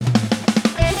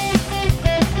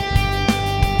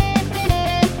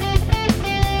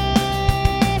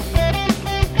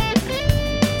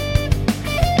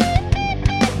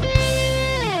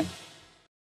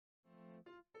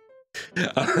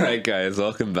right, guys,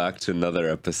 welcome back to another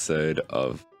episode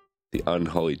of the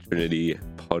Unholy Trinity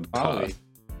podcast. Ollie.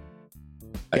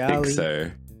 I think Jolly.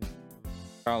 so.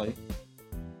 Charlie.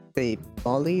 Say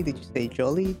Ollie? Did you say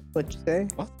Jolly? What'd you say?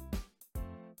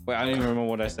 Wait, I don't even remember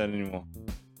what I said anymore.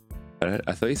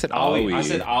 I thought you said Are we? Ollie. I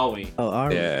said are we? Oh,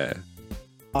 are Yeah.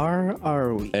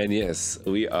 are we? And yes,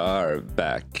 we are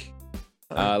back.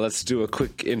 Let's do a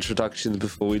quick introduction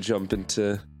before we jump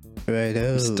into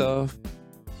Righto. stuff.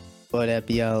 What up,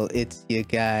 y'all? It's your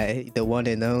guy, the one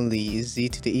and only Z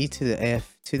to the E to the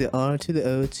F to the R to the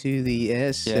O to the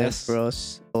S, Yes.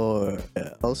 Ross, or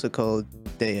also called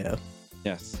Deo.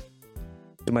 Yes.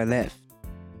 To my left,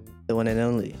 the one and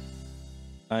only.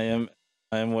 I am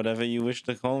whatever you wish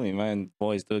to call me, man.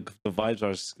 Boys, the vibes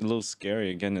are a little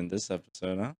scary again in this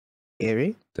episode, huh?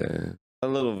 Gary? A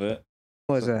little bit.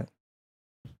 What was that?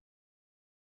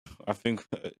 I think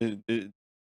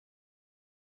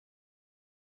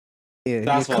Yeah,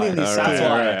 That's you're why. clearly All scared.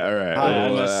 right. All right. I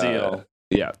am Well, a seal.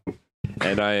 Yeah.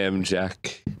 And I am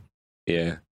Jack.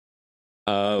 Yeah.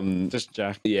 Just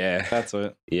Jack. Yeah. That's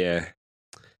it. Yeah.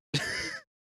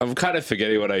 I'm kind of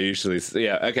forgetting what I usually say.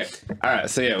 Yeah, okay. All right.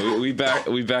 So yeah, we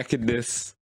back in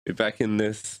this. We're back in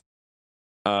this.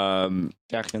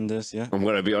 Jack in this, yeah. I'm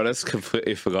gonna be honest,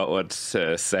 completely forgot what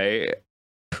to say.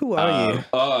 Who are you?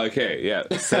 Oh, okay, yeah.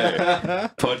 So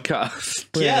podcast.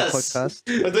 We're in a Yes. podcast.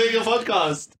 We're doing a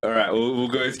podcast. All right, we'll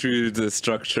go through the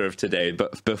structure of today,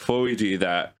 but before we do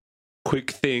that,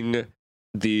 quick thing: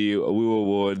 the Woo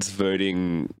Awards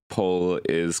voting poll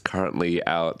is currently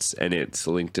out, and it's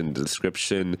linked in the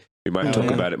description. We might talk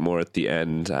Okay. about it more at the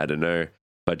end. I don't know,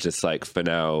 but just like for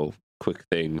now, quick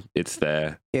thing: it's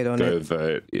there. Get on Go it.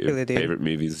 vote. Your Really do. favorite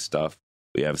movies and stuff.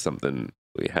 We have something.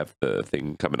 We have the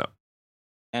thing coming up.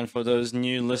 And for those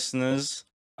new listeners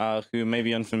who may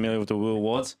be unfamiliar with the Wheel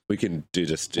Awards, We can do we'll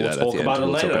that at talk the end. about it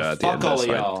We'll talk later. about it at the Fuck end, all that's of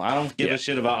fine. y'all. I don't give Yeah. a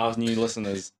shit about our new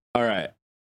listeners. All right.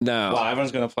 Now, Well,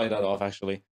 everyone's going to play that off,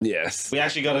 actually. yes. We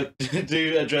actually got to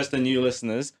do address the new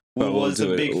listeners. But Who we'll was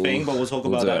do a it. big thing, but we'll talk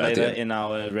We'll about do that it at the later end. in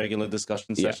our regular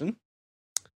discussion Yeah. session.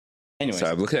 Anyways, So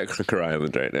I'm looking at Cracker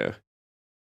Island right now.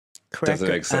 Cracker Doesn't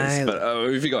make sense. Island.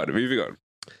 But moving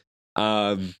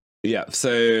on. Yeah, so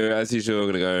as usual,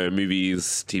 we're going to go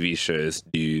movies, TV shows,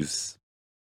 news,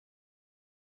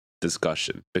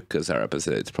 discussion, because our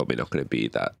episode's probably not going to be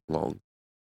that long.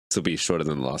 This will be shorter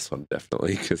than the last one,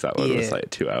 definitely, because that one was Yeah. like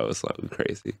 2 hours long,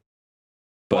 crazy.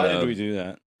 why But did we do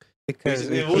that? Because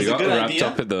It we was a got good wrapped idea,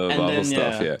 up in the and Marvel then,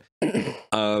 stuff, yeah.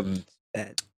 yeah.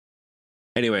 Bad.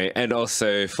 Anyway, and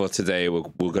also for today, we're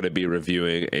going to be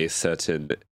reviewing a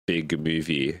certain big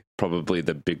movie, probably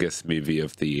the biggest movie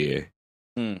of the year.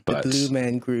 Hmm. But the Blue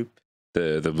Man Group.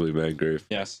 the Blue Man Group.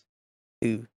 Yes.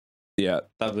 Ooh. Yeah.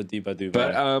 Dabba-dee-ba-doo-ba.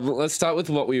 But let's start with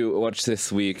what we watched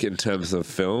this week in terms of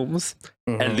films.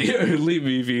 Mhm. And the only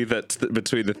movie that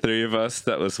between the three of us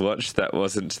that was watched that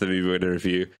wasn't the movie we're going to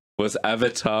review was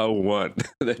Avatar 1,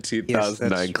 the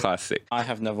 2009 true. classic. I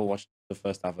have never watched the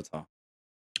first Avatar.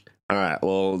 All right,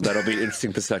 well, that'll be an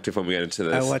interesting perspective when we get into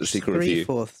I this watched sequel review.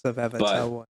 3/4 of Avatar But-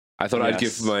 1. I thought I'd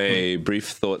Yes. give my brief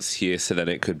thoughts here so that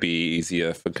it could be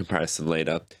easier for comparison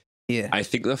later. Yeah. I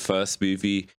think the first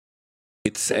movie,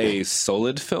 it's a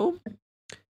solid film.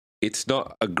 It's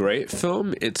not a great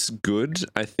film. It's good.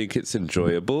 I think it's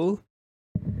enjoyable.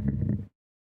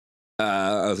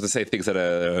 I was going to say things that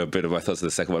are a bit of my thoughts on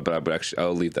the second one, but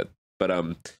I'll leave that.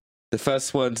 But the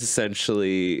first one's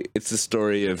essentially, it's a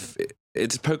story of,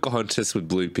 it's Pocahontas with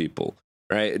blue people,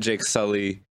 right? Jake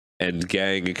Sully and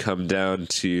gang come down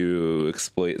to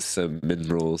exploit some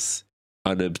minerals,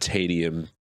 unobtainium,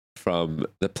 from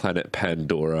the planet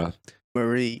Pandora.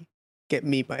 Marie, get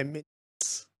me my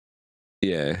minutes.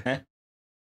 Yeah,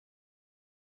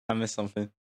 I missed something.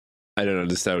 I don't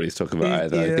understand what he's talking about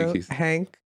either. I think he's.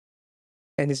 Hank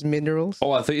and his minerals.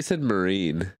 Oh, I thought you said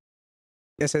marine.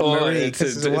 I said Oh, Marie it's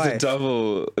because his a wife.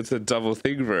 double. It's a double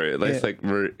thing, bro. Like, Yeah. it's like,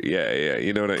 yeah.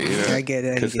 You know what I? You know, I get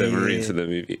it. because they're marines in the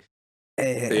movie.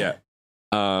 Yeah.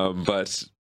 But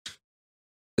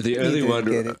the only didn't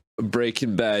get one it.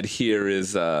 Breaking Bad here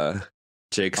is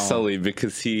Jake Oh. Sully,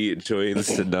 because he joins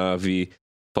the Na'vi,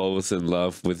 falls in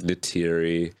love with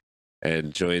Neytiri,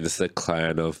 and joins the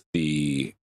clan of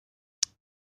the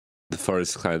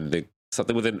Forest Clan.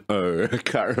 Something with an O. I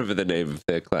can't remember the name of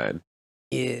their clan.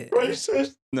 Yeah.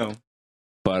 Racist? No.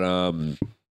 But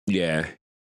yeah,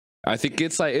 I think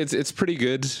it's pretty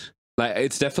good. Like,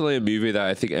 it's definitely a movie that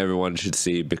I think everyone should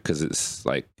see because it's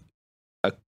like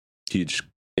a huge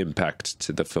impact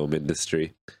to the film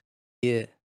industry. Yeah.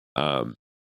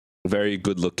 Very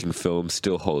good looking film,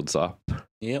 still holds up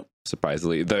Yep.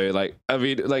 surprisingly. Though, like, I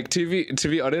mean, like, to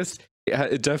be honest,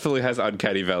 it definitely has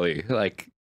Uncanny Valley. Like,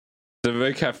 the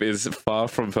mocap is far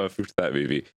from perfect for that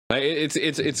movie. Like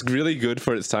it's really good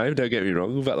for its time. Don't get me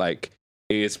wrong, but like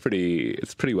it's pretty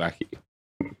wacky.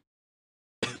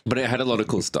 But it had a lot of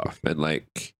cool stuff, and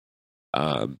like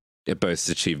it boasts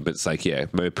achievements. Like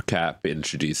mocap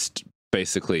introduced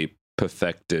basically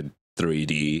perfected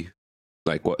 3D,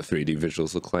 like what 3D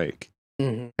visuals look like,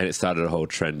 and it started a whole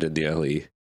trend in the early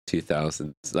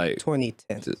 2000s, like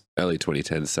 2010. early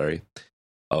 2010s, sorry,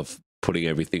 of putting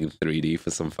everything in 3D for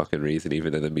some fucking reason,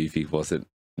 even though the movie wasn't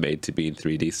made to be in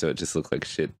 3D, so it just looked like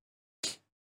shit.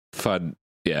 Fun,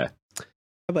 yeah. How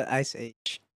about Ice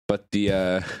Age? But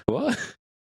the what?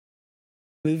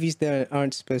 Movies that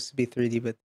aren't supposed to be 3D,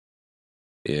 but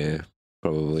Yeah,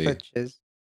 probably. such as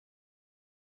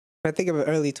I think of an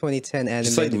early 2010 animated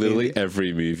Just like literally movie,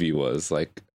 every movie was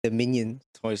like The Minions.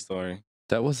 Toy Story.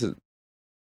 that wasn't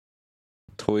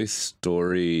Toy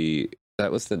Story.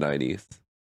 That was the 90s.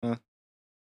 Huh.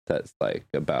 That's like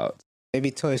about.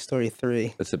 Maybe Toy Story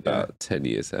 3. That's about 10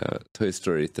 years out. Toy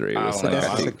Story 3 I was don't like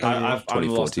know. I think I'm lost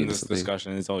 2014 in or this something.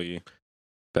 discussion. It's all you.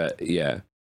 But yeah.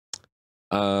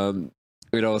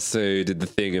 It also did the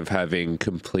thing of having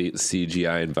complete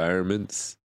CGI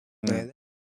environments. Yeah.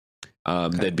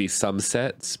 There'd be some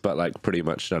sets, but like pretty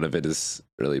much none of it is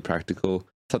really practical.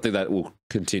 Something that will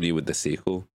continue with the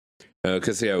sequel.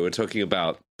 Because we're talking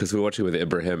about, because we were watching with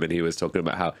Ibrahim and he was talking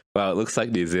about how, wow, it looks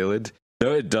like New Zealand.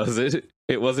 No, it doesn't.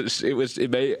 It wasn't.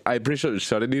 I'm pretty sure it was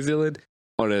shot in New Zealand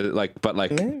on a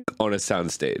Yeah. on a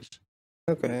soundstage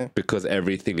Okay. because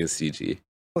everything is CG.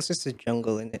 Well, it's just a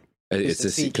jungle in it. It's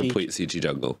It's a a CG. complete CG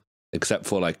jungle, except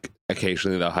for like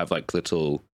occasionally they'll have like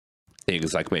little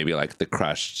things like maybe like the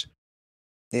crashed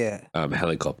Yeah.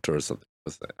 helicopter or something.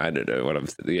 I don't know what I'm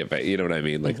saying. Yeah, but you know what I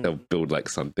mean. Like Mhm. they'll build like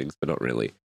some things, but not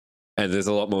really. And there's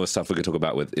a lot more stuff we could talk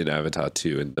about with in Avatar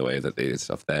 2 and the way that they did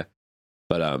stuff there.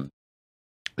 But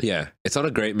yeah, it's not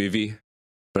a great movie,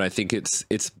 but I think it's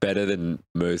better than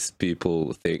most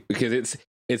people think, because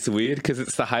it's weird because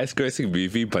it's the highest grossing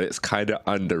movie, but it's kind of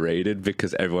underrated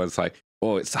because everyone's like,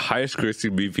 oh, it's the highest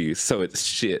grossing movie, so it's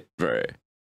shit, bro.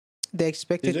 They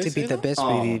expect Did it they to be say the that? best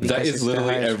Oh, movie. that because That it's is the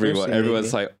literally highest everyone. grossing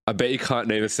Everyone's movie. like, I bet you can't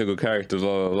name a single character,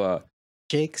 blah, blah, blah.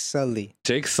 Jake Sully.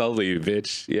 Jake Sully,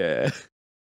 bitch. Yeah.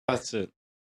 That's it.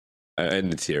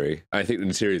 And Natiri. I think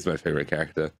Natiri is my favorite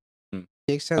character.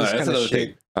 Jake Sully's That's kind of another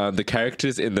shit. thing. The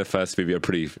characters in the first movie are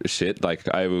pretty shit.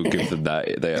 Like, I will give them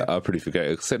that. They are pretty good.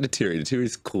 Except Natiri.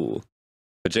 Natiri's cool.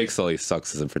 But Jake Sully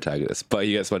sucks as a protagonist. But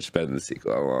he gets much better in the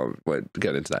sequel. I won't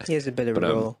get into that. He has a better But,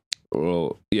 role.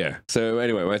 Well, yeah. So,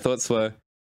 anyway, my thoughts were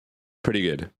pretty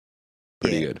good.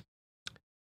 Pretty Yeah. good.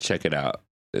 Check it out.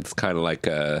 It's kind of like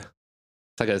it's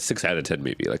like a 6 out of 10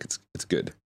 movie. Like, it's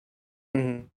good.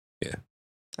 Mhm. Yeah.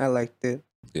 I liked it.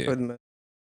 Yeah. For the most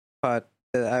part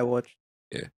that I watched.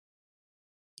 Yeah.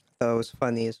 I thought it was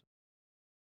funny. It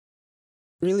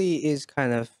really is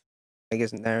kind of, I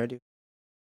guess, narrative.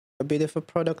 A bit of a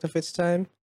product of its time.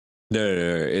 No,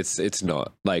 it's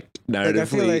not. Like, Like, I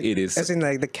feel narratively, like, it is. as in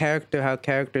like the character, how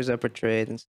characters are portrayed.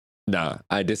 And Nah,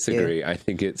 I disagree. I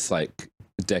think it's like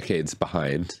decades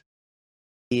behind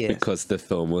yeah. because the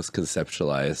film was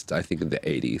conceptualized, I think, in the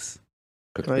 80s.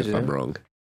 Correct me Oh, if is I'm it? wrong.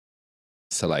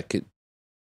 So, like,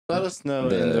 Let us know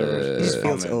The- in It the just feels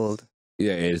comments. old.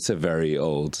 yeah, it's a very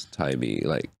old timey,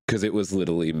 like, because it was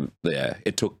literally,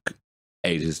 it took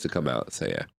ages to come out. So,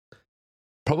 yeah.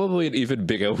 Probably an even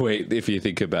bigger wait if you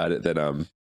think about it than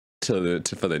for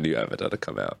the new Avatar to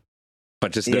come out.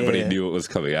 But just nobody Yeah. knew it was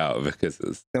coming out because it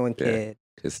was No one Yeah. cared.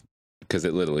 because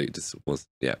it literally just was,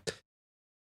 yeah.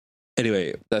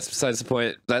 Anyway, that's besides the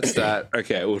point. That's that.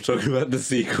 Okay, we'll talk about the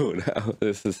sequel now.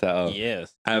 This is how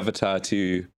Yes. Avatar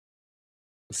 2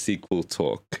 sequel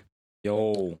talk.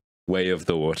 Yo. Way of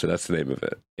the Water, that's the name of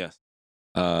it. Yes.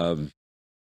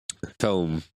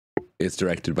 Film is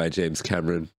directed by James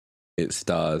Cameron. It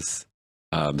stars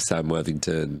Sam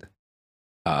Worthington,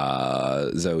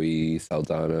 Zoe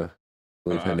Saldana, I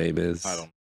believe her name is. I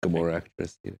don't. Gamora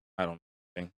actress. You know. I don't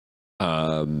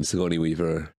think. Sigourney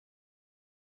Weaver.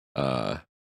 Fuck,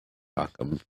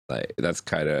 that's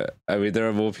kind of. I mean, there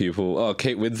are more people. Oh,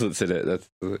 Kate Winslet's in it. That's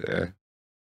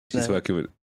she's No. working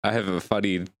with. I have a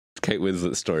funny Kate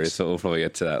Winslet story, so we'll probably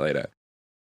get to that later.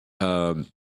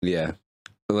 Yeah.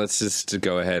 Let's just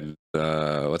go ahead.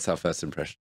 What's our first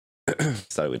impression?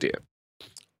 Starting with you.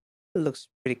 It looks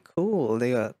pretty cool.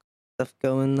 They got stuff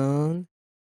going on.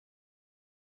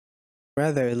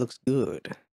 Rather, it looks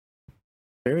good.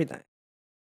 Very nice.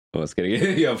 Oh, it's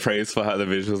getting your praise for how the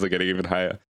visuals are getting even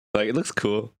higher. Like, it looks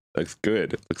cool. It looks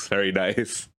good. It looks very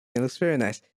nice. It looks very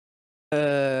nice.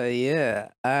 Yeah.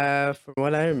 From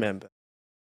what I remember,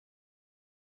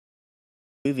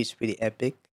 movie's pretty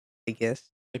epic, I guess.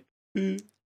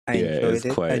 I enjoyed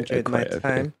it. I enjoyed my quite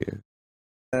time. epic,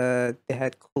 yeah. They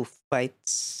had cool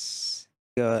fights.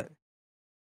 Got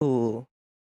cool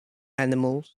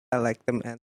animals. I like them,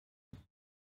 and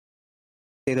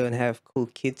they don't have cool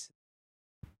kids.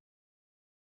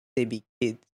 They be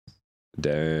kids,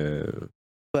 Damn.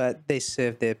 but they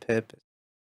serve their purpose.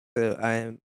 So I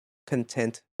am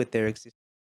content with their existence.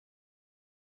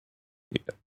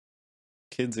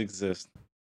 Kids exist.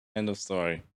 End of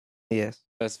story. Yes.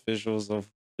 Best visuals of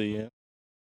the year.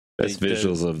 Best They did.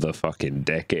 visuals of the fucking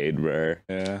decade, bro.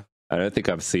 Yeah. I don't think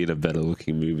I've seen a better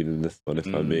looking movie than this one, if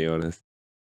I'm being honest.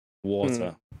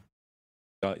 Water.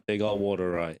 They got water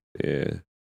right. Yeah.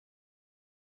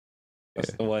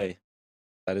 That's the way.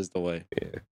 That is the way.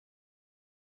 Yeah.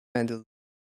 And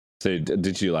So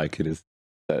did you like it? Is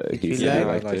that Did he you said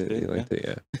like he liked it? it? He liked it,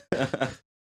 yeah. Yeah.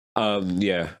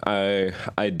 Yeah,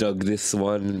 I dug this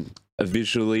one.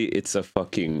 Visually, it's a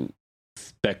fucking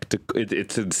spectacle.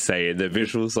 It's insane. The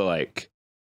visuals are like,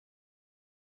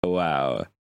 wow.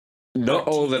 Not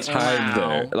all the time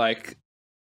though. Like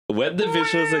when the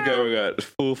visuals are going at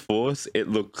full force, it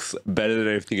looks better than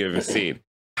anything you've ever seen.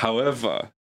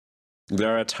 However,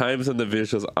 there are times when the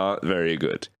visuals aren't very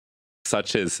good,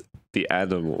 such as the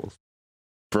animals.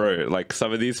 Bro, like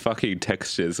some of these fucking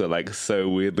textures are like so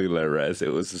weirdly low res.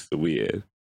 It was just weird.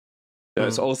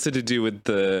 It's also to do with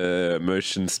the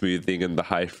motion smoothing and the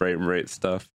high frame rate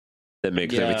stuff that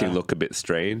makes everything look a bit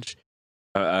strange.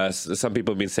 Some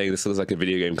people have been saying this looks like a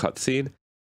video game cutscene,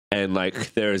 and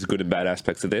like there is good and bad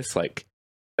aspects of this. Like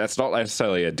that's not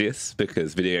necessarily a diss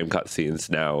because video game cutscenes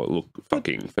now look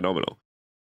fucking phenomenal.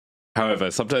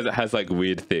 However, sometimes it has like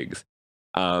weird things.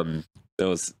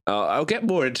 I'll get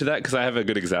more into that because I have a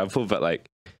good example, but like,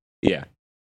 yeah.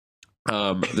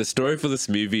 The story for this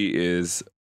movie is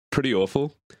pretty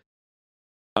awful.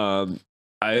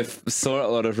 I saw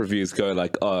a lot of reviews go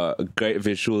like, "Oh, great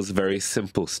visuals, very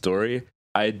simple story."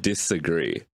 I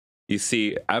disagree. You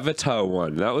see, Avatar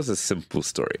 1, that was a simple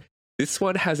story. This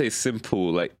one has a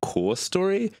simple like core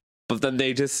story, but then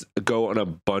they just go on a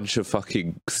bunch of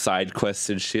fucking side quests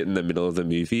and shit in the middle of the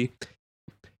movie.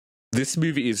 This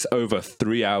movie is over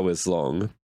 3 hours long.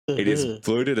 It is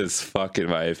bloated as fuck, in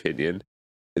my opinion.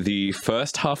 The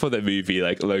first half of the movie,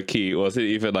 like low key, wasn't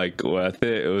even like worth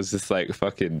it. It was just like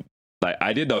fucking like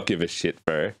I did not give a shit,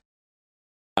 bro.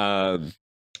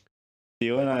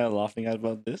 You and I are laughing at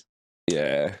about this.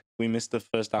 Yeah. We missed the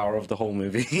first hour of the whole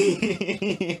movie.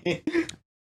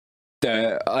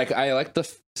 I like the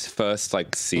first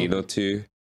like scene or two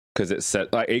because it's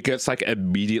set like it gets like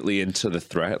immediately into the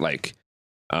threat. Like,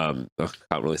 I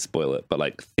can't really spoil it, but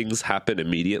like things happen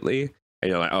immediately, and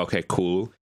you're like, oh, okay,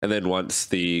 cool. And then once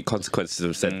the consequences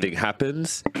of said thing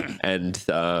happens, and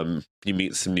you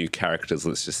meet some new characters,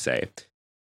 let's just say,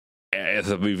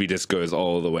 the movie just goes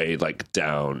all the way like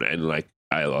down, and like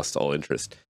I lost all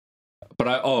interest.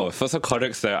 But for some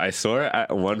context though, I saw it at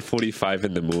 1:45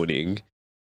 in the morning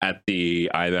at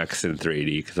the IMAX in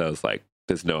 3D because I was like,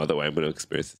 there's no other way I'm going to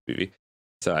experience this movie.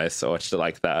 So I watched it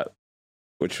like that,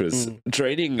 which was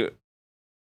draining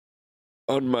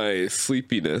on my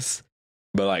sleepiness,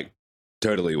 but like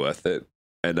totally worth it.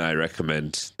 And I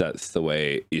recommend that's the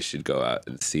way you should go out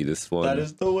and see this one. That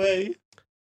is the way.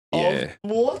 Yeah. Of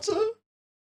water.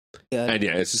 Yeah. And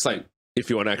yeah, it's just like if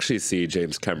you want to actually see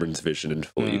James Cameron's vision in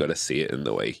full, you got to see it in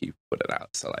the way he put it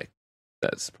out. So like,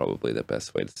 that's probably the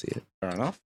best way to see it. Fair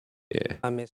enough. Yeah. I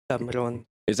miss Cameron.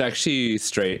 It's actually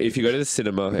straight. If you go to the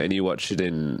cinema and you watch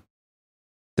it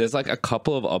there's like a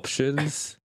couple of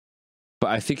options, but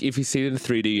I think if you see it in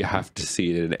 3D, you have to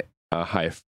see it in a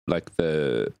high, like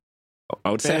I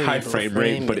would say high Variable frame frame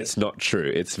rate, but rate. it's not true.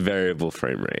 It's variable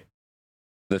frame rate.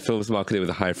 The film's marketed with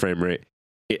a high frame rate.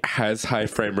 It has high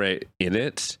frame rate in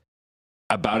it,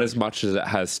 about as much as it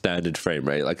has standard frame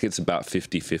rate. Like it's about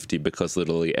 50-50 because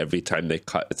literally every time they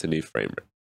cut, it's a new frame rate.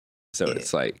 So Yeah.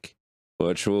 it's like,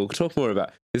 which we'll talk more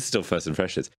about. This is still first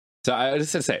impressions. So I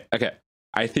just want to say, okay,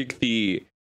 I think the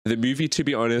movie, to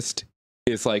be honest,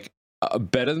 is like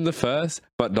better than the first,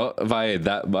 but not by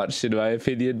that much, in my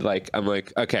opinion. Like I'm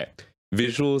like, okay,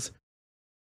 visuals,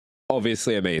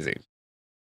 obviously amazing.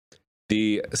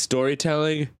 The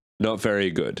storytelling, not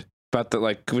very good. But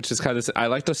which is kind of, I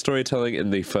like the storytelling in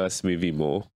the first movie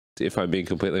more, if I'm being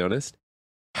completely honest.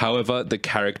 However, the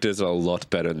characters are a lot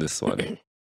better in this one.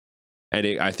 And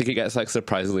I think it gets like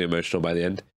surprisingly emotional by the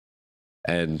end.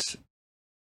 And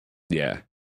yeah.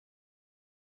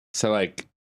 So like,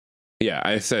 yeah,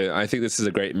 I think this is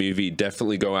a great movie.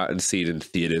 Definitely go out and see it in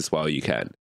theaters while you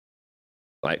can.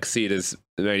 Like see it as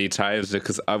many times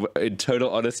because in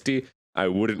total honesty, I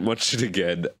wouldn't watch it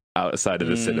again outside of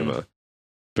the cinema.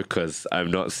 because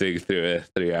I'm not seeing through a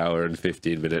 3 hour and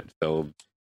 15-minute film.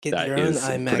 Get That your own is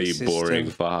IMAX pretty system. boring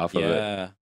for half of it. Yeah,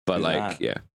 But do like, that.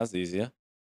 yeah. That's easier.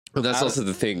 And that's How- also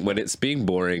the thing. When it's being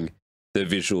boring, the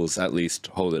visuals at least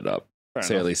hold it up. Fair So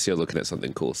at enough. least you're looking at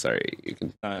something cool. Sorry, you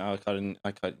can. I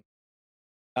cut.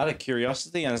 Out of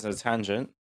curiosity and as a tangent,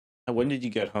 when did you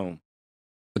get home?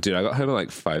 Dude, I got home at like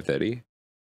 5:30.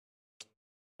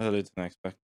 I didn't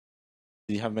expect.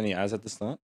 Did you have many ads at the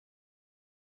start?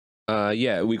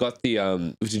 Yeah, we got the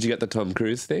Did you get the Tom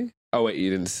Cruise thing? Oh wait, you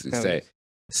didn't say.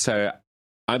 So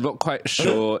I'm not quite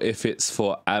sure if it's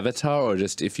for Avatar or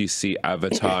just if you see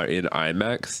Avatar in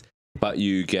IMAX, but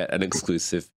you get an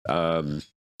exclusive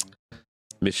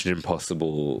Mission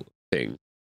Impossible thing,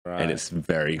 Right. and it's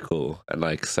very cool. And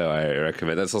like, so I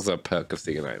recommend. That's also a perk of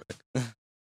seeing an IMAX.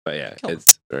 But yeah, Cool.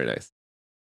 it's very nice.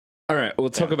 All right, we'll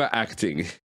talk Yeah. about acting.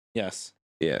 Yes.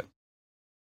 Yeah.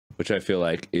 Which I feel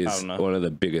like is don't know. one of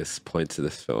the biggest points of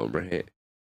this film, right?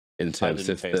 In terms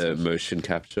didn't of taste the it. motion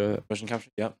capture. Motion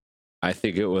capture. Yep. I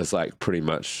think it was like pretty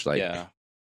much like yeah.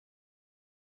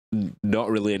 not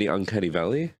really any uncanny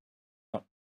valley. Oh.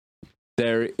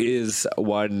 There is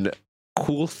one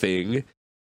cool thing.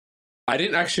 I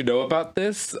didn't actually know about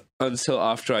this until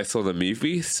after I saw the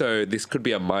movie, so this could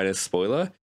be a minor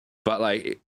spoiler, but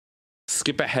like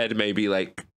skip ahead maybe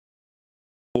like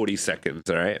 40 seconds,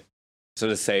 all right? So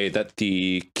to say that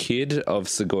the kid of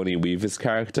Sigourney Weaver's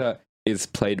character is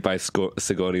played by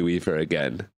Sigourney Weaver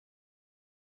again.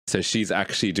 So she's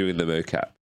actually doing the mocap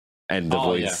and the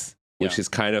voice, which is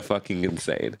kind of fucking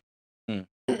insane. Hmm.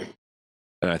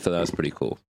 And I thought that was pretty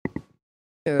cool.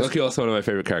 Yeah, that's Loki also one of my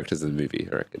favorite characters in the movie,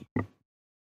 I reckon.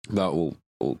 But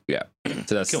yeah.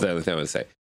 So that's Cool. the only thing I would say.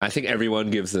 I think everyone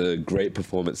gives a great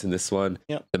performance in this one.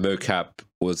 Yep. The mocap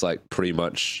was like pretty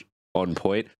much on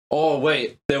point. Oh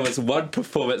wait, there was one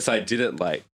performance I didn't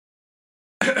like.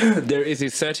 There is a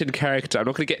certain character. I'm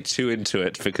not going to get too into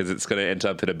it because it's going to end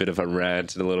up in a bit of a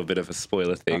rant and a little bit of a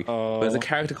spoiler thing. Uh-oh. There's a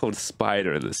character called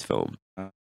Spider in this film. Uh.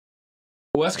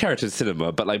 Worst character in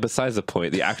cinema, but like besides the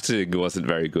point, the acting wasn't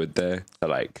very good there. So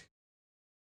like,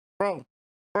 Bro.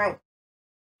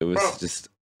 it was just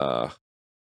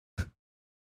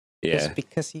yeah. Just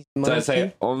because he's So I'd say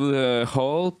monkey. on the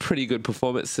whole, pretty good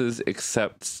performances,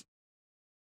 except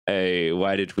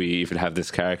why did we even have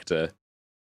this character?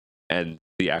 And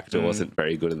the actor wasn't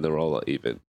very good in the role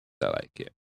even. So like, yeah.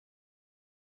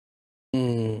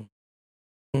 Mm.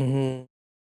 Mm-hmm.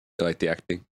 I like the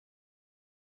acting.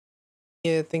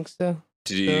 Yeah, I think so.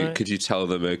 Alright. Could you tell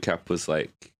the mocap was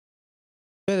like,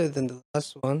 Better than the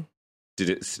last one.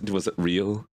 was it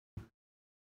real?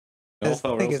 It all I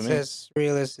felt think real it's to me. as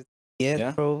real as it gets,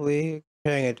 Yeah. probably.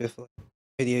 Comparing it with like,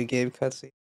 video game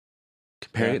cutscene.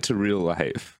 Comparing Yeah. it to real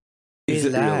life. Is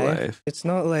it Real real life. life? It's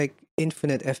not like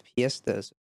infinite FPS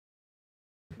does.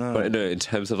 No. But no, in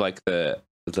terms of like the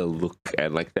look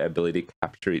and like the ability to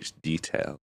capture each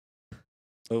detail.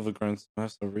 Overgrown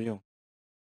Smurfs are real.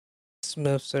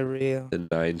 Smurfs are real. The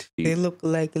 9 They feet. look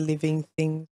like living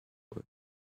things.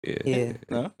 Yeah.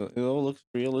 No, it all looks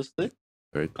realistic.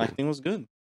 Very cool. Acting was good.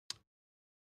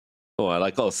 Oh, I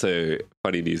like also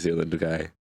funny New Zealand guy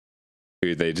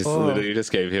who they just Oh. literally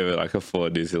just gave him like a full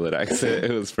New Zealand accent.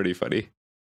 It was pretty funny.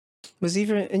 Was he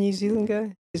a New Zealand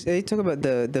guy? Are you talking about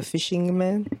the fishing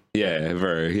man? Yeah,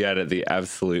 bro. He had the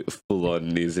absolute full-on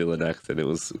New Zealand accent. It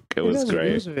was It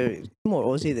great. was very more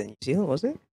Aussie than New Zealand, was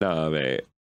it? Nah, mate.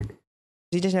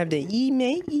 He doesn't have the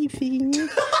mate, fishing.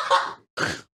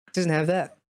 Doesn't have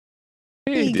that.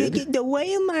 Yeah, Hey, he did. get the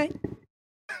whale, mate.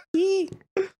 Yeah.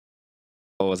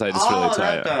 Or was I just really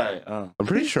tired? guy. Oh. I'm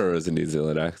pretty sure it was a New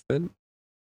Zealand accent.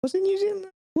 Was it New Zealand?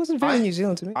 It wasn't very New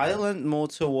Zealand to me. I leaned more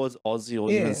towards Aussie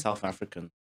or Yeah. even South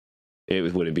African.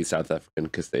 It wouldn't be South African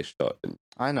because they shot. In,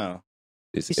 I know.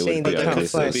 it You're would saying be they But there can't could over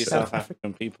fly still this. be South South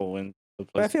African people in the place.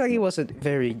 But I feel like he wasn't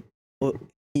very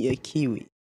Kiwi.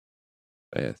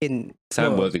 Yeah. In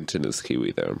Sam no. Worthington is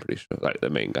Kiwi though, I'm pretty sure. Like the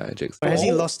main guy, Jake. Or has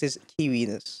he Oh. lost his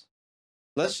Kiwiness?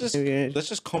 Let's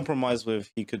just compromise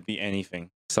with he could be anything.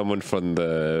 Someone from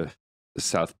the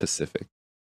South Pacific.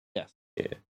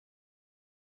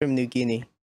 From New Guinea.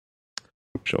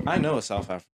 Sure. I know a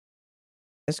South African.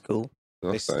 That's cool. They,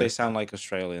 Also, they sound like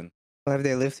Australian. Well, have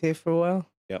they lived here for a while?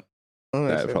 Yep. Oh,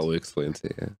 that probably explains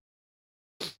it, yeah.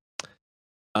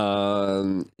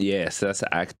 Yeah, so that's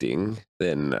acting.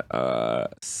 Then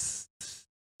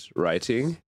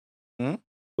writing. Hmm?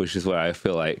 Which is where I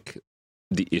feel like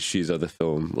the issues of the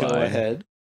film lie. Go ahead.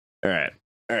 All right.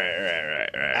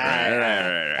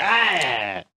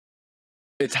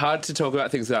 It's hard to talk about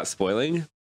things without spoiling,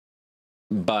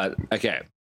 but okay.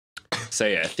 So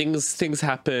yeah, things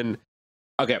happen.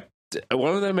 Okay,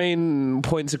 one of the main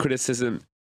points of criticism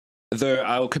though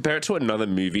I'll compare it to another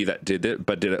movie that did it,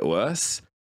 but did it worse.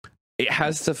 It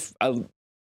has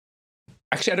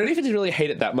actually, I don't even really hate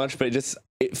it that much, but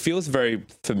it feels very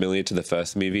familiar to the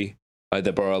first movie. Like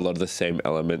they borrow a lot of the same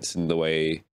elements in the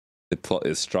way the plot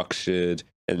is structured,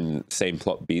 and same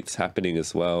plot beats happening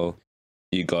as well.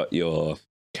 You got your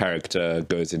character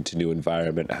goes into new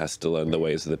environment, has to learn the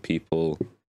ways of the people.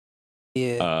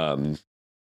 Yeah.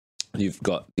 You've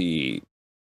got the.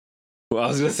 Well, I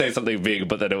was going to say something big,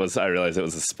 but then I realized it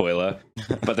was a spoiler.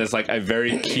 But there's like a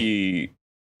very key.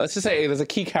 Let's just say there's a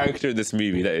key character in this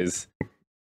movie that is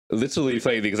literally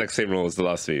playing the exact same role as the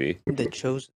last movie. The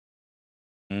Chosen.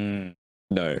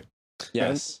 No.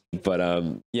 Yes. But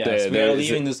yes, we are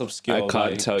leaving this obscure. I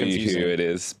can't tell confusing. you who it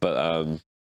is, but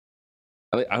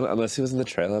unless he was in the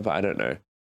trailer, but I don't know.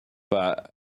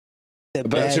 But The to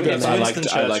bad be honest, I guy. Winston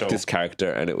liked Churchill. this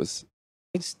character, and it was.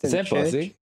 Winston Is that Churchill.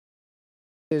 Buzzy?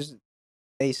 There's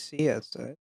AC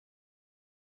outside.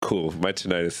 Cool. My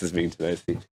tinnitus is being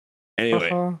tinnitus.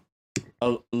 Anyway,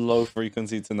 A low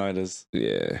frequency tinnitus.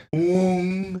 yeah.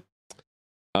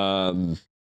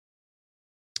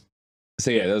 So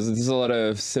yeah, there's a lot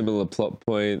of similar plot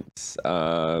points.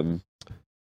 But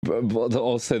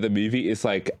also the movie is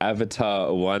like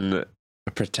Avatar 1,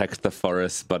 protect the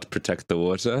forest but protect the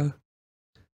water.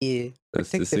 Yeah. That's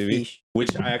Protect this the movie, fish.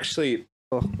 which I actually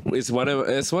Oh. is one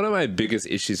of my biggest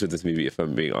issues with this movie, if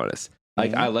I'm being honest.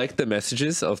 Like I like the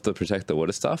messages of the protect the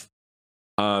water stuff.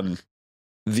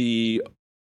 The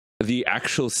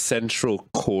actual central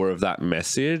core of that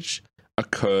message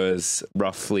occurs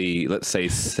roughly, let's say,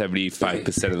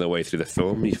 75% of the way through the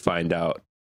film. You find out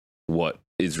what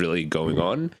is really going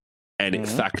on, and it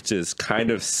factors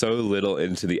kind of so little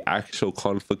into the actual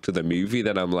conflict of the movie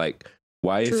that I'm like,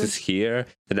 why is this here?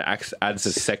 And it adds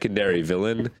a secondary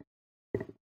villain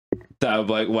that I'm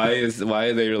like, why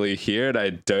are they really here? And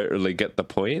I don't really get the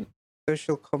point.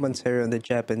 Social commentary on the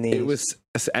Japanese. It was,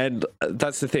 and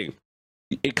that's the thing.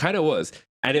 It kind of was,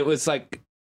 and it was like,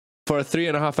 for a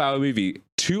 3.5 hour movie,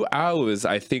 2 hours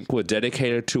I think were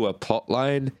dedicated to a plot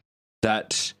line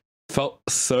that felt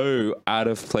so out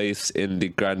of place in the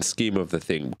grand scheme of the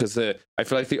thing. Because I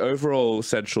feel like the overall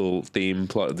central theme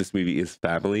plot of this movie is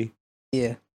family.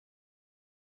 Yeah.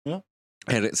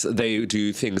 And they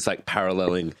do things like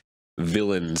paralleling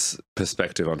villains'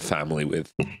 perspective on family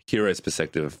with hero's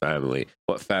perspective of family,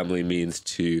 what family means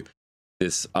to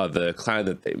this other clan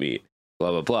that they meet,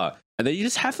 blah blah blah. And then you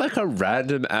just have like a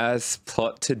random ass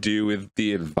plot to do with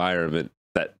the environment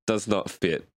that does not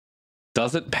fit,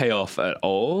 doesn't pay off at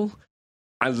all,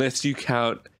 unless you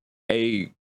count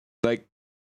a like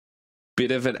bit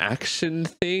of an action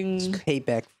thing. It's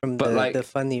payback from But, like, the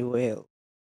funny whale.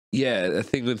 Yeah, the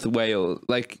thing with the whale,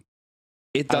 like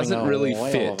it I doesn't know, really way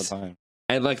all fit. the time.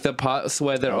 And like the parts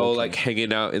where they're all Okay. like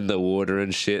hanging out in the water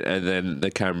and shit, and then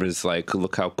the camera's like,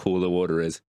 look how cool the water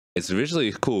is. It's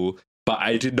visually cool, but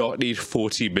I did not need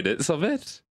 40 minutes of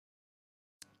it.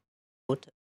 What?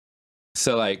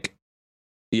 So like,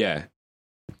 yeah.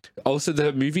 Also,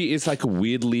 the movie is like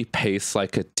weirdly paced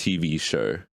like a TV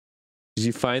show. Did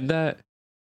you find that?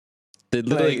 They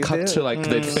literally Like, cut they- to like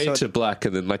they'd fade so- to black,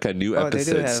 and then like a new Oh, they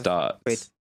do episode have- starts wait.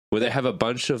 where they have a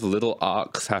bunch of little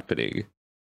arcs happening,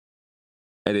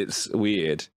 and it's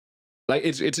weird. Like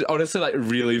it's honestly like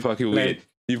really fucking weird.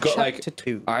 You've got like Chapter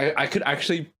 2. I could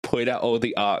actually point out all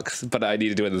the arcs, but I need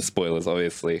to do it in the spoilers,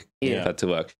 obviously. Yeah. For that to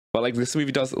work. But like this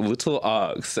movie does little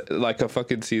arcs, like a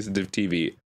fucking season of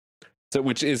TV. So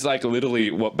which is like literally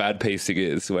what bad pacing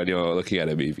is when you're looking at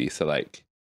a movie. So like,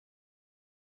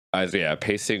 yeah,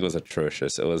 pacing was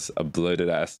atrocious. It was a bloated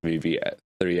ass movie at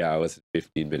 3 hours and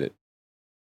 15 minutes.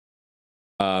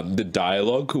 The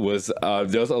dialogue was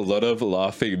there was a lot of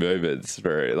laughing moments,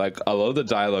 bro. Like a lot of the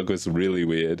dialogue was really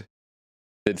weird.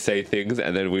 They'd say things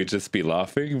and then we'd just be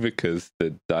laughing because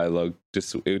the dialogue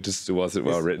just wasn't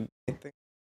well written.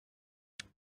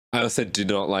 I also did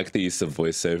not like the use of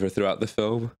voiceover throughout the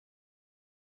film.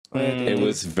 It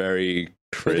was very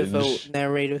Bit of a cringe.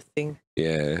 narrator thing.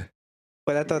 Yeah.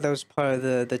 But I thought that was part of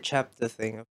the chapter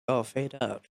thing. Oh, fade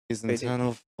out. His Faded.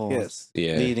 internal force Yes.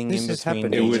 Yeah. leading This in is between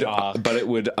happening. It each would, arc. but it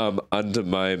would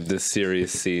undermine the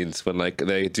serious scenes when like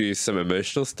they do some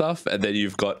emotional stuff, and then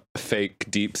you've got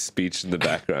fake deep speech in the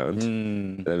background.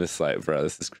 And I'm just like, bro,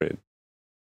 this is cringe.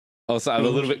 Also, I'm a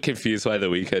little bit confused why the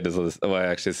weekend is. Why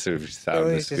actually it's Oh,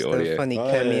 sound it's just just the a audio. funny Well,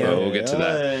 cameo. we'll get to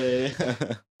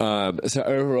that. So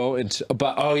overall,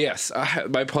 but oh yes,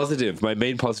 my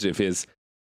main positive is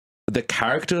the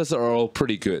characters are all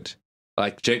pretty good.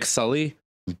 Like Jake Sully,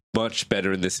 much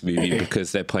better in this movie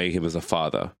because they're playing him as a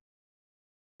father.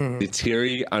 Mhm.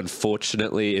 Neytiri,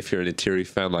 unfortunately, if you're a Neytiri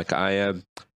fan like I am,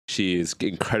 she is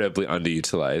incredibly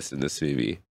underutilized in this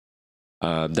movie.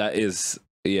 That is,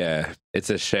 yeah, it's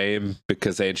a shame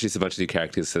because they introduced a bunch of new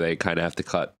characters, so they kind of have to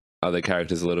cut other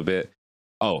characters a little bit.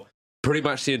 Oh, pretty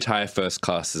much the entire first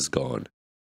cast is gone,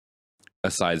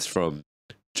 aside from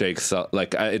Jake's.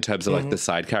 Like in terms of like the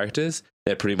side characters,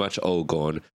 they're pretty much all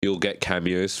gone. You'll get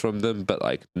cameos from them, but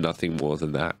like nothing more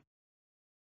than that.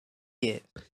 Yeah.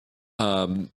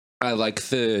 I like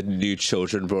the new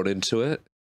children brought into it.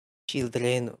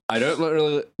 Children. I don't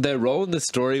really. Their role in the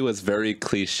story was very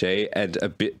cliche and a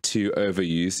bit too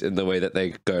overused in the way that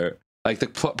they go. Like the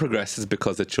plot progresses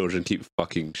because the children keep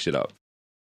fucking shit up,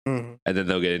 and then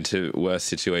they'll get into worse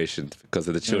situations because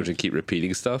of the children keep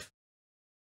repeating stuff,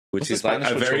 which What's is the like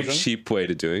Spanish a for very children? cheap way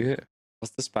to doing it.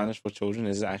 What's the Spanish for children?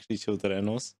 Is it actually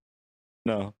childrenos?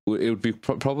 No. It would be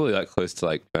probably like close to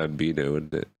like Bambino,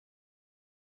 wouldn't it?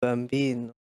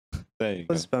 Bambino. There you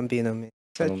What does go. Bambino mean?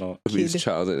 I don't know. It means Kid.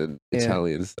 child in Yeah.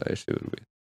 Italian, so I assume it would be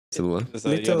similar. So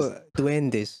you Little gotta-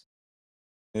 duendes.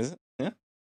 Is it? Yeah.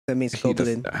 That means He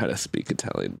doesn't goblin. know how to speak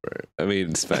Italian, bro. I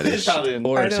mean Spanish Italian.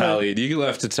 or I know. Italian. You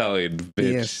left Italian,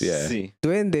 bitch. Yes. Yeah, See.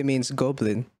 Duende means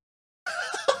goblin.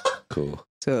 cool.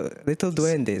 So little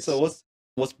duendes. So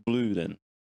what's blue then?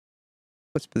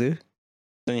 What's blue?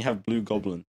 Then you have blue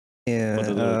goblin Yeah. for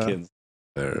the little kids.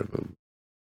 I don't remember.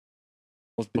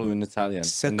 What's blue in Italian?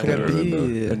 Sacre I remember.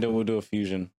 bleu. And then we'll do a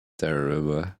fusion. Don't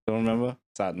remember. Don't remember?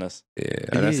 Sadness. Yeah,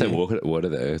 and I said Yeah. what are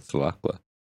they? It's L'Aqua.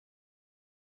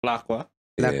 L'aqua.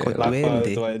 Yeah. L'Aqua. L'aqua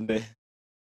Duende. duende.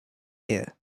 Yeah.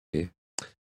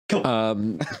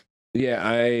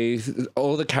 Yeah,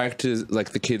 all the characters,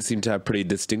 like the kids, seem to have pretty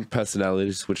distinct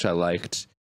personalities, which I liked.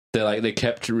 They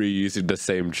kept reusing the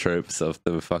same tropes of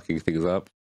them fucking things up.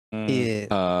 Mm.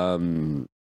 Yeah.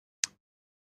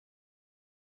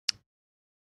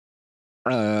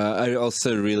 I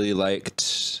also really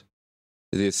liked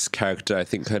this character. I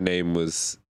think her name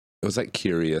was like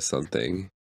Curie or something.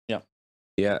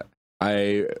 Yeah.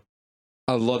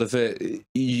 A lot of it,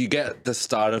 you get the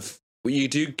start of. You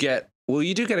do get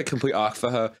a complete arc for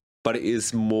her, but it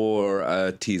is more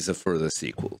a teaser for the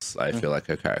sequels. I feel like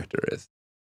her character is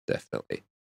definitely,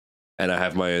 and I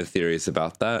have my own theories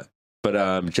about that.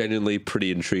 But genuinely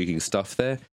pretty intriguing stuff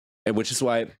there, and which is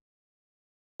why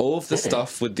all of the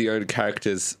stuff with the own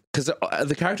characters, because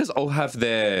the characters all have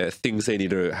their things they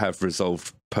need to have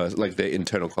resolved, like their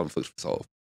internal conflict resolved.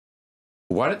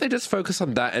 Why don't they just focus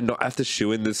on that and not have to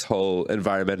shoe in this whole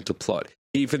environmental plot?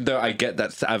 Even though I get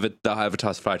that the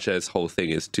Avatar franchise whole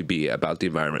thing is to be about the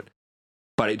environment,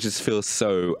 but it just feels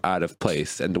so out of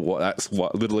place, and that's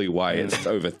literally why it's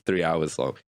over 3 hours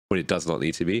long when it does not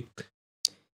need to be.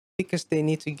 Because they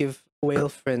need to give whale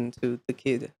friend to the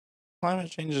kid.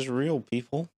 Climate change is real,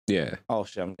 people. Yeah, Oh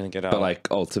shit! I'm gonna get out. but like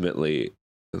ultimately,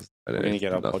 I we're don't gonna know,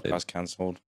 get our nothing. podcast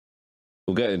cancelled.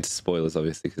 We'll get into spoilers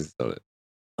obviously because it's not it.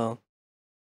 Oh.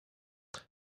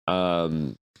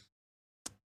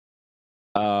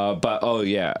 But oh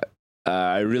yeah,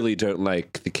 I really don't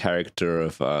like the character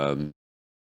of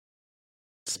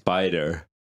Spider.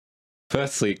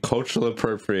 Firstly, cultural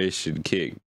appropriation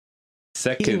king.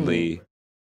 Secondly,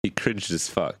 he cringed as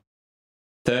fuck.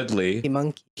 Thirdly, The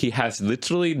monkey. he has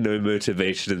literally no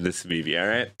motivation in this movie,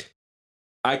 alright?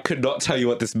 I could not tell you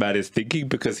what this man is thinking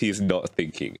because he is not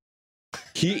thinking.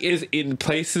 He is in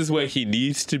places where he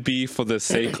needs to be for the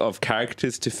sake of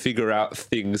characters to figure out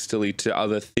things to lead to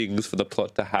other things for the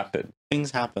plot to happen.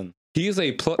 Things happen. He is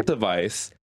a plot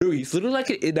device. No, he's literally like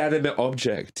an inanimate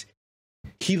object.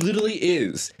 He literally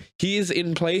is. He is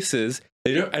in places.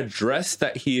 They don't address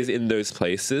that he is in those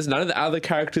places. None of the other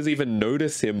characters even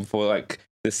notice him for like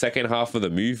the second half of the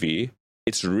movie.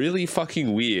 It's really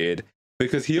fucking weird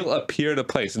because he'll appear in a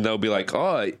place and they'll be like,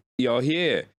 oh, you're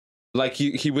here. Like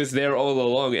he was there all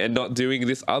along and not doing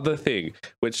this other thing,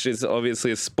 which is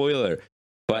obviously a spoiler,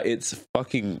 but it's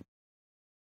fucking.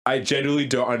 I genuinely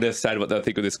don't understand what they'll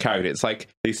think of this character. It's like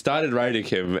they started writing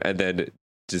him and then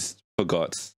just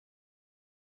forgot.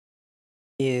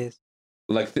 Yes.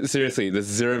 Like seriously, there's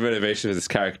zero motivation for this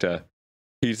character.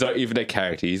 He's not even a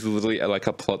character. He's literally like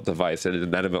a plot device and an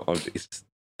inanimate object. He's just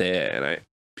there, and it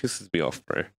pisses me off,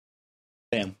 bro.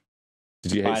 Damn.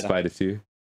 Did you hate Spider. Spider too?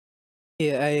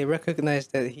 Yeah, I recognize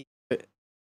that he's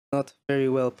not very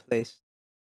well placed.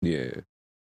 Yeah.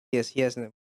 Yes, he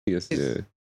hasn't Yes. Yeah.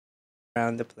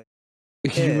 around the place.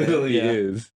 He Yeah. literally Yeah.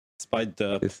 is.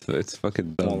 Spider. It's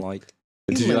fucking More dumb. like.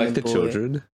 Did He's you my like the boy.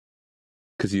 children?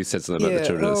 Because you said something about the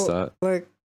children at the start. Like,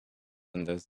 And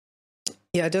there's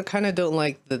yeah, I don't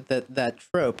like that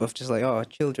trope of just like, oh,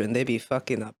 children, they be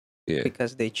fucking up Yeah.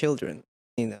 because they children,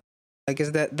 you know. I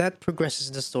guess that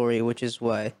progresses the story, which is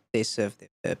why they serve their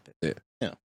purpose. Yeah.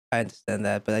 Yeah. I understand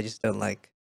that, but I just don't like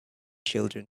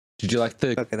children. Did you like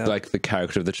Fucking up. the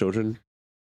character of the children?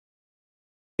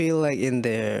 Feel like in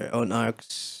their own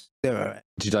arcs, they're alright.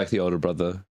 Did you like the older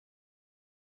brother?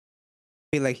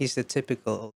 Feel like he's the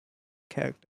typical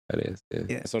character. That is, yeah.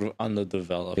 Yeah. Sort of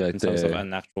underdeveloped Yeah, in terms of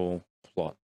an actual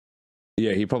plot.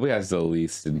 Yeah, he probably has the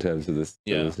least in terms of this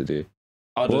to do.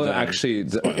 Other than, actually,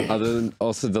 other than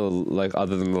also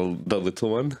other than the little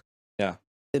one,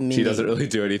 she doesn't really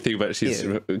do anything, but she's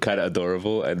kind of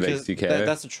adorable and makes you care.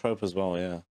 That's a trope as well,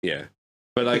 yeah. Yeah,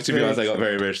 but like It's to be honest, I got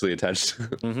very very emotionally attached to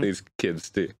Mhm. these kids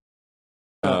too.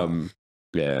 Oh.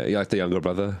 Yeah, you like the younger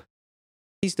brother?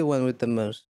 He's the one with the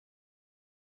most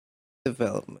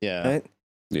development. Yeah. Right?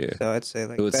 Yeah, So I'd say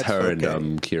like it was that's her okay.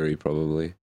 and Kiri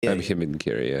probably. Yeah, Him and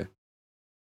Kiri. Yeah.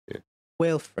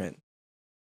 whale friend.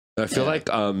 I feel Yeah. like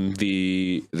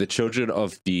the children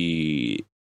of the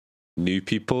new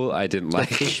people I didn't The like.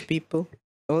 fish people.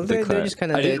 Well, The they're clan. just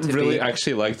kind of I there didn't to really be.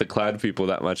 actually like the clan people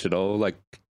that much at all. Like,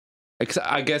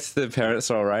 I guess the parents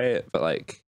are alright, but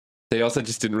like they also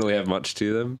just didn't really have much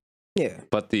to them. Yeah.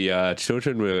 But the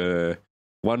children were,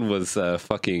 one was a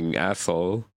fucking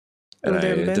asshole, and Well, I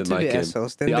they're meant didn't to like be him.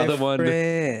 assholes. Then The they're other one-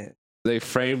 friends. They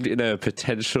framed in a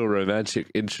potential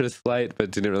romantic interest light, but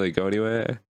didn't really go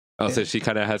anywhere. Also, Yeah. she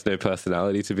kind of has no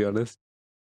personality, to be honest.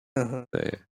 Uh-huh.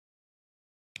 So,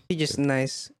 She's just a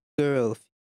nice girl.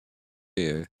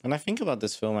 yeah. When I think about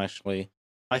this film, actually,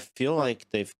 I feel like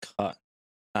they've cut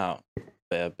out a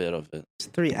fair bit of it. It's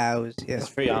 3 hours. Yeah. It's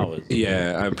 3 hours.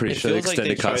 Yeah, I'm pretty It sure the feels like they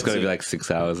extended cut's tried going to to- be like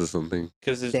 6 hours or something.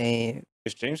 Because if Damn.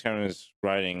 James Cameron is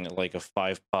writing like a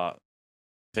 5-part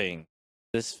thing,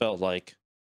 this felt like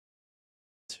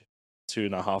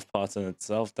 2.5 parts in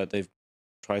itself that they've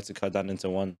tried to cut that into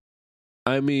one.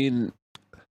 I mean,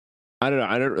 I don't know.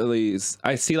 I don't really.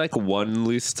 I see like one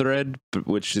loose thread,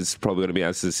 which is probably going to be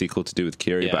as a sequel to do with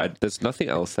Kiri, Yeah. but there's nothing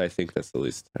else I think that's the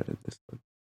loose thread in this one.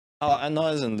 Oh, and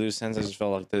not as in loose ends, I just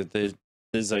felt like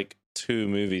there's like 2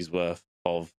 movies worth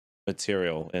of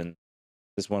material in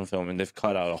this one film, and they've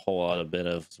cut out a whole other bit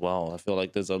of as well. I feel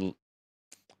like there's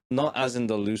not as in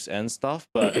the loose end stuff,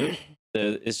 but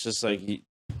it's just like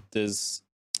there's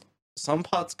some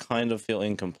parts kind of feel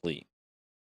incomplete.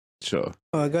 Sure.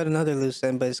 Oh, I got another loose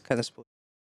end, but it's kind of spoiled.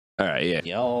 All right. Yeah.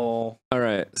 Yo, All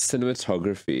right.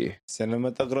 Cinematography.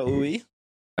 cinematography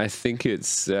I think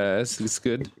it's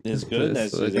good. is good.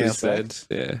 As As you you said. said.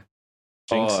 Yeah.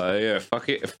 Jinx. Oh yeah. Fuck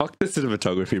it. Fuck the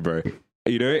cinematography, bro.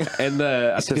 You know, and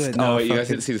the It's good. oh, No, you fuck guys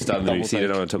it. didn't see the start of the Double movie. So you don't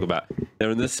take. know what I'm talking about.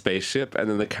 They're in the spaceship, and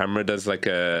then the camera does like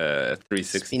a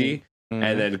 360. Spinning.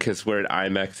 And then because we're at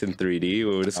IMAX in 3D, we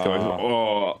were just going,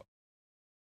 oh.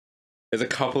 There's a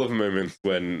couple of moments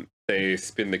when they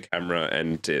spin the camera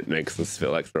and it makes us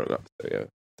feel like throwing up. So yeah,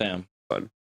 Damn, Fun.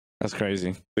 That's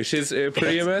crazy. which is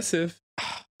pretty immersive.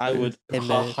 I would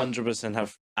Immersive. 100%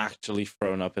 have actually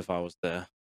thrown up if I was there.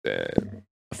 Yeah.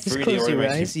 3D close already your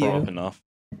makes eyes, you throw you. up enough.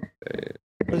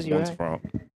 Close your Once eyes. throw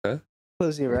up.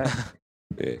 Close your eyes.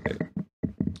 Yeah.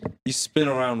 You spin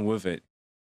around with it.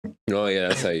 Oh yeah,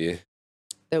 that's how you.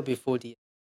 That would be 4D.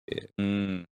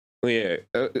 Mm. Well, yeah,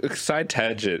 side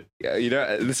tangent. Yeah, you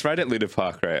know, this ride at Luna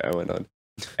Park, right? I went on,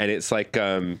 and it's like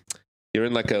you're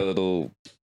in like a little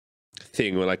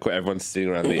thing where everyone's sitting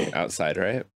around the outside,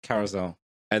 right? Carousel.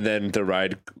 And then the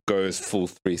ride goes full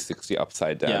 360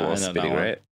 upside down Yeah, I while know that spinning, one.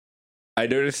 right? I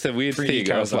noticed a weird 3D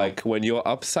thing. I was carousel. like, when you're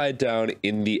upside down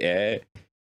in the air,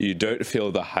 you don't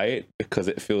feel the height because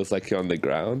it feels like you're on the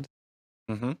ground.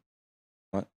 Mm-hmm.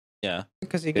 What? Yeah.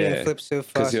 Because you're getting Yeah, flipped so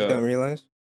fast you you're- don't realize.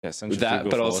 Yeah. That, centrifugal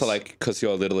but also force. because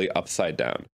you're literally upside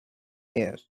down.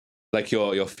 Yes. Like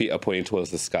your feet are pointing towards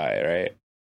the sky, right?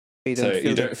 You So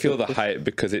you don't feel the push. height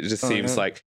because it just Oh, seems yeah.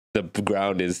 like the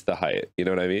ground is the height. You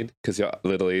know what I mean? Because you're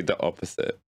literally the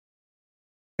opposite.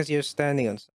 Because you're standing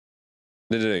on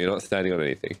No, you're not standing on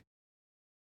anything.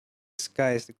 the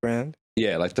sky is the ground.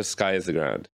 Yeah, like the sky is the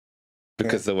ground.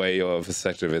 Because the way your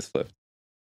perspective is flipped.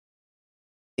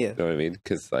 Yeah. You know what I mean?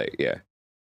 Because, yeah.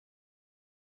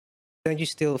 Don't you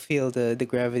still feel the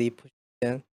gravity push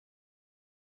down?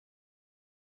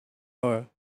 Or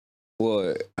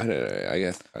Well, I don't know. I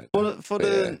guess. For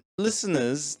the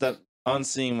listeners that aren't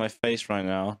seeing my face right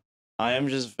now, I am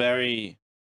just very.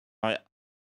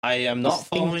 I am not Just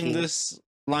following thinking. this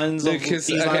lines No, of 'cause-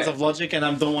 these lines okay. of logic, and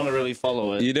I don't want to really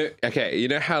follow it. You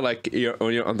know how, you're,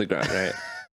 when you're on the ground, right?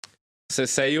 So,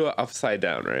 say you were upside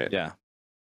down, right? Yeah.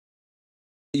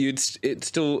 It's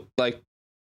still,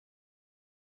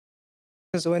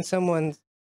 because when someone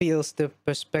feels the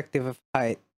perspective of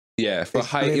height, yeah, for It's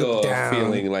height, a you're little down.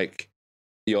 feeling like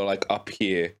you're, up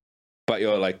here, but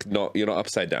you're, you're not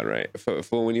upside down, right? For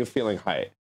when you're feeling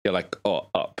height, you're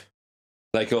up.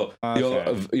 Like, you're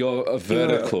Okay. you're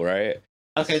vertical, right?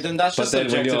 Okay, then that's But just then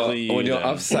subjectively when you're then.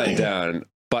 upside down,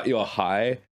 but you're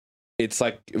high, it's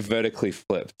like vertically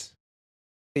flipped.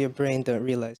 Your brain don't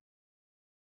realize,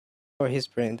 or his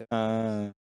brain.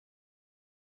 Uh,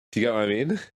 Do you get what I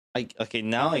mean? okay,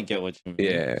 now I get what you mean.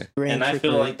 Yeah. Brain And I feel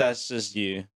trickery. like that's just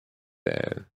you. Yeah.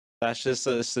 That's just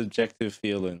a subjective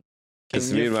feeling. Because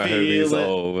Can me you and my feel homies it?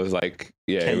 all was like,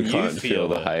 yeah, Can we you can't feel feel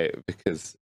the it? height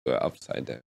because we're upside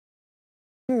down.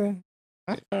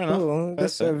 Okay, Fair enough. cool.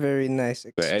 That's Fair. a very nice But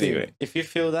experience. anyway, If you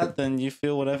feel that, then you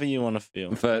feel whatever you want to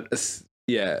feel. but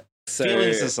yeah. So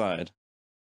Feelings aside.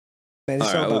 Man, it's all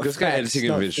all right, we'll about just get facts,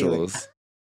 editing and not feeling. visuals.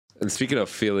 And speaking of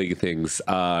feeling things,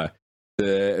 the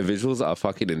visuals are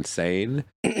fucking insane.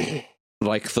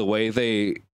 Like the way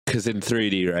they, because in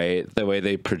 3D, right, the way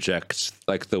they project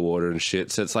like the water and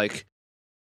shit. So it's like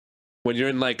when you're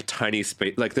in like tiny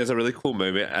space, like there's a really cool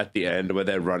moment at the end where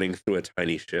they're running through a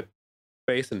tiny ship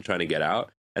space and trying to get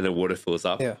out, and the water fills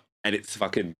up. Yeah. And it's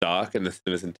fucking dark, and the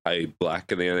cinema's entirely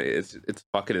black, and then it's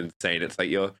fucking insane. It's like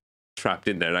you're trapped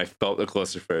in there, and I felt the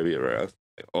claustrophobia where I was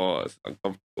like, oh, it's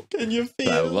uncomfortable. Can you feel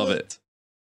But I love it.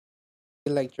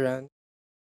 Feel like drown.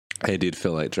 I did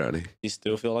feel like drowning. You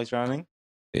still feel like drowning?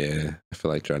 Yeah, I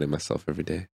feel like drowning myself every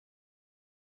day.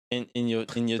 In your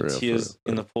For real, for tears,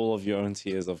 real. in the pool of your own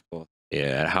tears, of course.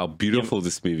 Yeah, how beautiful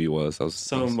this movie was. I was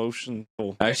So emotional.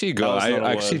 I actually got. That was not a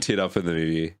I actually word. teared up in the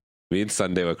movie. Me and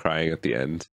Sunday were crying at the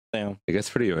end. Damn. It gets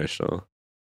pretty emotional.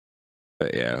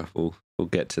 But yeah, we'll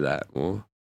get to that more.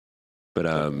 But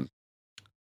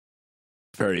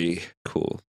very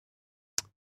cool.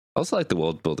 I also like the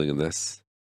world building in this,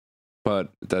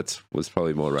 but that was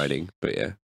probably more writing. But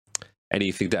yeah,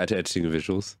 anything to add to editing and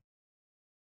visuals?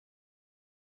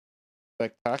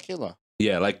 Spectacular.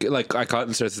 Yeah, like I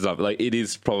can't stress this up. Like it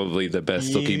is probably the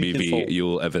best looking movie Beautiful.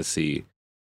 you'll ever see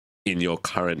in your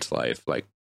current life, like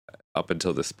up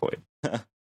until this point.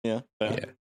 Yeah. Fair. Yeah.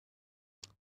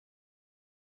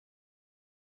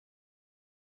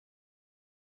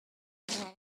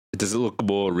 Does it look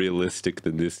more realistic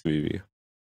than this movie?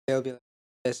 They'll be like,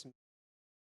 yes.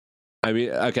 I mean,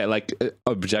 okay, like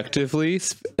objectively,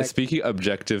 speaking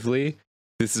objectively,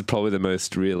 this is probably the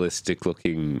most realistic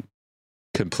looking,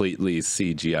 completely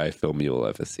CGI film you'll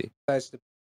ever see.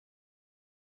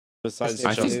 Besides,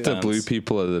 I Just think the Dance. blue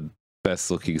people are the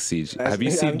best looking CGI. Have you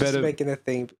seen I'm just better? making a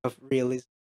thing of realism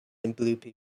in blue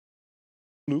people.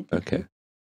 Blue. Okay.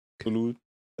 Blue.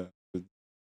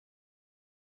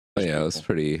 Oh, yeah, it was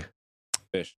pretty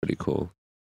Fish. cool.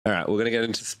 All right, we're gonna get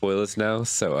into spoilers now.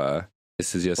 So,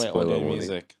 this is your Wait, spoiler audio warning.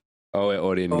 music. Oh, wait,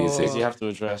 audio and Oh. music. Because you have to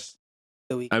address.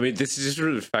 The week. I mean, this is just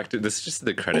really the fact that this is just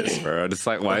the credits, bro. It's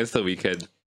like, why is the weekend?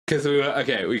 Because we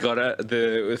got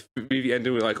the movie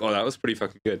ended. We're like, oh, that was pretty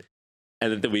fucking good.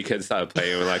 And then the weekend started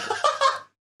playing. And we're like,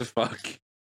 the fuck.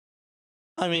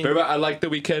 I mean, Remember, I like the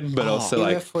weekend, but Oh. also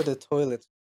Even like, for the toilet.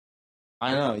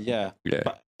 I know, yeah. yeah.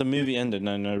 But the movie ended,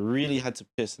 and I really had to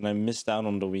piss, and I missed out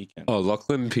on the weekend. Oh,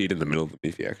 Lachlan peed in the middle of the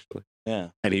movie actually, Yeah.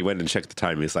 and he went and checked the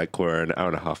time. He's like, we're an hour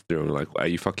and a half through. And we're like, are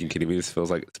you fucking kidding me? This feels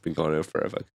like it's been going on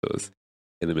forever. It was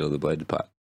in the middle of the blended part.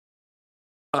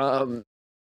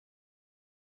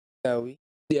 That week.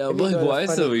 Yeah, Maybe but got a why is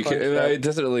the funny weekend? contract. It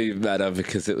doesn't really matter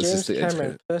because it was James just the Cameron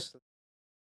internet. personally.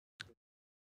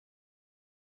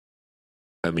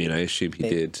 I mean, I assume he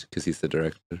Maybe. did because he's the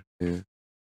director. Yeah,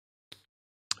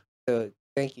 So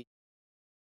thank you.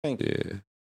 Thank you. yeah.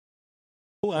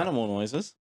 Cool animal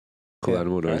noises. Cool Yeah,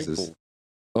 animal Very noises. cool.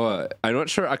 Oh, I'm not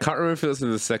sure. I can't remember if it was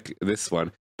in this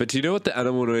one. But do you know what the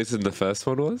animal noise in the first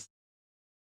one was?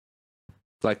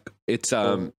 Like it's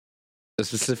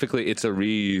specifically it's a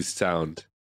reused sound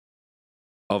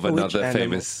of Which another animal?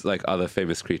 famous other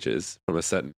famous creatures from a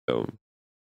certain film.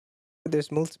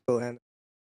 There's multiple animals.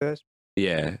 First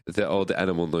Yeah, all the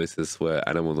animal noises were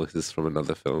animal noises from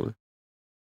another film.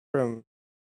 from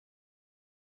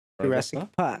Jurassic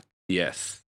Predator? Park.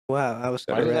 Yes, Wow, I was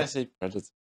Why did I correct. say predator?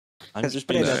 I'm Because just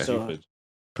being Predator. stupid.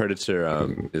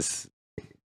 Predator is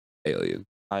alien.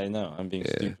 I know, I'm being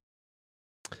Yeah. stupid.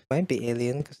 Might be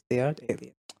alien because they aren't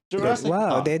alien. Jurassic Wow,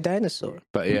 Park. they're dinosaur.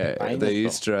 But yeah, Dinosaur. they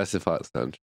used Jurassic Park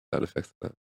sound effects for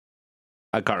that.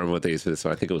 I can't remember what they used for this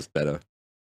one. I think it was better.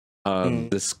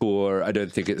 The score, I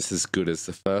don't think it's as good as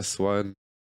the first one.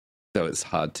 So it's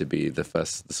hard to be the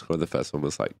score of the first one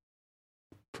was like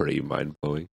pretty mind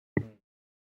blowing.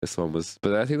 This one was,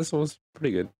 but I think this one was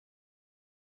pretty good.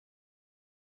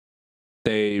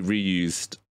 They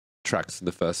reused tracks in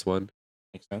the first one.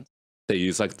 Makes sense. They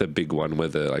used like the big one where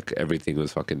the like everything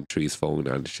was fucking trees falling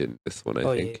down and shit. In this one, I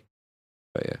Oh, think. yeah.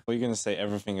 But yeah. What are you going to say?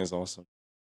 Everything is awesome.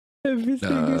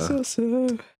 Everything is Nah.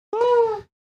 awesome.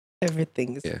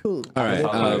 Everything is Yeah. cool. All right,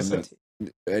 Everything is um, awesome.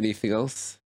 Anything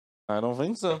else? I don't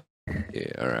think so.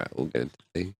 Yeah, all right, we'll get into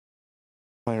the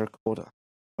My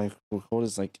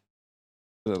recorder's like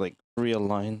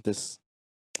realign this.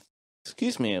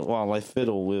 Excuse me while I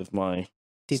fiddle with my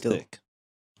Fiddle. stick.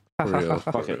 For real.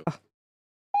 Fuck it.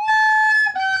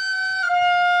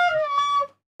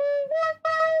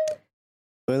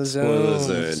 Spoiler Spoiler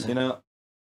zone. zone. You know,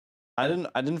 I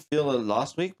didn't feel it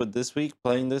last week, but this week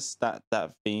playing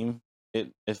that theme,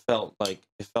 it felt like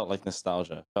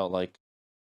nostalgia. It felt like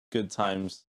good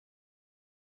times.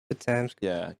 Good times.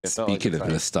 Yeah. It felt like Speaking good of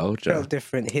times. nostalgia, Felt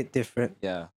different, hit different.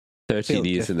 Yeah. 13 Felt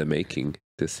years in the making.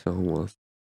 This film was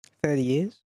 30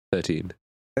 years? 13.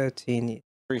 13 years.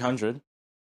 300.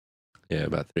 Yeah,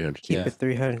 about 300. Keep Yeah. it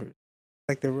 300.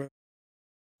 Like the road.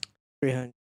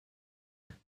 300.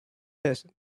 Yes.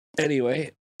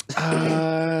 Anyway,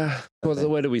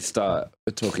 where do we start?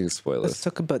 We're talking Let's spoilers.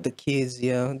 talk about the kids,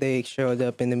 yo. They showed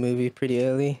up in the movie pretty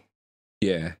early.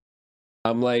 Yeah.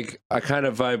 I'm like, I kind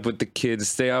of vibe with the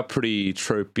kids. They are pretty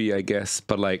tropey, I guess,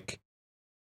 but like,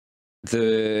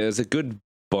 there's a good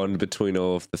bond between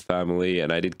all of the family,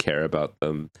 and I did care about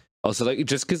them. Also, like,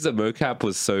 just because the mocap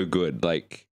was so good,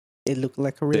 like, It looked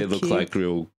like a real they look kid. like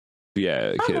real,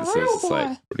 kids. So it's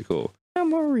like pretty cool.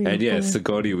 I'm a real And yeah, boy.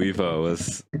 Sigourney Weaver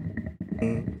was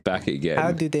Mm. back again.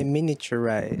 How do they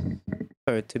miniaturize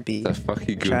her to be? That's a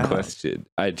fucking good child? question.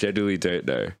 I genuinely don't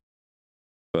know.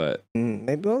 But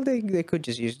Maybe they could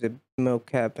just use the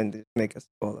mocap and just make us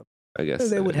smaller. I guess So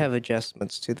they so. would have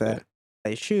adjustments to that, I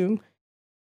assume.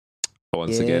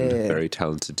 Once again, Yeah. very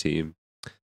talented team.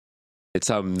 It's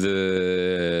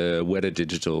the Weta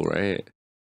Digital, right?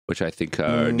 Which I think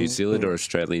are New Zealand or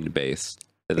Australian based.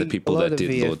 They're the think people a lot that of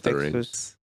did Lord of the VFX Rings.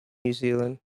 was New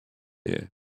Zealand. Yeah.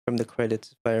 From the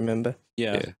credits, if I remember.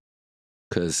 Yeah.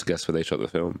 Because guess where they shot the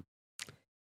film?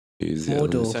 New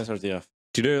Zealand. Mordor. Center of the earth.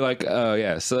 Do you know, like,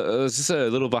 yeah, so it was just a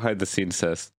little behind the scenes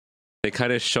test. They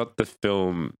kind of shot the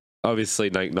film, obviously,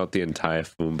 like, not the entire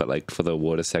film, but like for the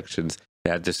water sections,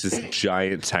 they had just this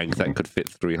giant tank that could fit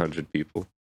 300 people.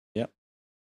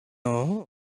 Oh.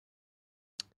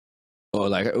 Or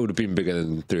like, it would have been bigger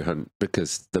than 300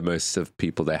 because the most of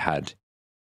people they had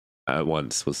at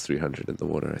once was 300 in the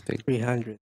water, I think.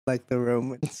 300. Like the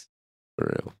Romans. For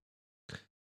real.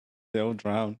 They all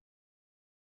drowned.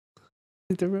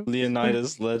 Did the Romans?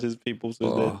 Leonidas led his people to their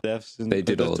Oh, deaths and They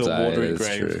did all to a die, watery that's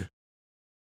grave. true. Is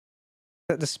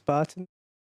that the Spartans?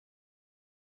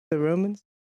 The Romans?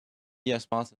 Yeah,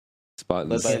 Spartan.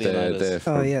 Spartans, Led by they're Leonidas.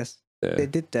 from, Oh, yes. yeah. They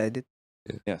did die.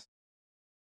 Yes.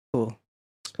 Cool.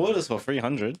 Spoilers for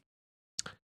 300.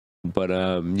 But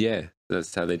yeah,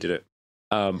 that's how they did it.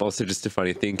 Also, just a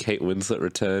funny thing, Kate Winslet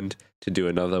returned to do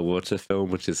another water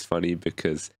film, which is funny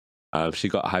because she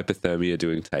got hypothermia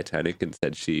doing Titanic and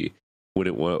said she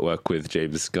wouldn't work with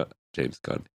James Gunn, James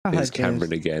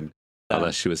Cameron again,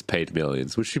 unless she was paid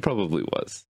millions, which she probably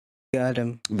was. Got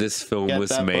him. This film Get was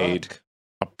that made buck.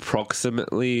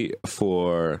 approximately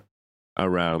for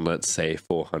around, let's say,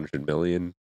 400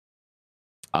 million.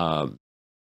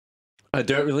 I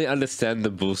don't really understand the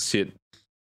bullshit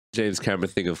James Cameron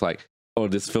thing of like, oh,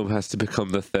 this film has to become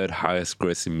the third highest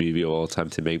grossing movie of all time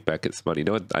to make back its money.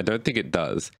 No, I don't think it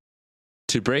does.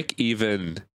 To break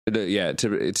even,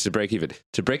 to break even.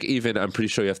 To break even, I'm pretty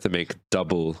sure you have to make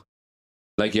double.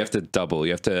 Like, you have to double.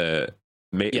 You have to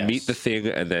Yes. meet the thing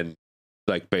and then,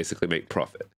 like, basically make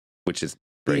profit, which is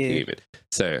breaking Yeah. even.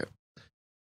 So,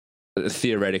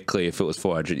 theoretically, if it was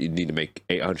 400, you'd need to make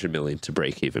 800 million to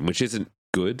break even, which isn't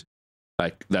good.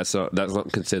 Like, that's not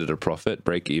considered a profit.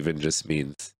 Break even just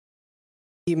means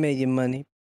You made your money.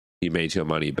 you made your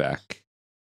money back.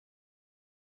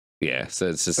 Yeah, so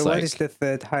it's just So like, what is the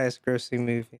third highest grossing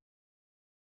movie?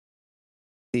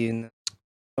 Do you know?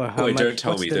 Or how Wait, much? don't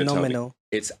tell what's me, the don't tell me. nominal?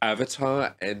 it's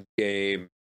Avatar, Endgame,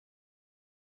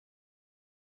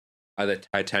 either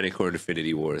Titanic or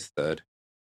Infinity War is third.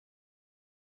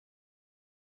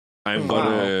 I'm Wow.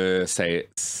 gonna say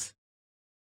it's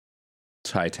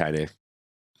Titanic.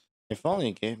 If only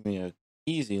it gave me a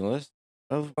easy list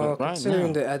of Well, right considering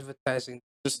now. the advertising,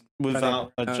 Just without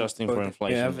running around adjusting for the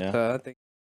inflation. Yeah. Avatar, I think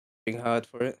it's being hard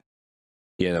for it.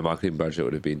 Yeah, the marketing budget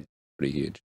would have been pretty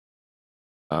huge.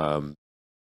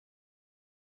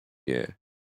 Yeah,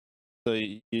 So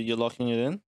you're locking it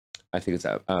in? I think it's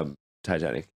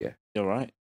Titanic. Yeah, You're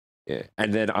right. yeah,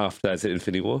 and then after that's it,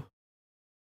 Infinity War.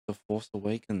 The Force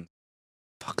Awakens.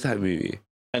 Fuck that movie.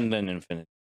 And then Infinity.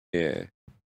 Yeah.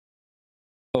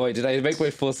 Oh wait, did I make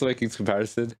my Force Awakens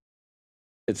comparison?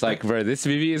 It's like, bro, this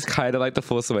movie is kind of like the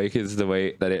Force Awakens, the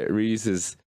way that it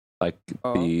reuses like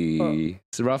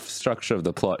it's a rough structure of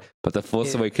the plot, but the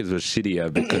Force Yeah. Awakens was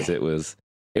shittier because it was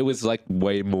like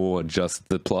way more just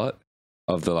the plot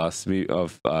of the last movie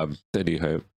of The New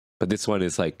Hope. But this one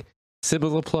is like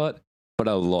similar plot, but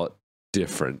a lot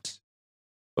different.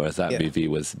 Whereas that movie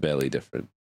was barely different.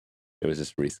 It was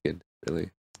just reskinned, really,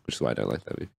 which is why I don't like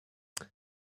that movie.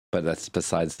 But that's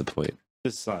besides the point.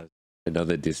 Besides,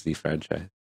 Another Disney franchise.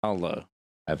 how low?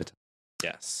 Avatar.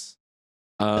 Yes.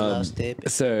 last tape.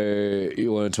 So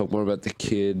you want to talk more about the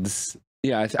kids?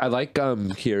 Yeah, I like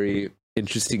Kiri.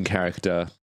 Interesting character.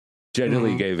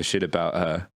 Generally gave a shit about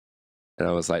her. And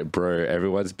I was like, bro,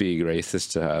 everyone's being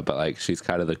racist to her, but like she's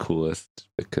kind of the coolest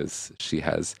because she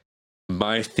has,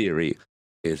 my theory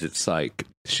is it's like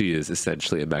she is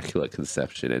essentially immaculate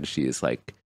conception and she is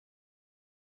like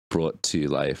brought to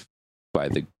life by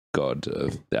the god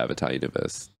of the Avatar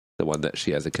universe, the one that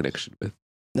she has a connection with.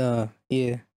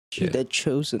 Yeah. She's the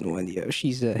chosen one, yeah.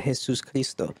 She's Jesus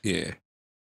Cristo. Yeah.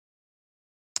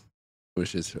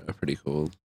 Which is pretty cool.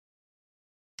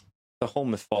 The whole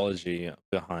mythology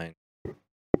behind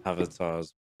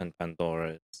Avatars and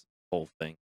Pandora's whole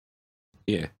thing.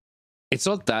 Yeah. It's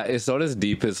not as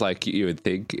deep as like you would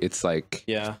think. It's like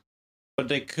Yeah. But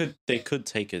they could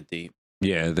take it deep.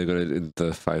 yeah, they're gonna in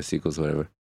the 5 sequels, whatever.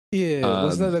 Yeah,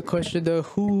 wasn't that the question though?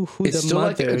 Who It's the still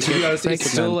like, mother? to be honest, it's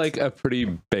still pregnant? like a pretty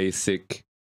basic.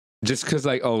 Just because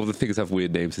like all the things have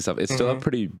weird names and stuff, it's still a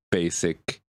pretty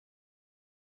basic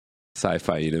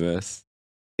sci-fi universe.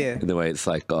 Yeah. In the way it's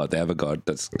like, oh, they have a god.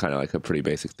 That's kind of like a pretty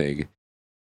basic thing.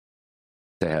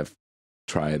 They have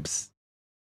tribes.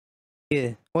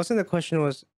 Yeah. Wasn't the question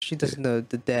was she doesn't know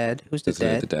the dad? Who's the Doesn't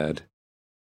know dad? the dad.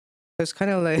 It's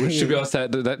kind of like Which, to be honest,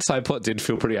 that side plot did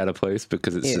feel pretty out of place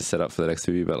because it's just set up for the next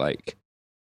movie. But like,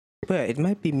 but it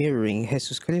might be mirroring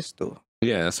Jesus Cristo.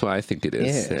 yeah, that's what I think it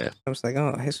is. Yeah. I was like,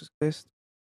 oh, Jesus Cristo.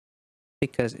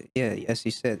 Because as you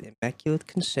said, immaculate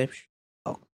conception.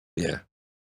 Yeah.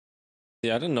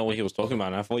 Yeah, I didn't know what he was talking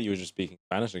about. I thought you were just speaking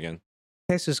Spanish again.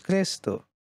 Jesus Cristo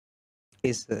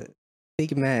is a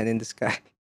big man in the sky.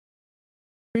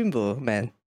 Rainbow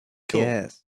man. Cool.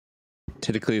 Yes.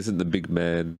 Technically, isn't the big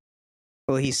man?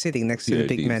 Well, he's sitting next to the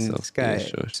big man in the sky,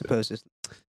 sure. supposedly.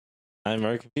 I'm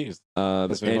very confused.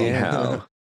 Let's move on. Anyhow,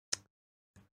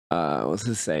 what's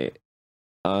to say?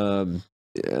 The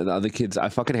other kids, I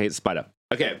fucking hate Spider.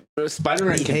 Okay,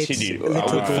 Spider-Man He hates continue. little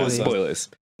Before boys. spoilers.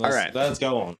 All right, Let's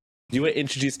go on. you were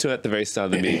introduced to it at the very start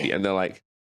of the movie, and they're like,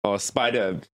 "Oh,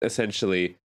 Spider."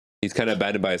 Essentially, he's kind of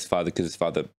abandoned by his father because his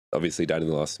father obviously died in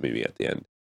the last movie at the end.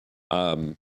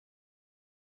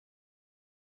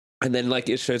 And then like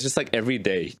it shows just like every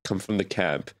day he'd come from the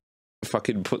camp,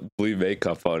 fucking put blue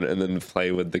makeup on, and then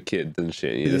play with the kids and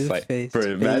shit. And you're just like, Blueface,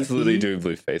 bro, man's literally baby. doing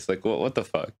Blueface. Like, what the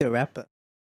fuck? The rapper.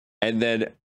 And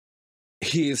then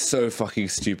he is so fucking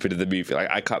stupid in the movie. Like,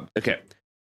 I can't. Okay,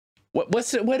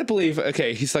 what's it? Where to believe?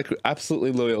 Okay, he's like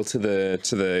absolutely loyal to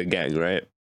the gang, right?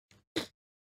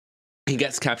 He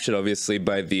gets captured, obviously,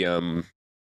 by the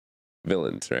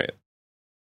villains, right?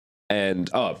 And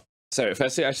so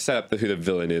firstly, I should set up who the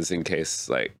villain is in case,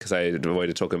 like, because I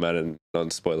avoided talking about it in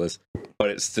non-spoilers. But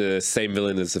it's the same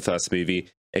villain as the first movie,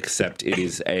 except it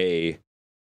is a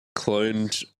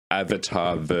cloned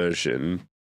Avatar version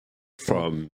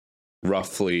from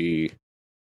roughly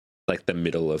like the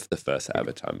middle of the first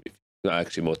Avatar movie. No,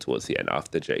 actually, more towards the end,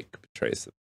 after Jake betrays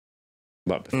him,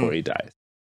 but before he dies.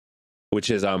 Which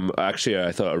is actually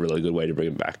I thought a really good way to bring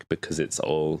him back because it's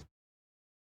all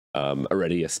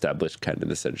already established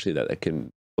canon essentially that they can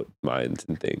put minds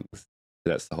and things.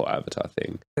 That's the whole Avatar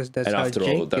thing. That's And how after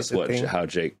Jake all, that's is a thing. how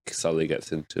Jake slowly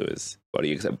gets into his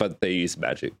body. But they use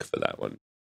magic for that one.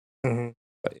 Mhm.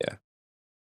 But yeah.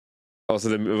 Also,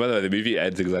 by the way, the movie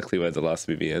ends exactly where the last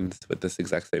movie ends, with this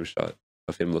exact same shot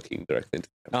of him looking directly into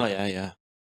the camera. Oh yeah.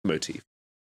 Motif.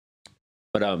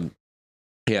 But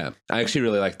yeah, I actually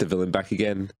really like the villain back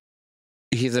again.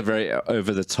 He's a very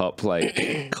over the top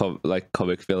like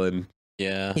comic villain,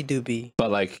 Yeah. He do be. but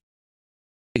like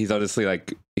he's honestly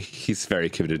like he's very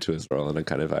committed to his role, and I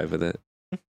kind of vibe with it.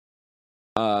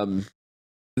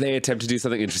 They attempt to do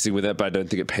something interesting with it, but I don't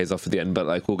think it pays off at the end. But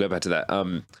like we'll go back to that.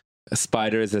 A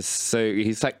Spider is so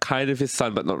he's like kind of his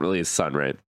son, but not really his son,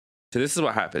 right? So this is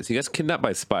what happens. He gets kidnapped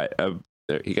by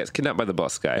he gets kidnapped by the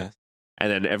boss guy. Yeah.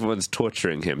 And then everyone's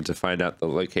torturing him to find out the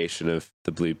location of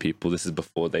the blue people. This is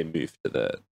before they move to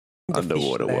the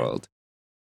underwater fish land. world.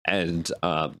 And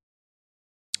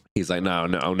he's like, no,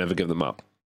 I'll never give them up.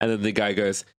 And then the guy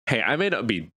goes, hey, I may not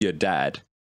be your dad.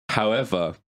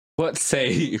 However, what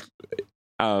say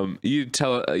you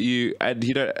tell you and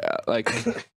you don't like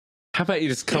how about you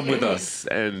just come with us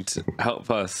and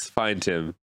help us find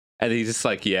him? And he's just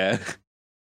like, yeah.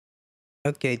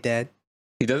 Okay, Dad.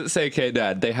 He doesn't say, okay,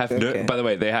 Dad. They have no, Okay. by the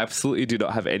way, they absolutely do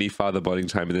not have any father bonding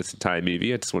time in this entire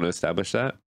movie. I just want to establish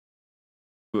that.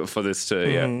 For this to,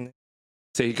 yeah. Mhm.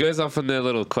 So he goes off on their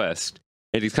little quest,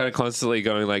 and he's kind of constantly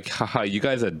going like, "Haha, you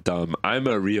guys are dumb. I'm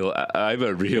a real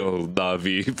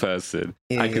Navi person.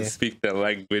 Yeah, I can yeah. speak their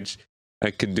language.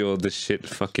 I can do all this shit."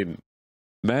 Fucking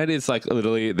man is like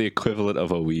literally the equivalent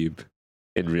of a weeb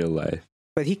in real life.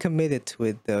 But he committed to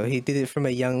it though. He did it from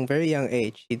a very young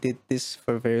age. He did this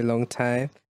for a very long time.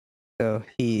 So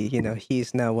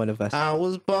he's now one of us. I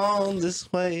was born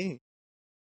this way.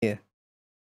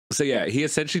 So yeah, he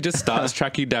essentially just starts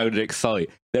tracking down Jake Sully.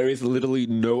 There is literally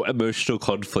no emotional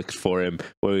conflict for him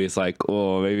where he's like,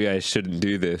 "Oh, maybe I shouldn't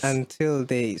do this." Until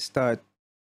they start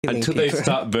killing Until they people.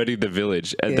 start burning the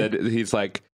village, and Yeah. then he's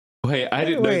like, "Wait, I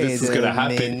didn't know this was Wait a gonna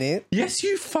happen." minute. Yes,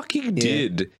 you fucking Yeah.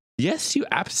 did. Yes, you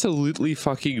absolutely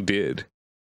fucking did.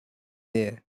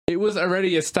 Yeah. It was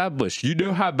already established. You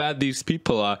know how bad these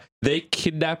people are. They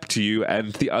kidnapped you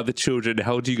and the other children,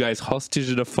 held you guys hostage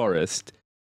in a forest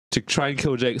to try and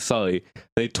kill Jake Sully.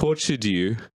 They tortured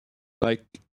you. Like,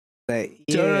 Like,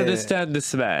 don't yeah. understand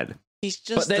this man. He's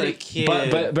just a kid.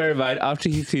 But bear in mind, after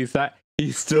he sees that,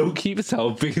 he still keeps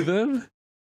helping them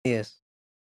Yes.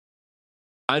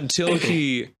 until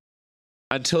the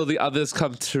others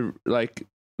come to, like,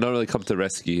 not really come to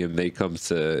rescue him. They come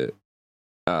to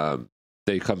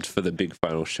for the big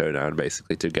final showdown,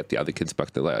 basically, to get the other kids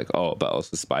back. They're like, "Oh, but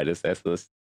also Spider's there, so let's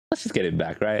just get him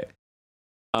back, right?"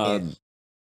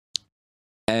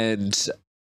 And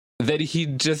then he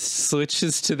just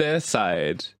switches to their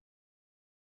side.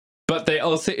 But there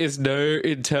also is no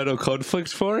internal conflict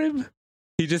for him.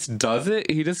 He just does it.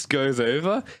 He just goes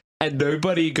over, and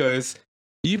nobody goes,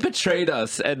 "You betrayed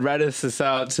us and ratted us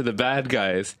out to the bad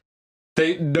guys."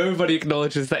 Nobody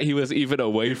acknowledges that he was even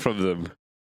away from them.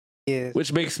 Yes.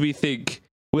 Which makes me think,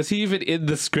 was he even in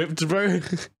the script, bro?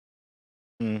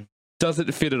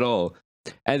 Doesn't fit at all.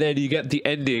 And then you get the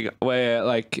ending where,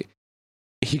 like,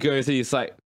 he goes and he's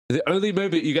like, the only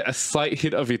moment you get a slight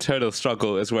hint of eternal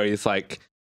struggle is where he's like,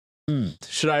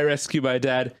 should I rescue my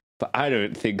dad? But I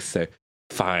don't think so.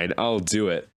 Fine, I'll do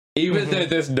it. Even though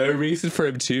there's no reason for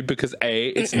him to, because A,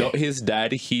 it's not his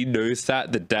dad. He knows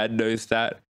that. The dad knows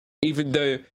that. Even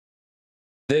though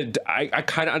I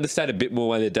kind of understand a bit more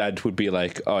why the dad would be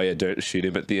like, "Oh yeah, don't shoot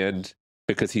him at the end,"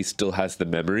 because he still has the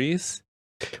memories.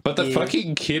 But the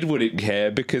fucking kid wouldn't care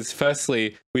because,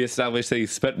 firstly, we established that he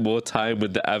spent more time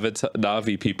with the Avatar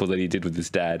Navi people than he did with his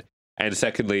dad. And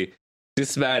secondly,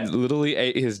 this man literally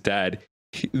ate his dad.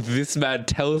 This man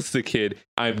tells the kid,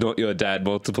 "I'm not your dad,"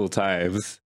 multiple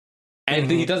times. And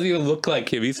he doesn't even look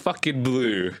like him. He's fucking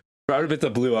blue. It's a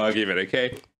blue argument,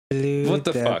 okay? Blue What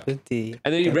the fuck? deputy.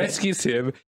 And then he rescues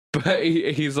him, but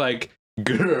he's like,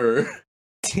 grrr.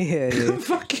 Yeah.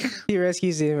 Fuck. He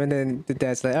rescues him, and then the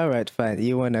dad's like, "All right, fine.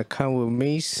 You wanna come with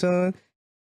me, son?"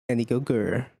 And he go,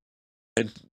 "Grr."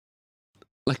 And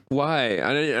like, why?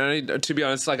 I don't. To be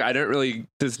honest, like, I don't really.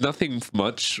 There's nothing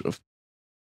much.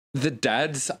 The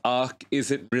dad's arc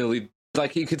isn't really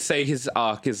like, you could say his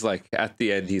arc is like at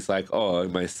the end. He's like, "Oh,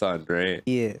 my son," right?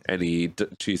 Yeah. And he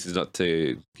chooses not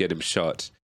to get him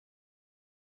shot.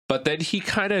 But then he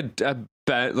kind of,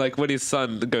 like, when his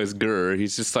son goes grr,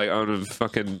 he's just like, "Oh,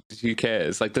 fucking, who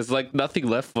cares?" Like, there's like nothing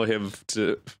left for him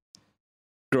to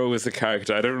grow as a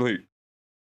character. I don't really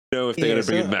know if they're gonna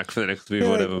bring him back for the next movie, or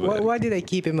whatever. Like, why did they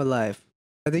keep him alive?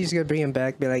 Are they just gonna bring him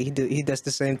back? Be like, he does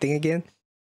the same thing again?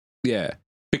 Yeah,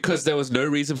 because there was no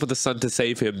reason for the son to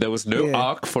save him. There was no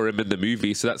arc for him in the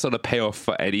movie, so that's not a payoff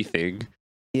for anything.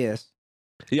 Yes.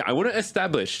 Yeah, I want to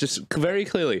establish just very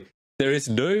clearly, there is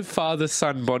no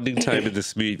father-son bonding time in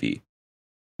this movie.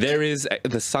 There is,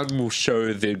 the son will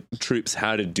show the troops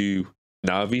how to do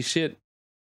Navi shit.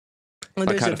 Well,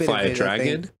 Like how to bit fly of a it, I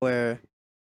dragon. think, where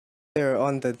they were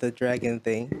on the dragon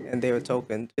thing, and they were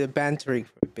talking, they're bantering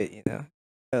for a bit, you know,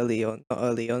 early on, not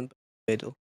early on, but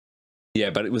middle. Yeah,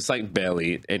 but it was like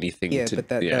barely anything. Yeah, to, but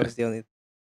that was the only. it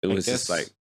I was just guess like,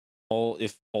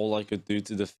 all I could do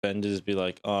to defend is be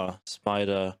like,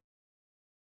 Spider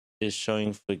is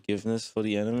showing forgiveness for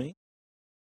the enemy,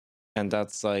 and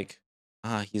that's like,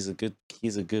 he's a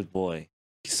good boy.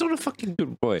 he's not a fucking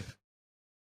good boy.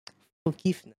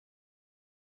 Forgiveness.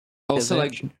 Also, like,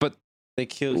 Eventually. but They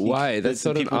kill. why? That's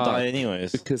not an people die arc.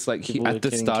 anyways. Because like People were at the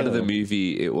getting start of the killed.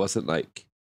 movie, it wasn't like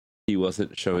he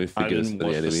wasn't showing I forgiveness didn't for the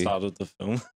watch the enemy. start of the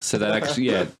film. So that actually,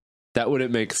 yeah, that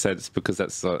wouldn't make sense because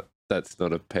that's not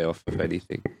a payoff of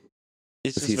anything.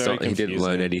 It's Because just very he didn't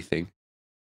learn confusing. anything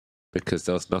because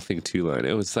there was nothing to learn.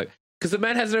 It was like, because the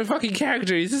man has no fucking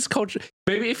character. He's just culture.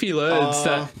 Maybe if he learns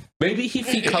that, maybe if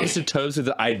he comes to terms with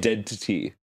the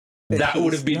identity, that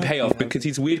would have been He's not payoff Navi. because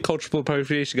he's weird cultural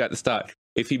appropriation guy at the start.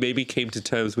 If he maybe came to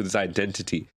terms with his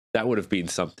identity, That would have been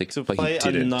something. To but play he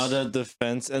didn't. another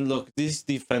defense, and look, these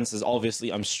defenses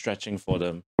obviously I'm stretching for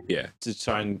them Yeah. to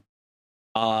try and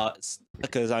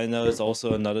because I know it's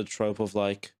also another trope of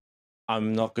like,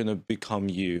 I'm not gonna become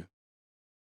you,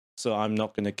 so I'm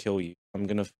not gonna kill you. I'm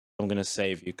gonna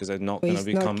save you because I'm not But gonna he's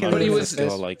not become killing But he a was-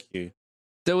 girl like you.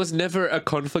 There was never a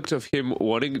conflict of him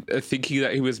thinking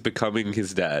that he was becoming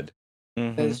his dad.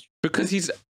 Mhm. That's Because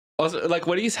he's also, like,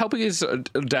 when he's helping his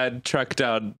dad track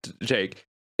down Jake,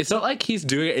 it's not like he's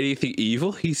doing anything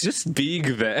evil. He's just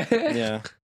being there. Yeah,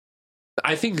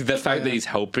 I think the fact that he's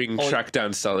helping Oh. track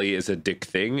down Sully is a dick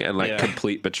thing and like Yeah.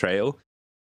 complete betrayal.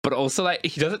 But also, like,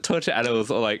 he doesn't torture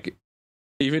animals or like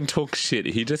even talk shit.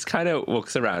 He just kind of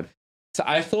walks around. So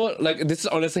I thought, like, this is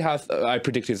honestly how I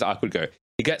predicted his arc would go.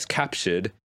 He gets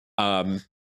captured.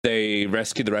 They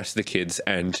rescue the rest of the kids,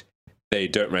 and they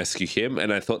don't rescue him.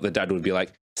 And I thought the dad would be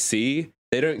like, "See,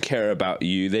 they don't care about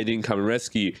you. They didn't come and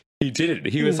rescue you." He didn't.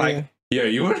 He was like, "Yo,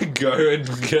 you want to go and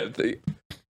get the."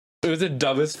 It was the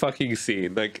dumbest fucking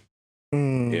scene. Like,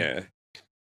 yeah.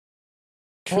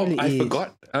 Oh, Truly I is.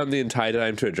 forgot the entire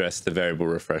time to address the variable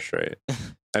refresh rate.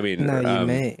 I mean, No, you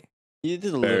may. you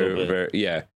did a little bit.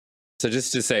 yeah. So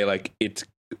just to say, like, it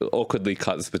awkwardly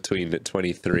cuts between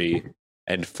 23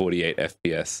 and 48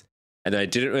 FPS, and I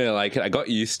didn't really like it. I got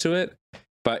used to it,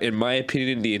 but in my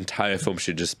opinion, the entire film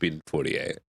should just been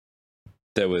 48.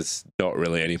 There was not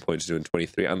really any point to doing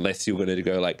 23 unless you were going to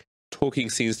go like talking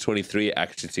scenes 23,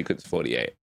 action sequence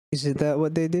 48. Is it that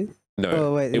what they did? No,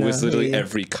 Oh, wait, it was no, literally yeah.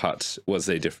 every cut was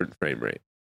a different frame rate.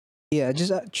 Yeah,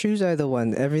 just choose either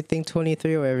one. Everything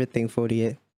 23 or everything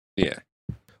 48. Yeah.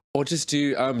 Or just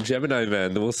do Gemini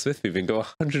Man, the Will Smith movie, and go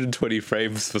 120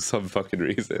 frames for some fucking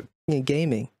reason. Yeah,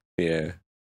 gaming. Yeah.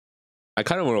 I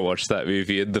kind of want to watch that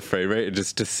movie in the frame rate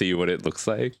just to see what it looks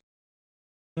like.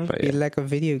 But You yeah. like a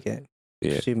video game,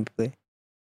 Yeah. presumably.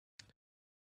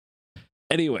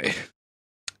 Anyway.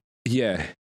 Yeah.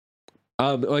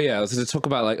 Oh yeah, I was going to talk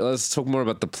about let's talk more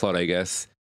about the plot, I guess.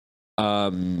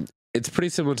 It's pretty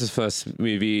similar to the first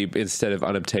movie. Instead of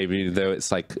unobtainium, though,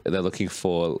 it's like they're looking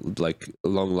for like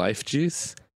long life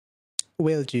juice.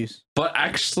 Whale juice. But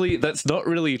actually, that's not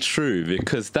really true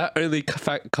because that only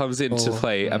comes into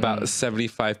play about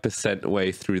 75%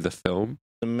 way through the film.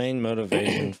 The main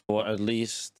motivation for at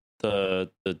least the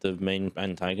main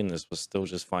antagonist was still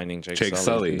just finding Jake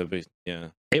Sully. Yeah.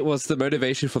 It was the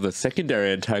motivation for the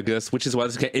secondary antagonist, which is why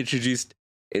to get introduced.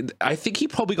 I think he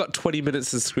probably got 20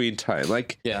 minutes of screen time.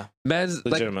 Like, Yeah. man's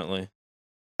like, Legitimately.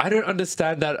 I don't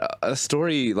understand that a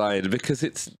storyline because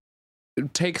it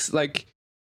takes like.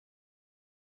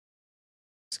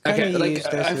 It's kind Okay, of like, used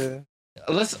as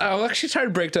a... I'll actually try to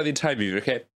break down the entire movie.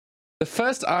 Okay, the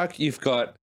first arc you've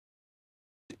got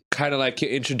kind of like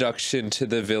your introduction to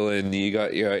the villain. You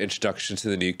got your introduction to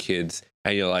the new kids,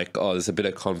 and you're like, oh, there's a bit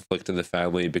of conflict in the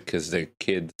family because the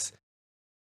kids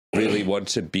really want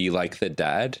to be like the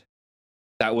dad.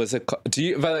 That was a. Do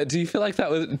you feel like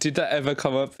that was? Did that ever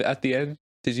come up at the end?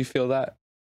 Did you feel that?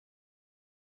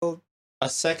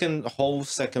 A whole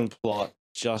second plot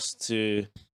just to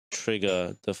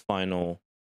trigger the final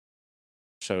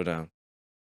showdown.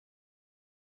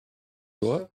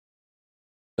 What?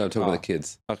 No, I'm talking about the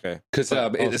kids. Okay. Because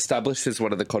it establishes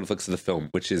one of the conflicts of the film,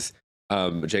 which is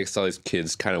Jake Sully's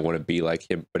kids kind of want to be like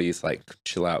him, but he's like,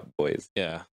 chill out, boys.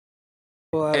 Yeah.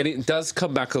 Well, And it does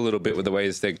come back a little bit with the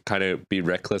ways they kind of be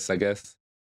reckless, I guess.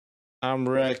 I'm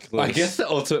reckless. I guess the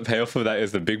ultimate payoff of that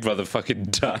is the big brother fucking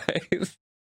dies.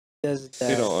 does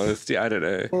that. In all honesty, I don't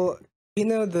know. Well, you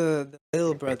know the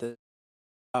little brother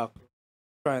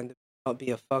trying to not be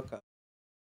a fuck up.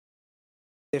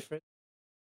 Different.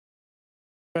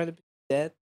 Trying to be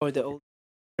dead or the old.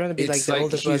 Trying to be like It's the like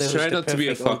older brother. he's who's trying the not to be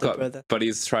a perfect fuck older up, brother. but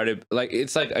he's trying to like.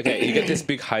 It's like okay, you get this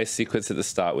big high sequence at the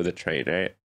start with a train,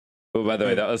 right? But by the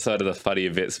way, that was sort of the funny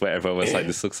bits where everyone was like,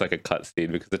 "This looks like a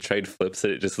cutscene" because the train flips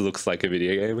and it just looks like a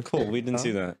video game. Cool. We didn't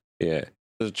see that. Yeah.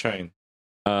 The train.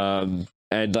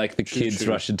 And like the kids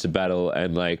True. rush into battle,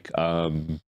 and like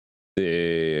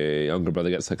the younger brother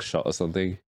gets like shot or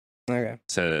something. Okay.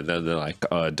 So then they're like,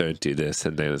 "Oh, don't do this,"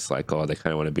 and then it's like, "Oh, they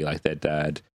kind of want to be like their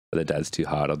dad, but their dad's too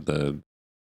hard on them."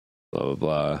 Blah blah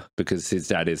blah. Because his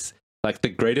dad is like the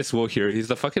greatest war hero. He's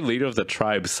the fucking leader of the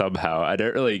tribe somehow. I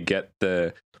don't really get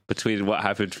the between what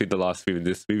happened between the last movie and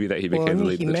this movie that he became Well, I the mean,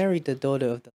 leader. he of the married the daughter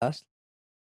of the last.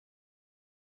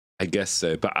 I guess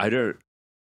so, but I don't.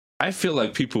 I feel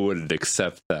like people wouldn't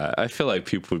accept that. I feel like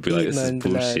people would be like, "This is Demon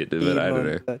blood, bullshit," but I don't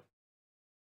demon know. blood.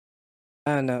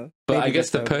 I don't know. But Maybe I guess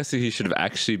the that's how- person who should have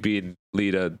actually been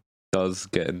leader does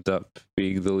end up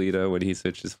being the leader when he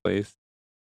switches place.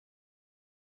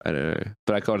 I don't know,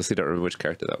 but I honestly don't remember which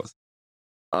character that was.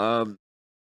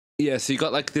 yeah, so you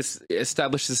got like this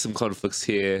establishes some conflicts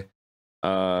here.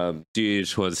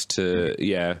 Dude wants to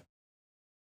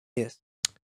Yes.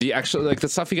 the actual like the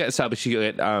stuff you get established. You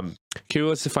get Kira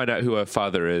wants to find out who her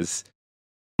father is.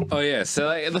 Oh yeah, so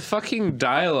like the fucking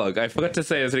dialogue. I forgot to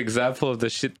say as an example of the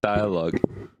shit dialogue.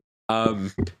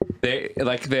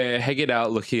 They're hanging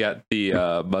out looking at the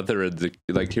mother and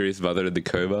the Kiri's mother in the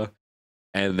coma,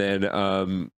 and then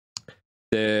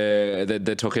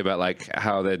they're talking about like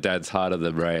how their dad's hard on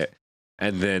them, right?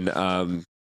 And then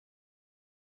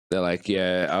they're like,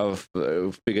 yeah, our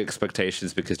big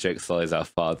expectations because Jake Sully is our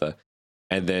father,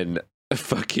 and then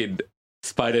fucking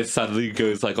Spider suddenly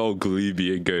goes like all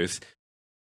gloomy and goes,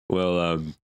 well,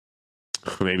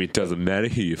 maybe it doesn't matter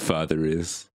who your father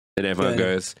is. And everyone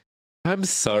goes, I'm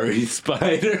sorry,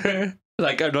 Spider.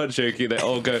 Like, I'm not joking. They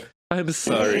all go, I'm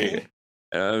sorry.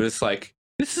 And I'm just like,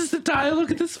 this is the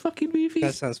dialogue of this fucking movie.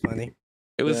 That sounds funny.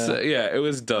 It was, it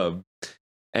was dumb.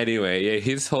 Anyway, yeah,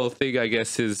 his whole thing, I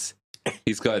guess, is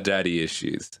he's got daddy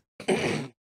issues.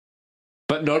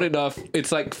 But not enough.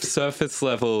 It's like surface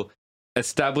level.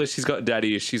 Established he's got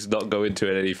daddy issues, not go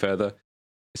into it any further.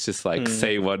 It's just like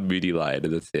say one moody line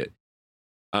and that's it.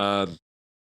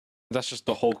 That's just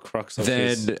the whole crux of then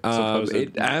his supposed...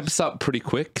 it amps up pretty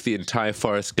quick. The entire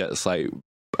forest gets like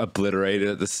obliterated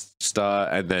at the start,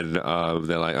 and then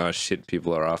they're like, oh shit,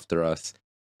 people are after us.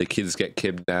 The kids get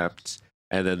kidnapped,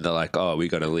 and then they're like, oh, we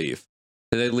gotta leave.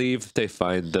 And they leave, they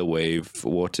find the wave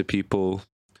water people.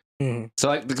 So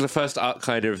like the first arc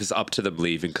kind of is up to them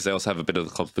leaving, because they also have a bit of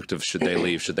the conflict of should they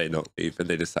leave, should they not leave, and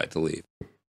they decide to leave.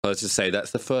 So let's just say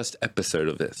that's the first episode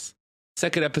of this.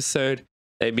 Second episode,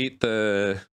 they meet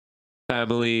the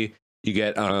family. You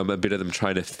get a bit of them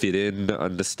trying to fit in,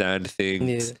 understand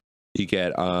things. Yeah. You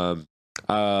get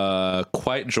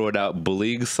quite drawn out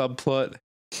bullying subplot.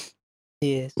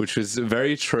 Yes. Which was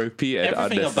very tropey and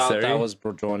Everything unnecessary. about that was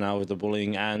drawn out with the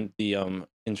bullying and the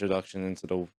introduction into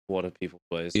the water people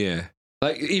ways. Yeah.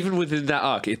 Like, even within that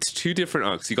arc, it's two different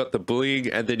arcs. You got the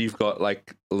bullying, and then you've got,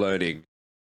 like, learning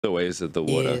the ways of the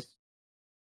water. Yes.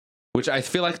 Which I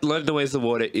feel like learning the ways of the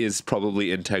water is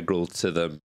probably integral to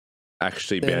them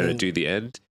actually being able to do the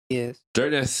end. Yes.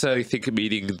 Don't necessarily think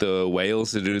meeting the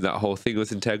whales and doing that whole thing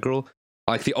was integral.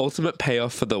 Like, the ultimate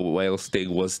payoff for the whales thing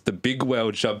was the big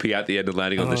whale jumping at the end and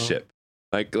landing on the ship.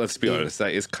 Like, let's be honest,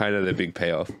 that is kind of the big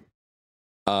payoff.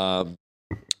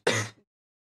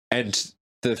 And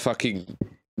the fucking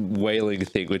whaling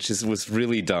thing, which was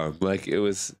really dumb. Like, it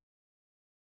was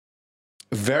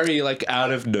very, like,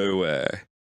 out of nowhere.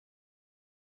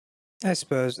 I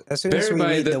suppose as soon Bear as in we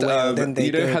mind meet the whale, then they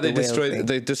you know do how they the whale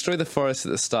thing. destroy the forest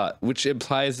at the start, which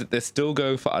implies that they're still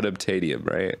going for unobtainium,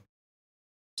 right?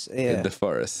 Yeah. In the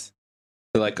forest.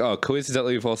 They're like, oh,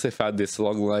 coincidentally, we've also found this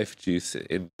long life juice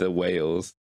in the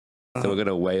whales, so we're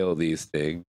gonna whale these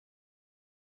things.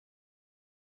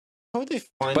 How would they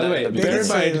find By the way, that? bear in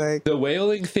mind, like- the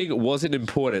whaling thing wasn't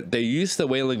important. They used the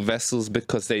whaling vessels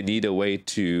because they need a way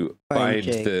to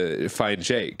Find find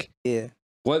Jake. Yeah.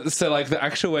 So, like, the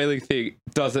actual whaling thing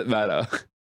doesn't matter.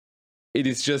 It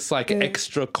is just like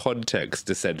extra context,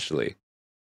 essentially.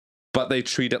 But they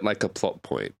treat it like a plot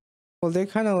point. Well, they're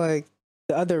kind of like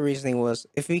the other reasoning was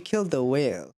if we kill the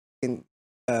whale, we can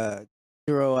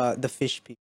throw out the fish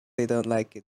people. They don't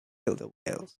like it. Kill the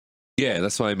whales. Yeah,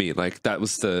 that's what I mean. Like, that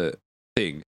was the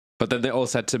thing. But then they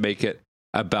also had to make it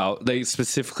about, they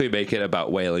specifically make it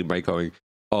about whaling by going,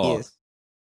 oh, Yes.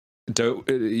 don't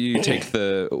you take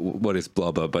the, what is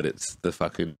blubber, but it's the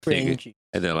fucking thing. Brain juice.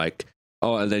 And they're like,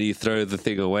 oh, and then you throw the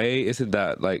thing away. Isn't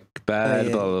that, like, bad?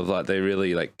 yeah. Blah, blah, blah. They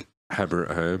really, like, hammer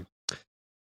it home.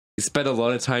 You spend a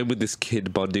lot of time with this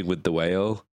kid bonding with the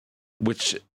whale,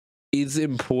 which is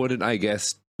important, I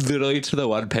guess, literally to the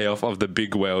one payoff of the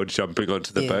big whale jumping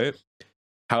onto the boat.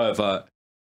 However,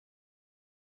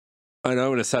 I know I'm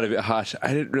going to sound a bit harsh.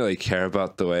 I didn't really care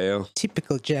about the whale.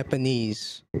 Typical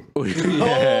Japanese. Bro,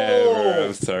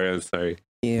 I'm sorry.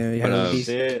 Yeah, you But, have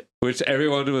these. Which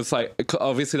everyone was like,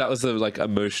 obviously that was the like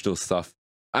emotional stuff.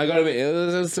 I gotta admit,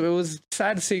 it was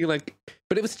sad seeing like,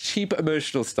 but it was cheap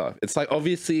emotional stuff. It's like,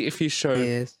 obviously if you show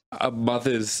Yes. a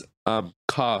mother's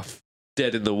calf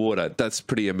dead in the water, that's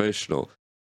pretty emotional.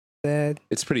 Sad.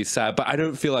 It's pretty sad, but I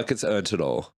don't feel like it's earned at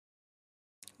all.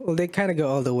 Well, they kind of go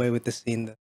all the way with the scene,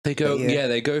 though. They go, Yeah.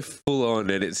 they go full on,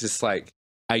 and it's just like,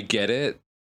 I get it,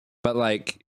 but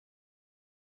like,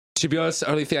 to be honest, the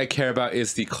only thing I care about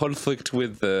is the conflict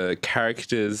with the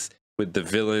characters, with the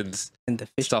villains, And the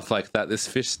fish. stuff like that. This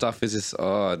fish stuff is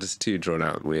just too drawn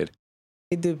out and weird.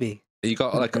 It do be. You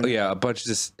got like, a bunch of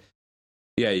just,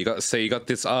 you got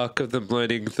this arc of them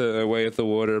learning the way of the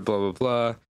water, blah blah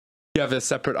blah. You have a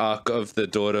separate arc of the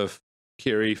daughter of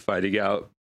Kiri finding out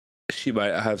she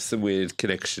might have some weird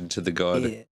connection to the god.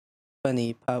 Yeah,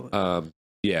 funny power.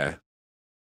 Yeah.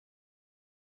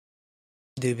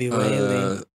 Do be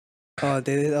wailing. Oh,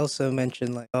 they did also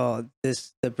mention like,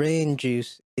 the brain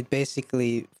juice. It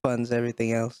basically funds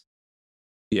everything else.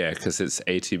 Yeah, because it's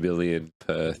 80 million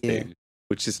per thing,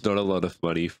 which is not a lot of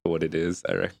money for what it is,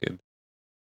 I reckon.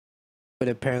 But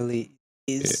apparently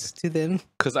is to them.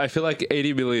 Because I feel like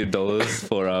 $80 million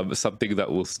for something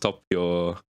that will stop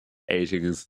your aging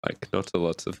is like not a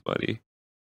lot of money.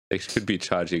 They should be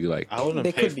charging like. I wouldn't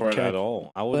They pay could be for it at charged.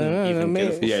 all. I wouldn't even get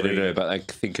it for Yeah, free. no, but like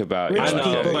think about. Rich I know,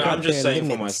 people but got I'm just their saying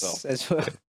for limits myself. as well.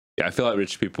 Yeah, I feel like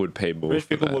rich people would pay more. Rich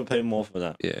people that. would pay more for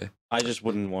that. Yeah, I just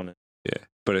wouldn't want it. yeah,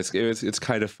 but it's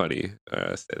kind of funny.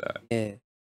 I say that. Yeah.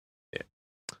 Yeah.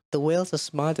 The whales are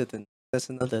smarter than. That's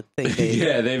another thing.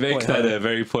 Yeah, they make point that out. a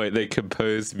very point. They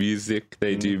compose music.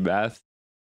 They do math.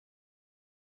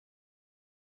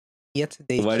 Yet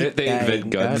they Why keep don't they dying invent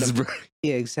guns, out of- bro?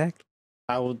 Yeah, exactly.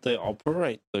 How would they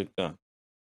operate the gun?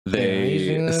 They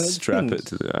using, strap it things.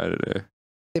 to the. I don't know.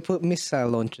 They put missile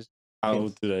launchers. How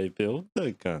Yes. do they build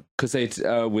the gun? Because they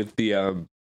with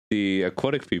the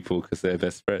aquatic people because they're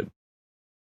best friends.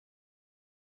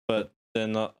 But they're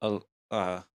not.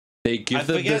 They give I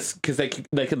them forget- this because they can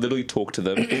literally talk to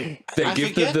them. They I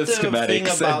give them forget the thing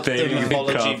schematics about and they the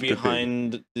mythology craft the thing.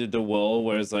 behind the world,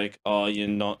 where it's like, oh, you're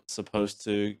not supposed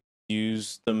to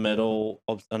use the metal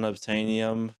and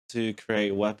obtainium to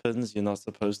create weapons. You're not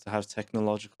supposed to have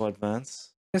technological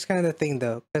advance. This kind of thing,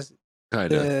 though, because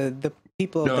Kind of. the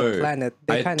people of No, the planet,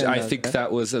 they kind of. I think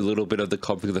that was a little bit of the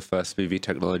conflict of the first movie,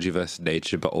 technology versus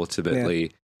nature, but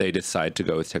ultimately they decide to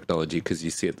go with technology because you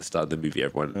see at the start of the movie,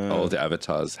 all the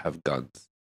avatars have guns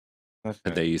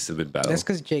and they use them in battle. That's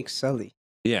because Jake Sully.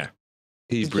 Yeah,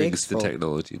 he It's brings Jake's the fault.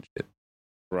 technology and shit.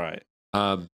 Right.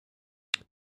 Um,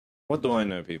 What do I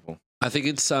know, people? I think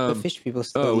it's The fish people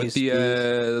still with use speed.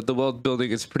 the world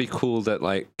building, it's pretty cool that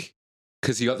like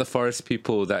because you got the forest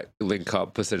people that link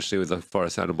up essentially with the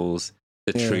forest animals.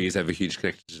 The Yeah. trees have a huge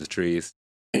connection to the trees,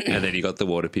 and then you got the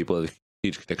water people have a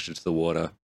huge connection to the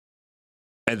water.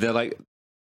 And they're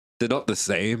not the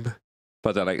same,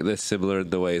 but they're similar in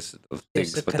the ways of They're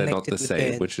things, so but they're not connected the with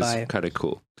same, their which is vibe. kind of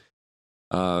cool.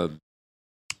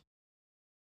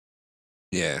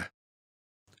 Yeah.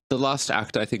 The last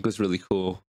act I think was really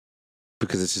cool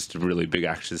because it's just a really big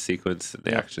action sequence, and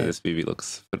the Yeah, action in yeah. this movie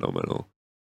looks phenomenal.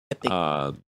 Epic.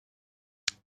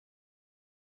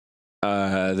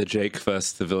 The Jake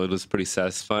versus the villain was pretty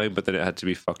satisfying, but then it had to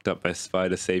be fucked up by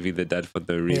Spider saving the dad for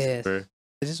no reason. Yes. For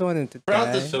I just wanted to Throughout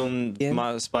die. the film, Yeah.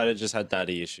 my Spider just had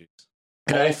daddy issues.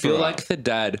 And All I feel throughout. like the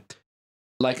dad,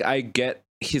 like I get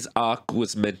his arc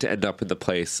was meant to end up in the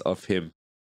place of him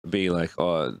being like,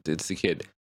 oh, it's the kid.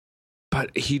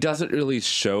 But he doesn't really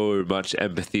show much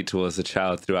empathy towards the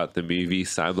child throughout the movie.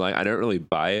 So I'm like, I don't really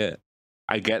buy it.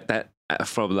 I get that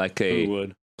from like Who a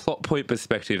would? plot point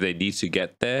perspective, they need to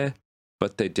get there,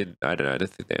 but they didn't. I don't know. I don't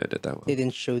think they did it that well. They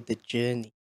didn't show the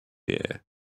journey. Yeah.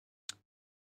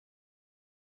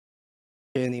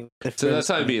 Journey. with the So that's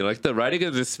what I friends. mean. Like the writing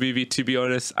of this movie, to be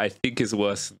honest, I think is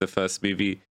worse than the first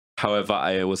movie. However,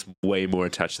 I was way more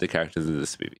attached to the characters in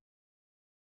this movie.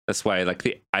 That's why,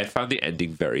 I found the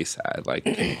ending very sad. Like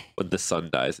when the son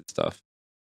dies and stuff,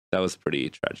 that was pretty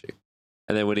tragic.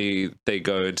 And then when they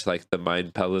go into like the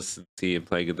Mind Palace and see him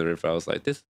playing in the river, I was like,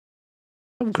 "This,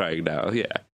 I'm crying now."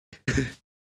 Yeah,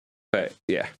 but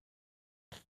yeah,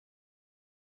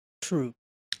 True.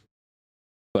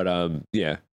 but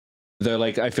yeah. Though,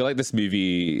 like, I feel like this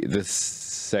movie, the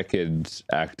second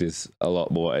act is a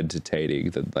lot more entertaining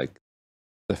than like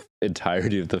the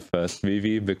entirety of the first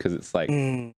movie because it's like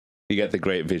Mm. you get the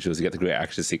great visuals, you get the great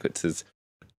action sequences,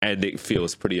 and it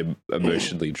feels pretty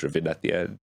emotionally driven at the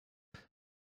end.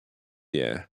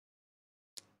 Yeah,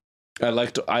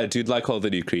 I did like all the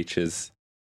new creatures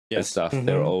and Yes. stuff. Mhm.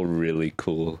 They're all really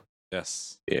cool.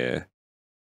 Yes. Yeah.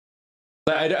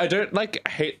 But I don't like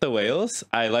hate the whales.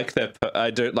 I like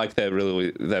I don't like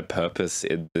their purpose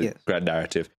in the Yes. grand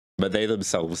narrative, but they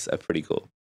themselves are pretty cool.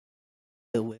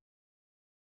 The way.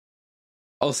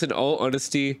 Also, in all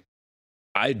honesty,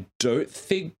 I don't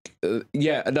think.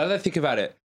 Now that I think about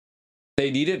it,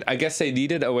 I guess they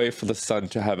needed a way for the son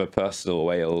to have a personal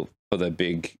whale for the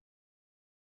big,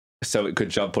 so it could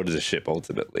jump onto the ship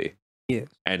ultimately. Yeah.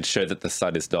 And show that the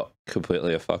son is not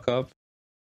completely a fuck up.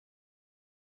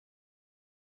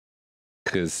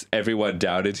 Because everyone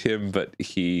doubted him, but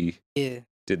he Yeah.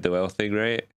 did the whale thing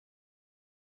right.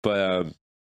 But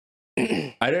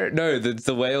I don't know,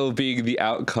 the whale being the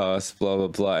outcast, blah blah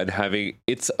blah, and having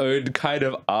its own kind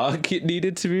of arc it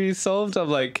needed to be resolved. I'm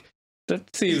like,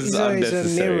 that seems It's a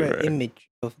unnecessary. mirror bro. image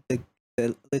of the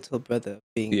the little brother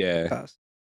being Yeah. cast.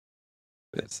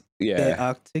 They Yeah,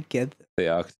 are together. they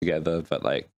are together, but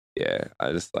like, yeah,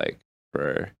 I just like,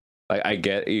 bro, like, I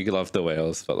get you love the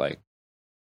whales, but like,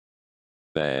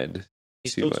 man,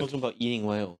 He's too still much. talking about eating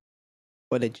whale.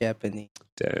 For the Japanese.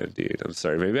 Damn, dude, I'm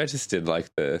sorry. Maybe I just didn't like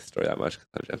the story that much because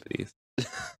I'm Japanese. Do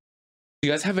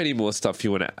you guys have any more stuff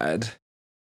you want to add?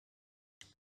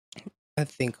 I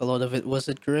think a lot of it was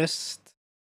addressed.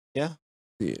 Yeah.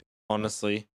 Yeah.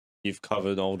 Honestly, you've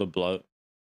covered all the bloat.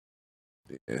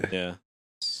 Yeah. Yeah.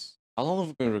 How long have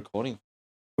we been recording?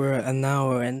 We're an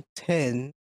hour and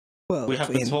 10. Well, We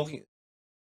have been talking.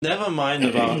 Never mind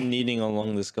about needing a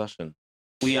long discussion.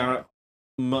 We are.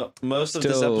 Most of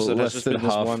this Still episode has less just than been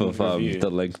this half one of review. the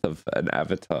length of an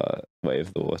Avatar Way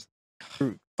of the Water.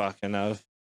 Fucking hell.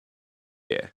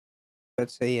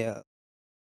 Let's say, yeah.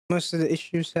 Most of the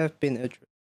issues have been addressed.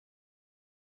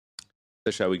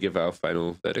 So shall we give our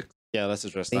final verdict? Yeah, let's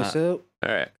address Think that. so?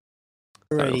 All right.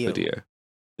 Final Radio. video.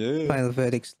 Yeah. Final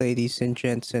verdicts, ladies and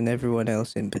gents, and everyone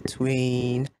else in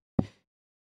between.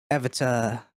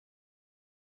 Avatar.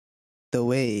 The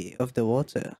Way of the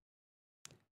Water.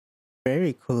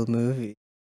 Very cool movie.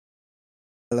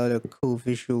 A lot of cool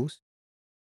visuals.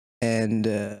 And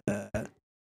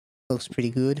looks pretty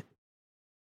good.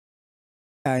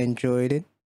 I enjoyed it.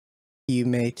 You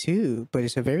may too, but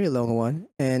it's a very long one.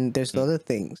 And there's a lot of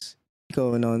things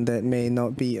going on that may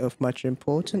not be of much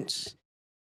importance.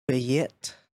 But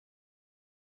yet,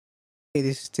 it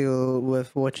is still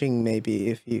worth watching, maybe,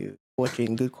 if you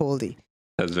watching good quality.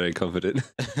 That's very confident.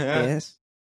 Yes.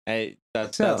 Hey,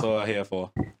 that's So- what we're here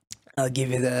for. I'll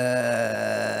give it a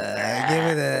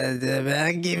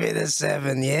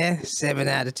 7, yeah? 7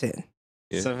 out of 10.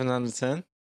 Yeah. 7 out of 10.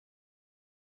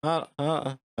 I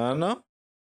don't know.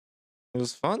 It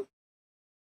was fun.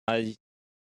 Yeah,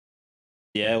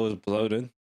 it was bloated.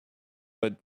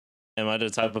 But am I the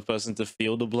type of person to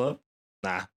feel the bloat?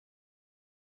 Nah.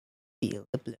 Feel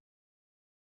the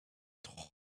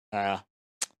blood.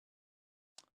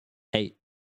 Hey.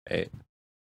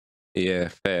 Yeah,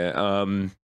 fair.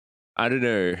 I don't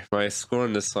know. My score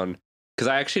on this one, because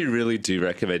I actually really do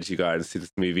recommend you guys see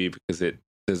this movie because it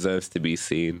deserves to be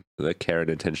seen. The care and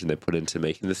attention they put into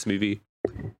making this movie,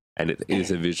 and it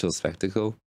is a visual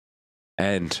spectacle.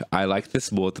 And I like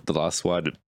this more than the last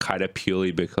one, kind of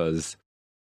purely because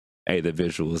A, the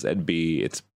visuals, and B,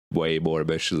 it's way more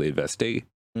emotionally investing.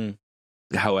 Mm.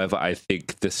 However, I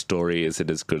think the story isn't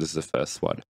as good as the first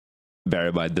one. Bear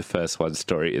in mind, the first one's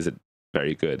story isn't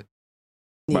very good.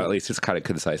 But Yeah. at least it's kind of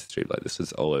concise and streamlined. This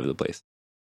is all over the place.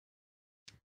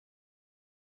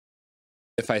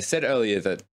 If I said earlier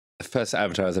that the first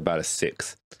Avatar is about a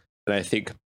 6, and I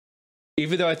think,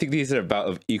 even though I think these are about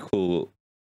of equal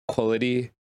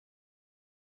quality,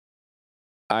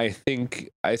 I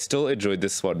think I still enjoyed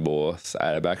this one more. So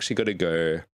I'm actually going to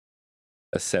go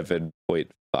a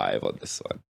 7.5 on this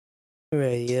one.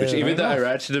 Right, yeah. Which, even though I enough.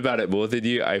 ranted about it more than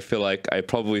you, I feel like I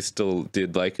probably still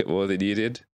did like it more than you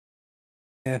did.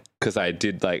 Yeah. Because I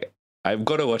did like, I've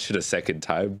got to watch it a second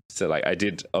time. So, like, I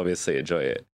did obviously enjoy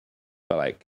it. But,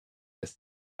 like,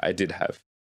 I did have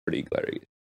pretty glaring.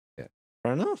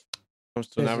 Fair enough. Comes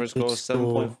to an That's a average good score of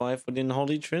score. 7.5 for the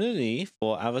Unholy Trinity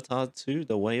for Avatar 2,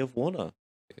 The Way of Water.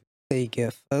 There you go,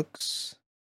 folks.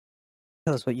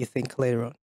 Tell us what you think later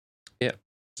on.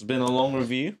 It's been a long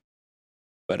review.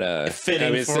 But, Fitting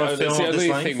I mean, for a it's film the of this only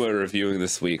length. thing we're reviewing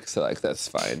this week. So, like, that's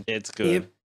fine. It's good.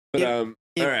 Yep. But, Yep.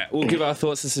 all right, we'll give our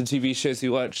thoughts on some TV shows we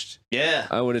watched. Yeah.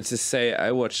 I wanted to say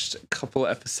I watched a couple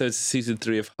episodes of season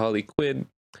 3 of Harley Quinn.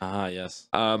 Ah, yes.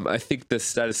 I think the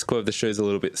status quo of the show is a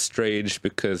little bit strange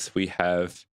because we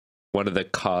have one of the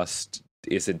cast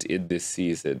isn't in this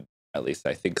season. At least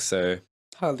I think so.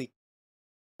 Harley.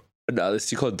 No,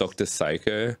 this is called Dr.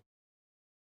 Psycho.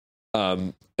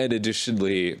 And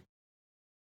additionally,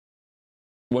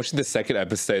 watching the second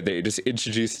episode, they just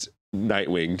introduced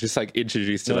Nightwing, just like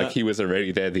introduced him Yeah. like he was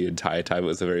already there the entire time. It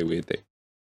was a very weird thing.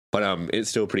 But it's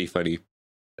still pretty funny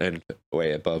and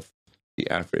way above the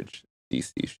average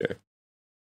DC show.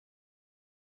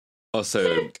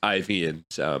 Also, Ivy and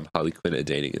Harley Quinn are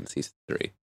dating in season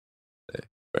 3. So,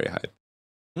 very hype.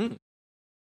 Hmm.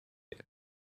 Yeah.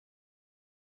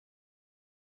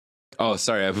 Oh,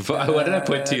 sorry. Why did I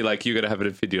point to you like you're going to have an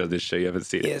opinion on this show? You haven't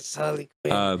seen it. Yes, Harley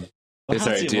Quinn.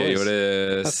 Sorry, do you want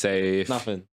to Nothing. say...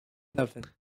 Nothing. Nothing.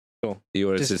 You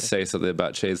wanted to Just- say something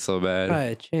about Chainsaw Man?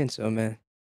 Alright, Chainsaw Man.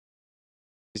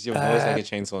 Is your voice like a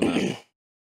chainsaw now?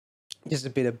 Just a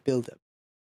bit of build up.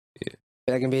 Yeah.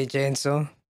 If I can be a chainsaw.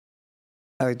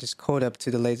 I just caught up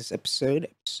to the latest episode.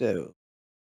 Episode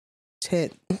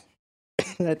 10.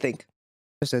 I think.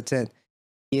 Episode 10.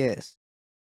 Yes.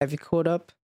 Have you caught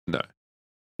up? No.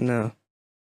 No.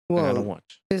 I gotta Well,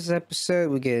 watch. this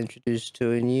episode we get introduced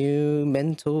to a new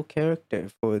mental character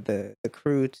for the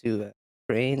crew to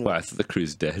train Wow, I with, thought the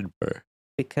crew's dead, bro.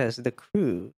 because the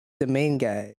crew, the main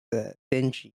guy, the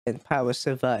Denji and Power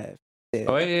survive. They're,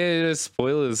 Oh, yeah,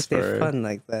 spoilers, they're bro. fun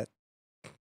like that.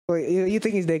 Wait, you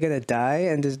think they're gonna die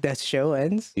and that show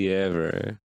ends? Yeah,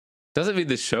 bro. Doesn't mean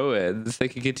the show ends. They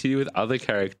can continue with other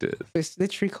characters. It's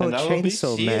literally called And that will be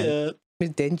Chainsaw Man. shit. Miss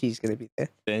Denji's gonna be there.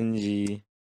 Denji.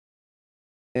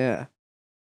 Yeah.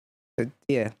 But,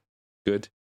 yeah. Good.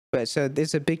 But so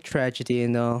there's a big tragedy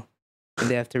and all, and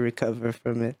they have to recover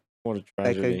from it. What a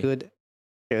Like tragedy. a good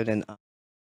shonen arc.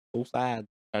 So sad.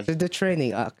 The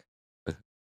training arc.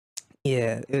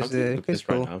 Yeah, it was Look this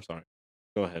right cool. now, I'm sorry.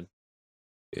 Go ahead.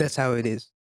 That's how it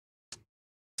is.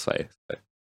 Slay.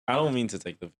 I don't mean to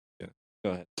take the video.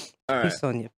 Go ahead. All right. It's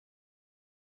on you.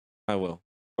 I will.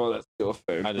 Oh, that's your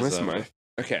phone. I Where's deserve my? it.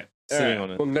 Okay. Sitting Alright,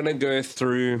 on it. I'm gonna go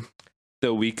through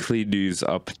the weekly news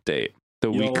update.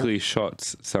 The Yo. weekly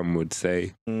shots, some would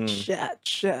say. Mm. Shut.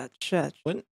 Should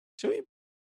we?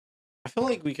 I feel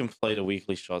like we can play the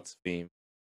weekly shots theme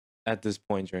at this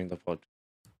point during the pod,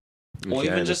 or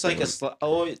Yeah, even just like a slide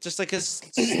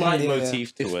Yeah.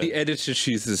 motif to if it. the editor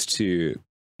chooses to,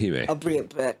 he may. I'll bring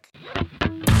it back.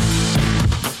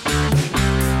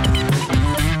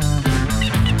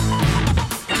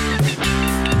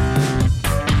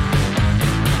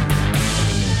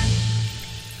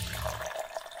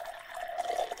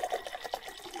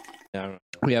 Yeah.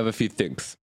 We have a few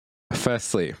things.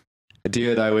 Firstly,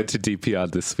 Dio and I went to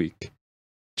DPR this week.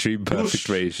 Dream Perfect Whoosh.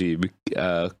 Regime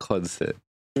concert.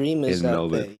 Dream is In out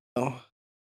Melbourne. there. You know?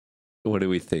 What do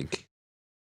we think?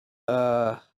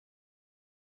 They're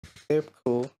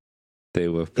cool. They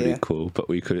were pretty Yeah. cool, but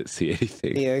we couldn't see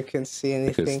anything. Yeah, I couldn't see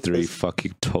anything. Because three 'cause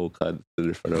fucking tall cunts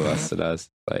in front of us, and I was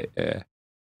like, yeah.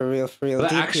 for real. The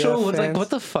DPR actual, like, fans. what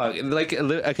the fuck? Like,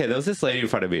 okay, there was this lady in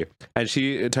front of me, and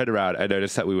she turned around and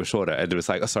noticed that we were shorter, and it was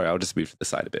like, oh, sorry, I'll just move to the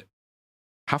side a bit.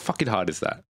 How fucking hard is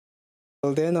that?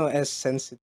 Well, they're not as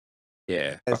sensitive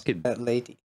Yeah, as fucking. that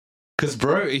lady. Because,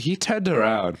 bro, he turned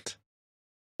around.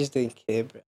 Just didn't care,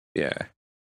 bro. Yeah.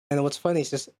 And what's funny is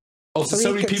just Also, So so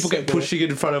you many people get consider- pushing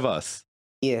in front of us.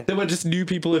 yeah. There were just new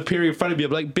people appearing in front of me.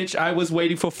 I'm like, bitch, I was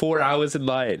waiting for 4 hours in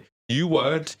line. You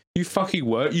weren't. You fucking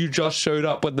weren't. You just showed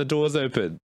up when the doors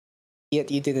opened. Yet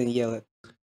you didn't yell at.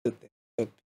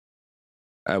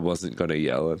 I wasn't gonna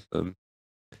yell at them.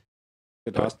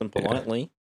 Could ask them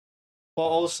politely. Well,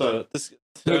 also this.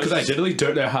 No, because I generally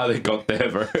don't know how they got there,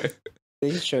 bro.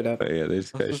 They just showed up. But yeah, they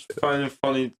just I go. just find it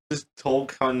funny. This tall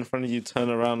cunt in front of you turn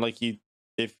around like you.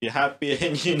 If you're happy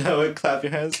and you know it, clap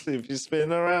your hands. If you're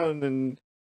spinning around and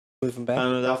Moving I back.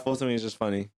 don't know, that for me is just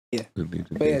funny. But yeah,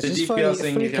 it's The just DPR funny.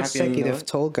 thing, 3 you're happy and you know consecutive it?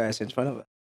 tall guys in front of us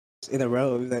in a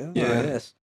row. We're like, oh, Yeah.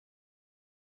 yes.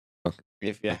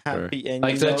 If you're Sure. happy and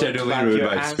Like you know that it, generally clap ruined your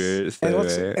my ass. experience. And,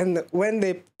 Though, and when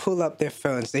they pull up their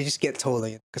phones, they just get taller.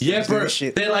 Cause yeah, they're doing bro.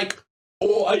 Shit. They're like,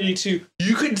 oh, I need to.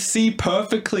 You can see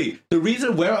perfectly. The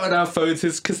reason we're on our phones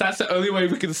is because that's the only way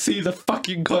we can see the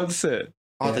fucking concert.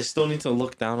 Oh, Yeah. they still need to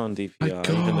look down on DPR, My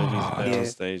even though he's God. there on Yeah.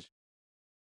 stage.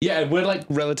 Yeah, and we're like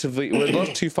relatively. We're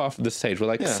not too far from the stage. We're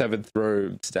like Yeah. 7th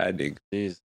row standing.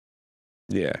 Jeez.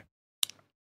 Yeah.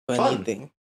 Fun.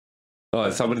 Anything. Oh,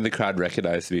 and someone in the crowd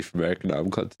recognized me from American Arm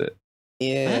concert.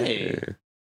 Yeah. Hey. Yeah. I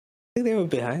think they were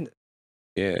behind it.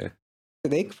 Yeah.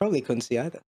 They probably couldn't see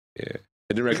either. I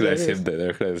didn't recognize There is. him though. They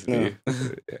recognized No. me.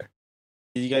 Yeah.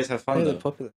 Did you guys have fun Really though?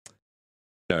 popular.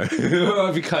 No.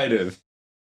 I mean, kind of.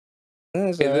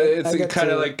 No, so It's I got kind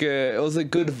to- of like it was a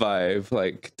good vibe,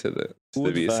 like to the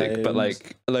Good music, but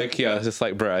vibes. like yeah, I was just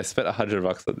like, bro, I spent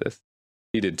 $100 on this.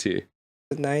 You did too.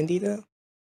 90 though.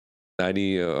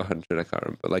 90 or 100, I can't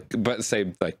remember. Like, but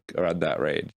same, like around that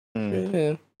range. Mm.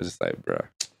 Yeah. It's just like, bro.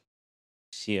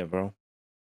 Yeah, bro.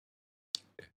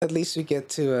 At least we get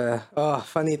to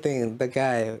funny thing, the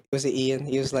guy, was it Ian?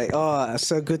 He was like, oh,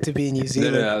 so good to be in New No,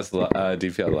 Zealand. that was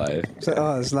DPR live. So,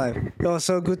 oh, it's live. Oh,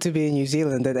 so good to be in New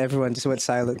Zealand. Then everyone just went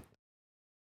silent.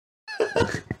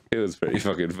 It was pretty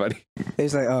fucking funny. He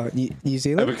was like, oh, New And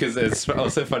Zealand? because it's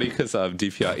also funny because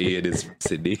DPR Ian is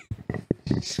Sydney,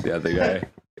 the other guy.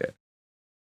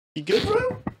 You good,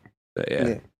 bro? But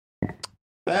yeah.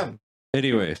 Damn.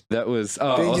 Anyway, that was They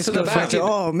also just the go back to, fucking.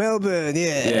 oh, Melbourne,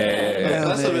 yeah. Yeah.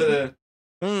 That's a Melbourne.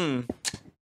 bit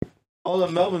of. All the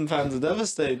Melbourne fans are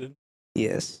devastated.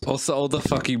 Yes. Also, all the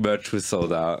fucking merch was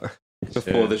sold out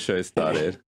before Yeah. the show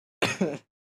started. It's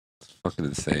fucking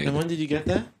insane. And when did you get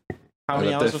there? How I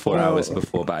many got hours there 4 before? hours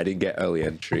before, but I didn't get early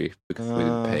entry because we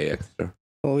didn't pay extra.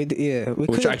 Well, we Which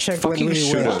could I have checked when fucking we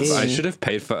should went have. I in. should have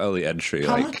paid for early entry,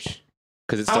 How like much?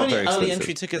 because it's How not many very early expensive.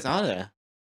 entry tickets are there?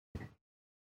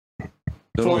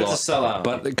 Not For a it to lot, sell out.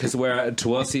 but because we're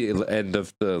towards the end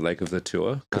of the leg of the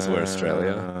tour, because we're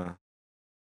Australia,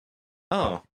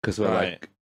 Oh, because we're right. like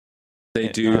they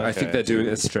Yeah, do. I think okay. they're doing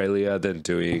Australia, then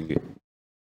doing.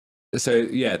 So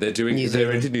yeah, they're doing. New They're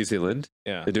Zealand. into New Zealand.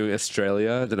 yeah. They're doing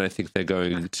Australia, then I think they're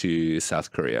going to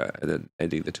South Korea and then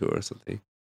ending the tour or something.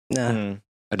 Nah, Mm.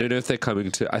 I don't know if they're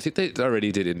coming to. I think they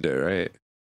already did Indo, right?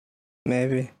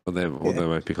 maybe. Or they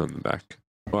might be coming back.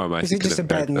 Or am I Is it thinking just a of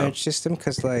bad America? merch system?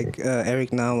 Because like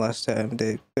Eric now last time,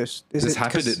 is This it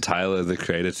happened 'cause- at Tyler, the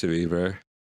creator, to me, bro.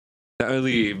 The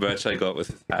only merch I got was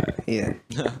his hat. Yeah.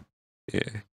 Yeah.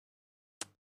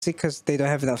 Is it because they don't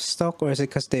have enough stock, or is it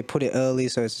because they put it early,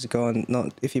 so it's gone?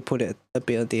 Not if you put it a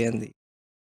bit at the end.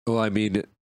 Well, I mean,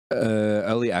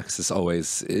 early access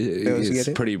always always is get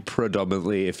it? pretty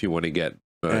predominantly if you want to get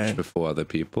merch Right. before other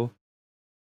people.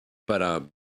 But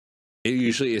it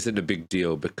usually isn't a big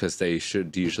deal because they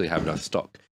should usually have enough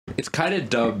stock. It's kind of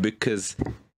dumb because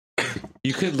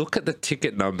you can look at the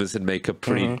ticket numbers and make a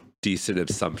pretty decent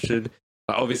assumption.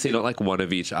 Obviously, not like one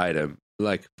of each item,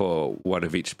 like for one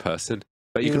of each person,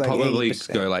 but you Maybe could like probably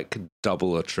 80%. go like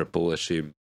double or triple,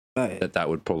 assume Right. that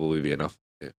would probably be enough.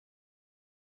 Yeah.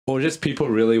 Or just people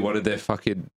really wanted their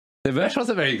fucking. The merch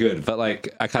wasn't very good, but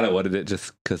like I kind of wanted it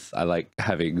just because I like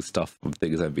having stuff from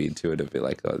things I've been to and be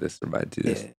like, oh, this reminds you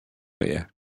of this. Yeah. But yeah,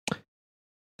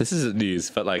 this isn't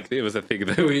news, but like it was a thing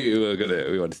that we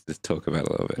wanted to talk about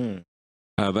a little bit. Hmm.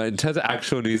 But in terms of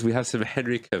actual news, we have some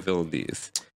Henry Cavill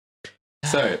news.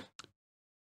 So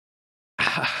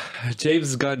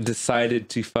James Gunn decided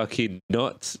to fucking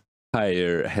not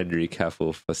hire Henry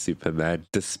Cavill for Superman,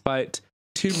 despite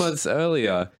 2 months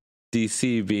earlier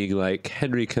DC being like,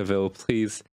 Henry Cavill,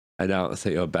 please announce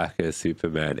that you're back as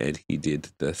Superman, and he did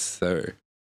this. So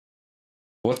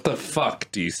what the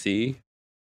fuck, DC?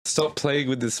 Stop playing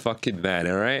with this fucking man,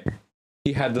 alright?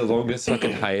 He had the longest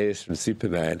fucking hiatus from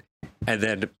Superman, and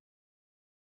then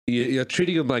you're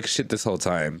treating him like shit this whole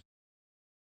time.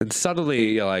 And suddenly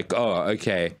you're like, oh,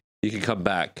 okay, you can come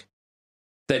back.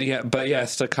 Then he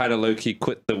has to kind of low-key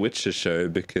quit the Witcher show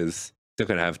because he's not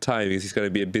going to have time because he's going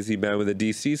to be a busy man with a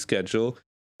DC schedule.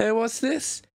 And what's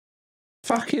this?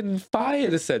 Fucking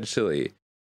fired, essentially.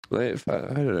 Like, I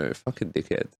don't know, fucking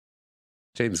dickhead.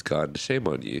 James Gunn, shame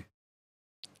on you.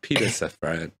 Peter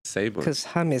Safran, shame on you. Because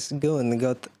James Gunn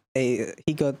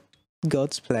got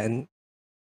God's plan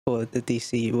for the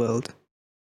DC world.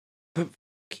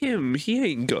 Kim, he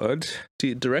ain't God.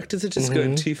 Dude, directors are just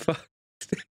going too far.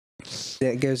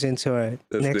 That goes into our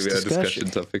That's next going to be our discussion. discussion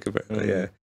topic, apparently,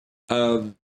 yeah.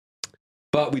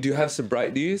 But we do have some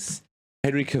bright news.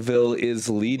 Henry Cavill is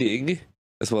leading,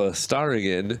 as well as starring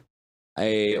in,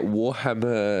 a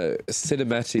Warhammer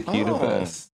cinematic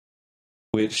universe,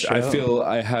 which I Sure. feel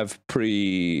I have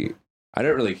I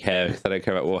don't really care because I don't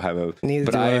care about Warhammer, Neither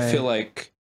but do I feel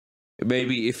like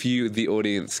maybe if you, the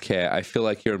audience, care, I feel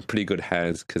like you're in pretty good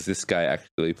hands because this guy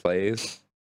actually plays.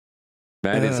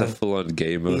 Man is a full-on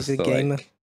gamer. He's a so, gamer.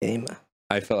 like, Gamer.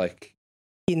 I feel like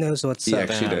He knows what's he up.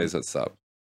 actually Damn. knows what's up.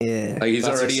 Yeah. Like he's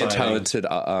That's already exciting. a talented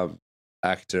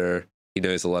actor. He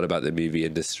knows a lot about the movie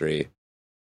industry.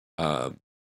 And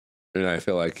I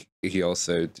feel like he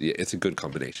also, it's a good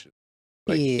combination.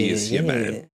 Like he is your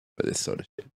man for this sort of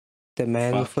shit. The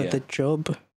man Fuck for yeah. the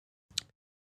job.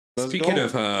 Let's Speaking go.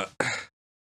 of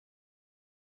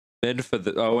men for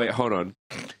the, oh wait, hold on.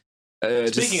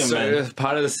 Speaking of men.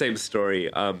 part of the same story.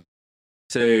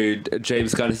 So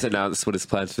James Gunn has announced what his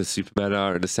plans for Superman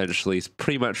are, and essentially he's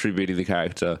pretty much rebooting the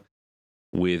character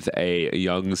with a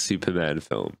young Superman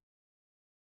film.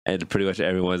 And pretty much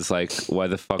everyone's like, why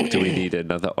the fuck do we need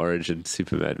another origin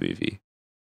Superman movie?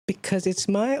 Because it's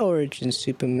my origin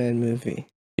Superman movie.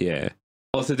 Yeah.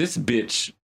 Also, this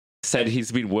bitch said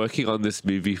he's been working on this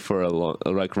movie for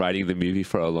writing the movie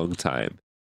for a long time.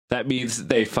 That means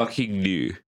they fucking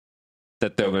knew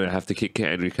that they were going to have to kick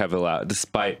Henry Cavill out,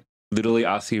 despite literally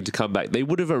asking him to come back. They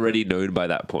would have already known by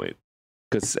that point.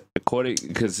 Because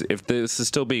if this is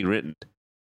still being written,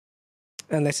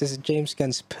 Unless it's James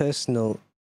Gunn's personal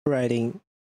writing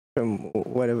from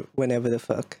whenever the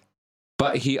fuck.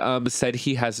 but he said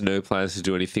he has no plans to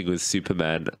do anything with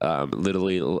Superman.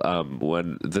 Literally,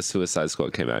 when the Suicide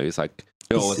Squad came out, he was like,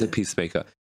 "No, it was a Peacemaker."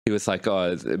 He was like,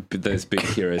 "Oh, those big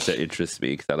heroes that interest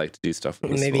me because I like to do stuff."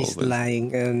 With Maybe he's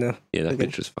lying. I don't know. Yeah, that Okay.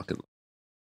 bitch was fucking.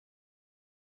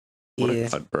 What Yeah. a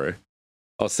cunt, bro.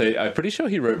 I'll say, I'm pretty sure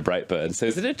he wrote Brightburn, so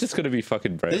isn't it just going to be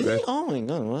fucking Did Brightburn? he? Oh my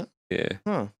god, what? Yeah,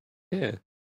 Huh. yeah.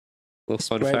 Little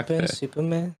fun fact Brightburn, there.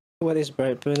 Superman. What is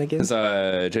Brightburn again?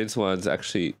 Because James Wan's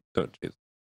actually not James.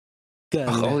 Gunn.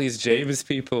 Oh, all these James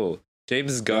people.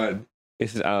 James Gunn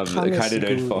is kind Thomas of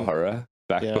known for Gunn. horror,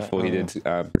 back Yeah, before he did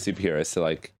superheroes. So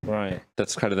like, Right.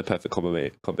 that's kind of the perfect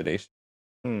combination.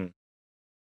 Hmm.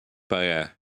 But yeah,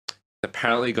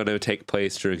 apparently going to take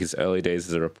place during his early days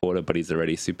as a reporter, but he's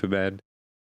already Superman.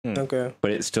 Okay.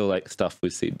 But it's still like stuff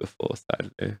we've seen before. So I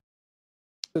don't know.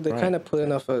 So they're Right. kind of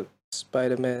pulling off a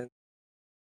Spider-Man.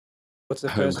 What's the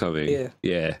first? Homecoming.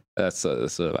 Yeah. That's the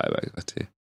sort of vibe I got to.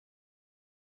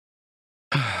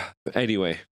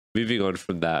 Anyway, moving on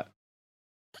from that.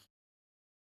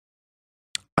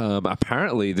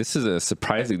 Apparently, this is a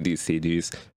surprising DC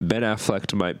news. Ben Affleck.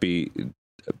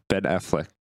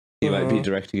 He might be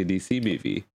directing a DC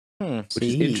movie, which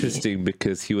is interesting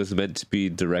because he was meant to be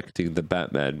directing the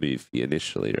Batman movie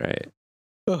initially, right?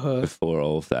 Before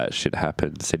all of that shit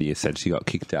happened, said he essentially got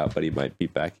kicked out, but he might be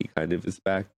back. He kind of is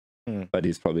back, but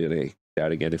he's probably going to get kicked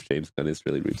out again if James Gunn is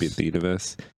really rebuilt the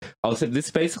universe. Also, this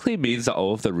basically means that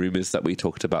all of the rumors that we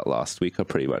talked about last week are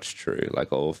pretty much true.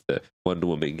 Like all of the Wonder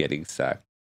Woman getting sacked,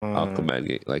 Aquaman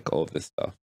getting, like all of this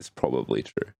stuff is probably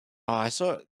true. Oh, I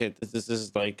saw it. This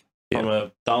is like from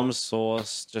a dumb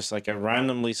source, just like I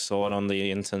randomly saw it on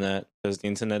the internet because the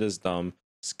internet is dumb.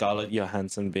 Scarlett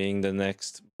Johansson being the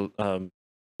next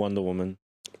Wonder Woman.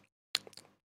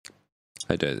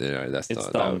 I don't know. That's It's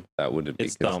not dumb. that wouldn't be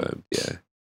It's dumb. confirmed. Yeah.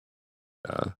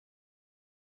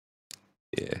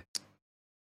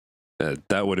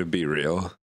 That wouldn't be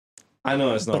real. I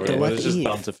know it's not But real, what but it's just if?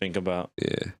 dumb to think about.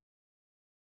 Yeah.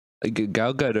 Like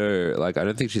Gal Gadot, like I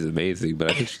don't think she's amazing,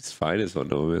 but I think she's fine as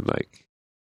Wonder Woman. Like,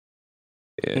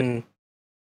 yeah.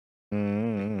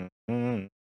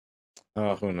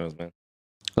 Oh, who knows, man?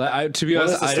 Like, to be What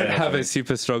honest, is the I don't state of have a things?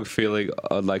 super strong feeling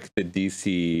on like the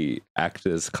DC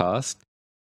actors cast.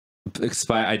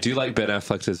 I do like Ben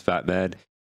Affleck as Batman,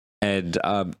 and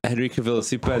Henry Cavill as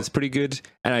Superman is pretty good.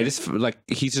 And I just like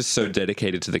he's just so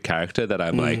dedicated to the character that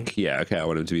I'm like, yeah, okay, I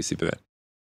want him to be Superman.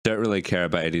 Don't really care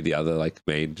about any of the other like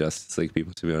main Justice League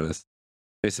people, to be honest.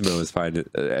 Jason Momoa was fine,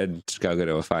 and Gal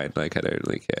Gadot were fine. Like I don't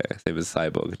really care. Same as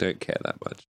Cyborg, I don't care that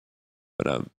much.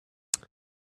 But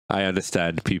I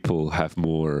understand people have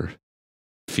more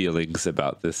feelings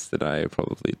about this than I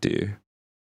probably do.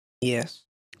 Yes.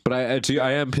 But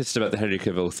I am pissed about the Henry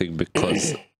Cavill thing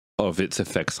because of its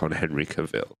effects on Henry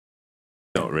Cavill.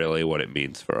 Not really what it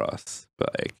means for us, but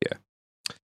like, yeah.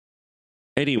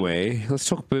 Anyway, let's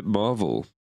talk a bit Marvel.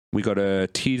 We got a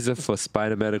teaser for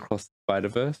Spider-Man Across the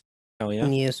Spider-Verse. Oh yeah,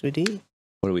 Yes, we do.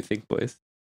 What do we think, boys?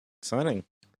 exciting.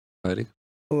 Exciting?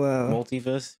 Wow.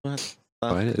 Multiverse. What?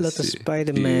 Lots of Do you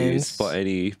Spider-Mans. spot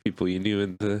any people you knew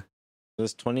in the...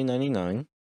 There's 2099.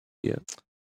 Yeah.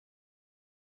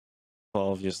 Well,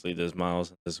 obviously there's Miles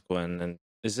and there's Gwen, and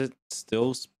is it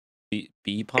still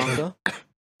B Parker?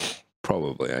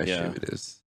 Probably, I assume it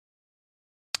is.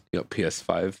 You got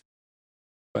PS5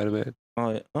 Spider-Man?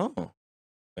 Oh,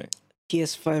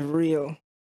 PS5 real.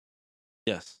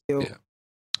 yes. Yo. Yeah.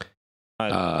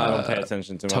 I don't pay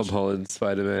attention to Tom much. Holland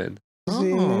Spider-Man.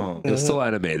 Oh. It was still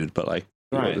animated, but like,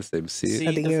 Right. the same suit. See,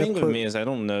 I the think you're thing with put- me is I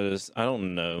don't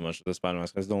know much of the Spider-Man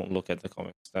because I don't look at the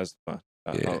comics. That's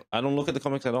Yeah. I don't look at the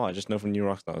comics at all. I just know from New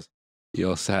Rockstars. You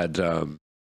also had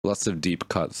lots of deep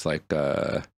cuts, like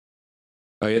you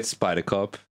had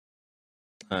Spider-Cop.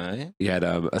 You had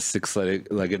a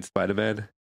six-legged Spider-Man.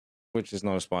 Which is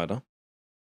not a spider.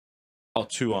 Oh,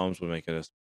 2 arms would make it a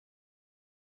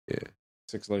Yeah.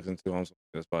 6 legs and 2 arms would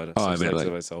make it a spider. Oh, I 6 mean, legs like-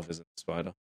 of itself isn't a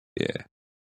spider. Yeah.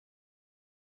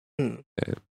 Hmm.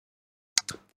 Yeah.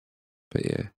 But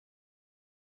yeah.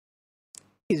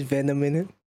 Is Venom in it?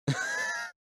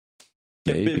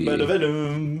 Get bit by the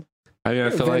venom. I mean, I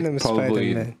feel Venom's like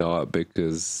probably Spider-Man. not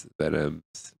because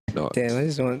Venom's not Damn, I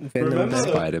just want Venom. Remember back.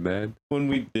 the- Spider-Man. When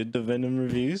we did the Venom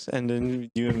reviews, and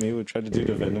then you and me would try to do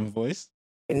the Venom voice.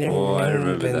 Oh, I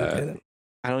remember that. Venom.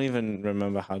 I don't even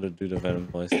remember how to do the Venom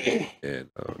voice. Yeah,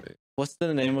 no, man. What's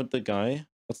the name of the guy?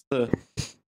 What's the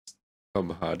Tom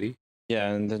Hardy. yeah?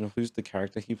 And then who's the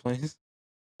character he plays?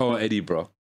 Oh, Eddie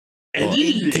Brock.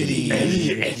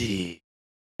 Eddie.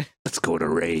 Let's go to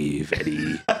rave,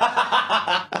 Eddie.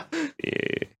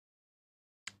 Yeah.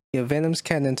 Yeah, Venom's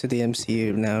canon to the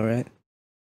MCU now, right?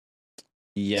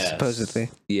 Yes. Supposedly.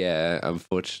 Yeah,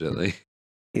 unfortunately.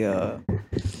 Yeah.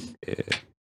 Yeah.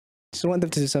 Just want them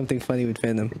to do something funny with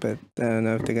Venom, but I don't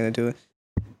know if they're gonna do it.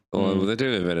 Well, they're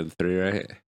doing Venom 3,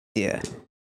 right? Yeah.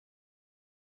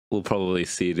 We'll probably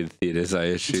see it in theaters, I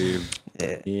assume.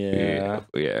 Yeah. Yeah.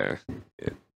 Yeah.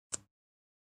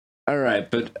 All right,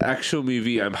 but actual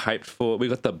movie I'm hyped for. We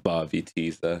got the Barbie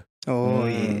teaser. Oh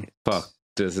yeah. Fuck,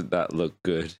 doesn't that look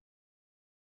good?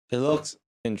 It looks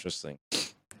interesting.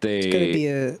 It's gonna be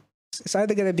it's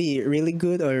either gonna be really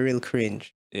good or real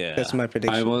cringe. Yeah. That's my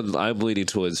prediction. I'm leaning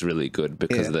towards really good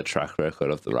because of the track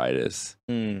record of the writers.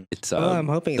 Mm. It's Well, I'm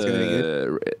hoping it's gonna be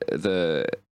good.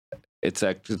 It's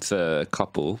a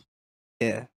couple.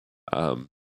 Yeah. The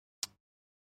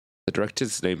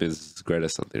director's name is Greta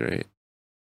something, right?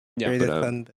 Yeah, Greta but,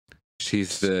 Thunberg.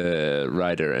 She's the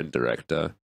writer and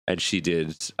director, and she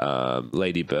did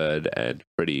Lady Bird and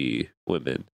Pretty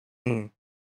Women. Mm.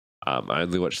 I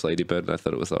only watched Lady Bird and I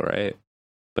thought it was all right,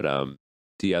 but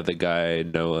the other guy,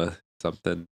 Noah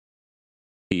something,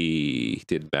 he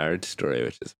did Marriage Story,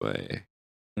 which is one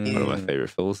of my favorite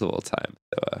films of all time.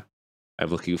 So I'm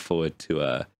looking forward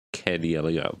to Ken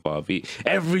yelling out Barbie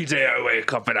every day I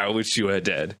wake up and I wish you were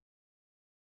dead.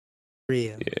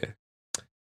 Real.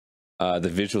 Yeah. The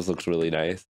visuals looked really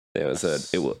nice. There was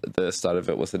the start of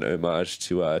it was an homage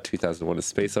to 2001: A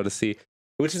Space Odyssey,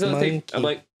 which is another thing. I'm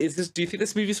like, do you think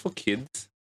this movie's for kids?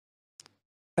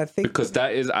 I think Because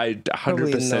that is, I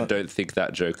 100% don't think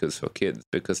that joke is for kids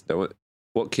because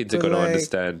what kids are But going to like,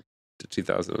 understand the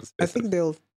 2001: A Space I think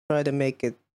they'll try to make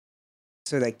it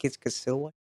so that kids can still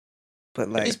watch. But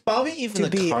like, is Barbie even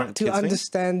current to kid thing?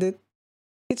 understand it,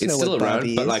 kids It's know still what around,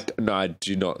 Barbie but is. like, no, I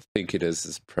do not think it is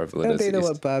as prevalent Don't as they it know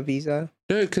used what Barbies are?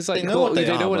 No, because like, They know what they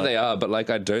know are, what but- they are, but like,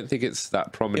 I don't think it's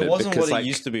that prominent. It wasn't because, what like, it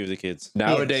used to be with the kids.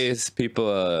 Nowadays, people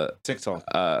are TikTok.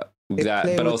 They that,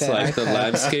 play but with also their like the iPad.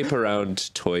 landscape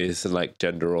around toys and like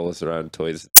gender roles around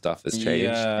toys and stuff has changed.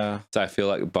 Yeah. So I feel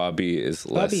like Barbie is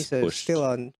less Barbies are pushed. still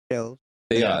on shelves.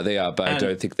 They Yeah. are, but I And-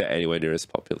 don't think they're anywhere near as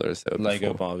popular as they were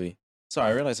Lego before. Barbie.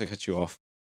 Sorry, I realized I cut you off.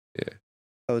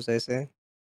 What was I saying?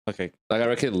 Okay. Like I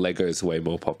reckon Lego is way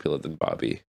more popular than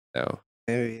Barbie now.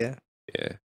 Maybe, yeah.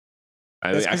 Yeah,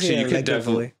 I That's mean, 'cause actually, you're you a could Lego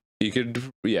definitely, boy. you could,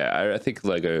 yeah. I think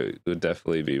Lego would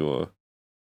definitely be more.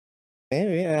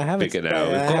 Maybe I haven't. Bigger now.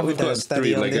 I We've got study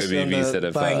three on Lego this, on movies the that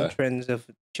have buying trends of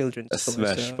children's a toys,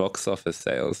 smash so box office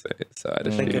sales. So I'd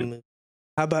Mm. Lego assume. movie.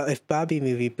 How about if Barbie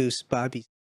movie boosts Barbie?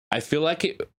 I feel like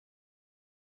it.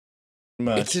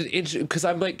 Merch. It's because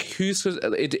I'm like,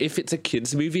 if it's a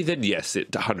kids movie, then yes,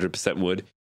 it 100% would.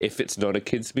 If it's not a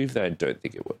kids movie, then I don't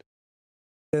think it would.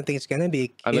 I don't think it's gonna be a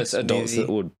kids Unless adults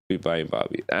movie. would be buying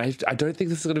Barbie. I don't think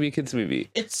this is going to be a kids movie.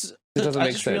 It's. It doesn't I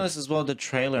make just sense. realized as well the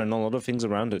trailer and a lot of things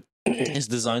around it is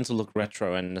designed to look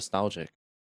retro and nostalgic.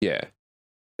 Yeah.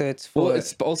 So it's for Well,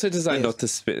 it's also designed yes.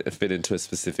 not to fit into a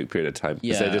specific period of time.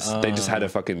 Because Yeah, they just had a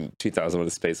fucking 2001: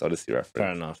 A Space Odyssey reference.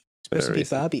 Fair enough. supposed to be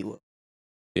reason. Barbie world.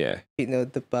 Yeah. You know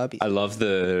the Barbie. I love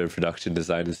the production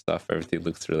design and stuff. Everything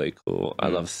looks really cool. I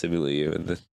Mm. love Simuliu in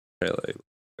the trailer.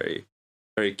 Very,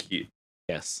 very cute.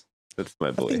 Yes. That's my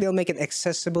I boy. think they'll make it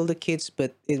accessible to kids,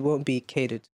 but it won't be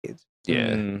catered to kids.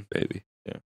 Yeah, Mm. maybe.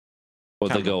 Yeah. Or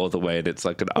they Camera. go all the way and it's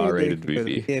like an Yeah, R-rated they-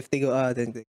 movie. Yeah, if they go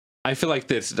then they, I feel like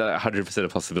there's 100% a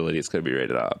possibility it's going to be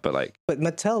rated R, but like, but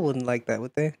Mattel wouldn't like that,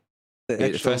 would they? The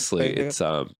actual firstly, Lego? it's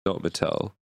not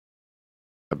Mattel.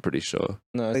 I'm pretty sure.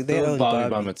 No, Like, it's they still own Barbie by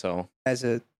Barbie. Mattel. as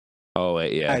a Oh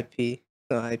wait, yeah. IP,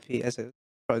 not IP as a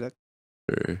product.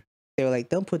 True. They were like,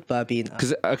 don't put Barbie in.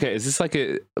 Because okay, is this like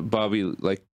a Barbie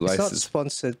like It's not license?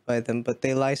 sponsored by them, but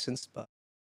they licensed Barbie.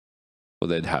 Well,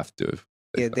 they'd have to.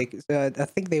 Yeah, I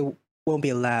think they won't be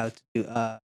allowed to do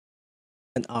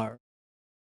an R.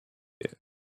 Yeah.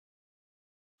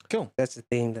 Cool. That's the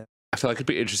thing. That I feel like it'd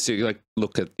be interesting to like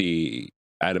look at the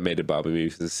animated Barbie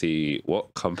movies and see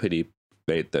what company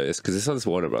made those. Because this one's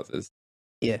Warner Brothers.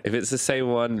 Yeah. If it's the same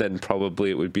one, then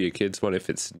probably it would be a kids one. If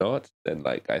it's not, then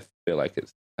like I feel like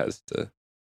it has to.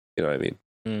 You know what I mean?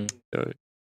 Mm. You know,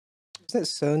 is that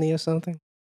Sony or something?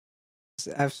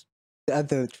 I've the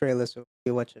other trailers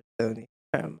you watch it Sony.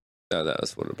 no, that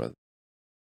was Warner Brothers.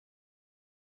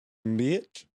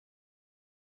 Bitch.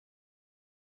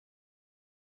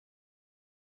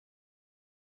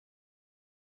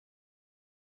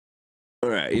 All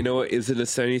right, you know what? Is it a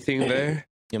Sony thing there?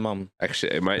 Your mum.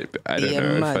 Actually, it might. I don't Yeah,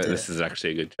 know if mother. this is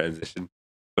actually a good transition.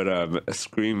 But a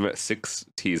Scream 6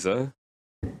 teaser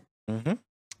Mm-hmm.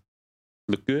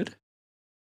 look good.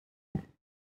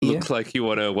 Yeah. Looks like you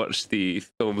want to watch the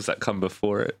films that come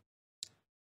before it.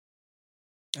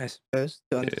 I suppose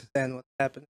to understand what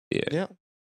happened. Yeah, Yeah.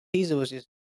 Teaser was just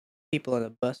people on a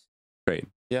bus. great.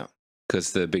 Yeah.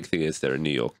 Because the big thing is they're in New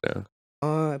York now.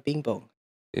 Oh, Bing Bong,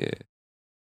 Yeah,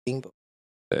 Bing Bong.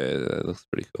 that looks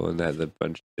pretty cool. And they had a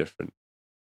bunch of different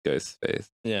ghost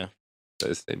face. Yeah.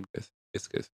 Those same ghost.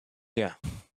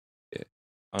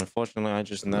 Unfortunately, I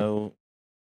just know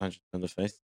the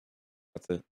face.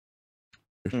 That's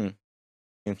it.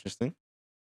 Interesting.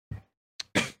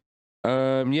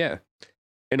 Yeah.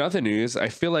 In other news, I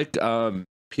feel like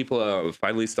people are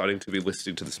finally starting to be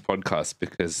listening to this podcast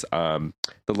because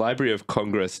the Library of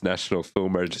Congress National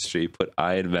Film Registry put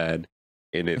Iron Man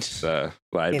in its in its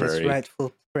library,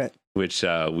 rightful threat. which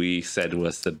we said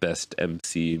was the best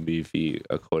MC movie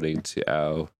according to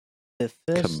our The first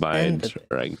and combined the,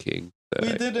 ranking. So,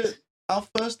 We did it. Our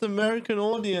first American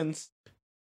audience.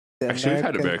 the actually, we've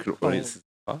had American poll. audiences.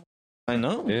 I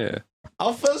know. Yeah,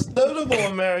 Our first notable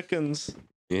Americans.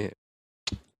 yeah.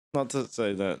 Not to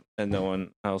say that no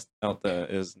one else out there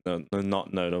is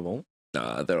not notable.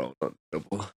 Nah, they're all not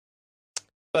notable.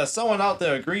 But someone out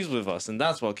there agrees with us, and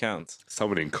that's what counts.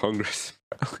 Someone in Congress.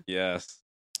 Yes.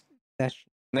 That's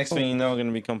Next thing you know, we're going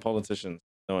to become politicians.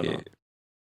 No, we're Yeah.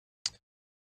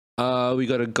 not. We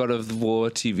got a God of War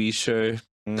TV show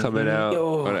coming Mhm. out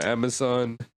Yo. on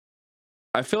Amazon.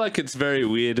 I feel like it's very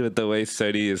weird with the way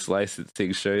Sony is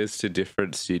licensing shows to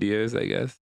different studios, I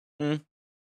guess. Mm.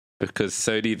 Because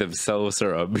Sony themselves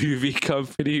are a movie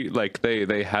company. Like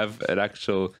they have an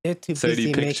actual they're too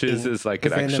busy Sony Pictures making is like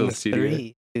an Venom actual studio.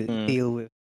 3 to deal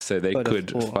with. So they God of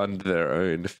could War. fund their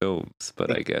own films,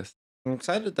 but I guess. I'm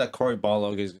excited that Cory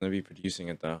Barlog is going to be producing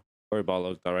it, though. Cory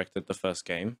Barlog directed the first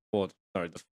game, or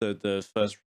sorry, the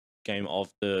first game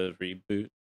of the reboot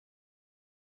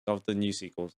of the new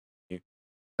sequels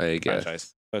I guess.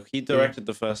 franchise. But he directed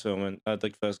the first film and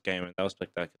the first game, and that was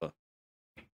spectacular.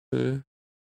 Uh,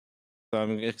 So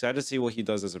I'm excited to see what he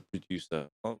does as a producer.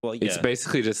 Well, yeah. It's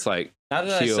basically just like How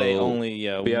did I say he'll only be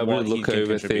able to what he look can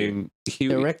over contribute? thing.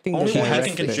 Directing Only the what he has-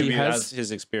 can director. contribute he has- as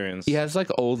his experience. He has like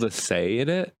all the say in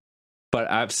it, but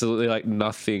absolutely like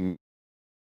nothing.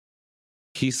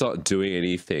 He's not doing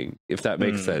anything, if that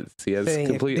makes sense. He has Saying if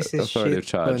complete this is authoritative shit,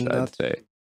 charge, we're I'd not- say.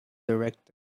 Director.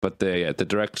 But the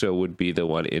director would be the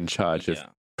one in charge of Yeah.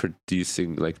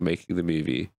 producing, like making the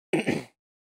movie.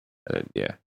 And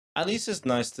yeah, At least it's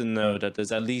nice to know that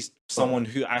there's at least someone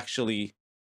who actually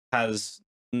has,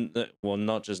 well,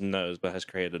 not just knows, but has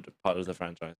created a part of the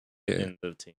franchise Yeah. in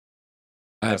the team.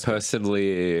 I That's good.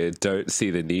 personally don't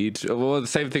see the need. Well, the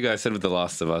same thing I said with The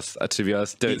Last of Us. To be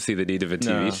honest, don't see the need of a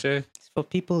TV No. show. It's for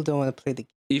people who don't want to play the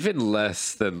game. Even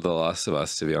less than The Last of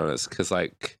Us, to be honest, because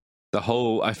like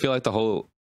I feel like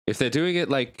if they're doing it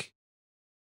like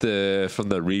from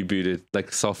the rebooted,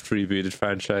 like soft rebooted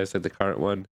franchise, like the current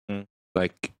one,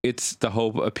 like it's the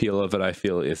whole appeal of it. I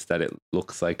feel is that it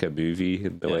looks like a movie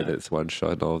in the way Yeah. that it's one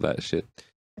shot and all that shit.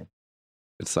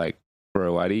 It's like,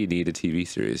 bro, why do you need a TV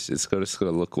series? It's just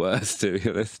gonna look worse, to be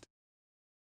honest.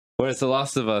 Whereas The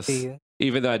Last of Us, Yeah.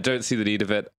 even though I don't see the need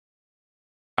of it,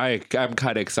 I'm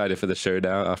kind of excited for the show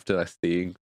now after like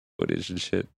seeing footage and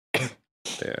shit.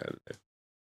 Yeah, I don't know.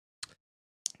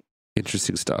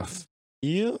 Interesting stuff.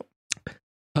 Yeah.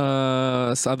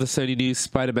 Some other Sony news: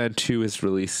 Spider-Man 2 is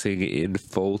releasing in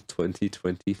fall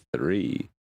 2023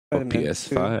 for Spider-Man 2.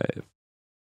 PS5.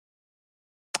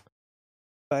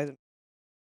 Spider-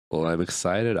 Well, I'm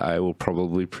excited. I will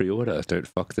probably pre-order. Don't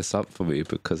fuck this up for me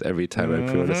because every time I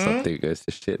pre-order something, it goes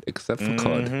to shit. Except for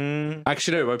COD. Mhm.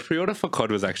 Actually, no. My pre-order for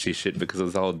COD was actually shit because it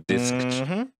was the whole disc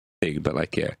Mhm. thing. But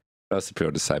like, yeah, I also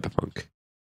pre-ordered Cyberpunk.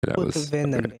 And that Put was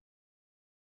Venom.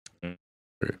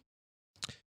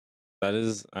 That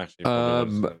is actually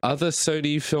probably what it's other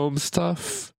Sony film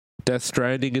stuff. Death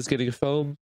Stranding is getting a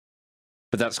film,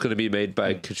 but that's going to be made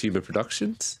by Kojima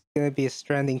Productions. It's gonna be a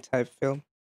Stranding type film.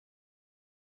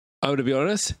 I'm going to be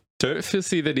honest, don't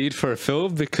see the need for a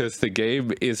film because the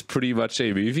game is pretty much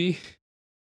a movie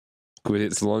with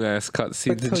its long ass But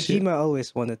cutscenes and shit. Kojima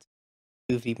always wanted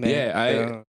a movie, man. Yeah,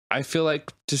 so I feel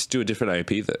like just do a different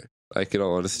IP though. Like in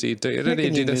all honesty, you don't Make a need to do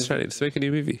new Death movie. Stranding. Just make a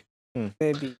new movie.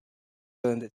 maybe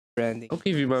on the Stranding. I'll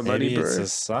give you my money, Maybe bro. it's a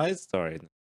side story.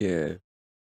 Yeah.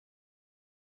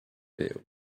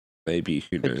 Maybe,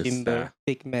 who knows? Kojima,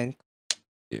 big man.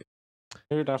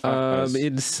 Who the fuck knows?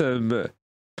 In some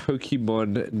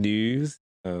Pokemon news,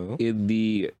 Oh. in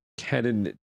the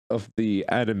canon of the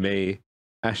anime,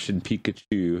 Ash and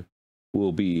Pikachu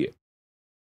will be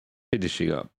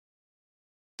finishing up.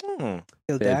 Hmm.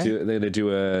 He'll They're die. going to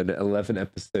do an 11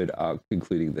 episode arc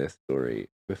concluding their story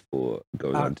before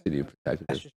going on to new Ash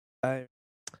protagonists. is tired.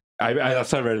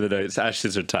 That's what I read in the notes. Ash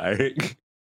is retiring.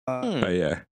 Hmm. Oh,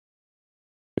 yeah.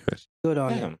 Good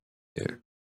on him. Damn.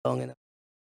 Long enough.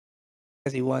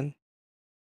 Has he won?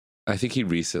 I think he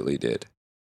recently did.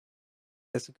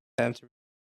 That's a good time to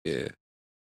Yeah.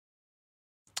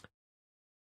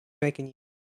 making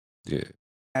Yeah.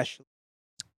 Ashley.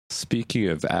 Speaking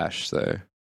of Ash, though,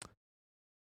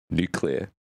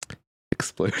 nuclear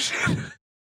explosion.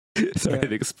 Sorry, Yeah.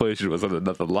 the explosion was on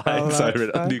another line. Oh, so I that's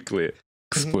read fine. nuclear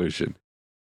explosion.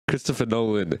 Christopher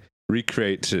Nolan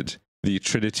recreated the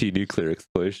Trinity nuclear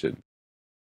explosion.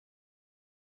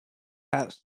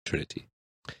 House. Trinity.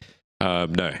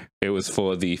 No, it was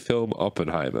for the film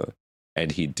Oppenheimer,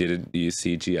 and he didn't use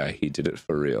CGI. He did it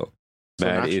for real. So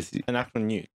Man is an actual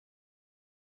nuke,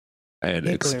 an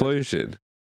Nuclear. explosion.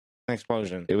 an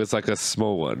explosion. It was like a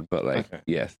small one, but like, Okay.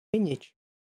 yes. Miniature.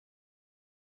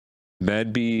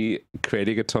 Man be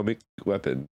creating atomic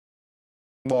weapon.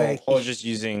 Well, Like or he- just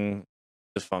using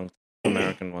defunct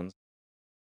American ones.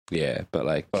 Yeah, but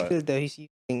like, But Still though, he's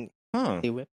using huh, a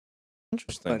weapon.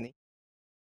 interesting. Funny.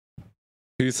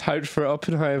 who's hyped for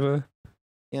Oppenheimer?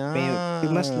 Yeah, I mean,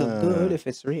 it must look good if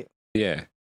it's real. Yeah,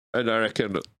 and I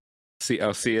reckon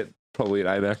I'll see it probably in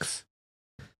IMAX.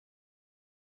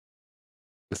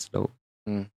 This film.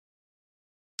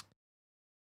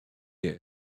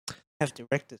 Have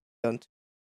directors done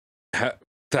too.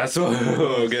 That's what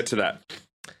we'll get to that.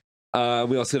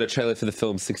 We also got a trailer for the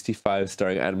film 65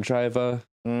 starring Adam Driver.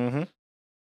 Mm-hmm.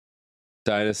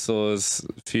 Dinosaurs.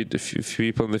 If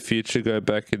people in the future go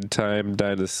back in time,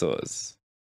 dinosaurs.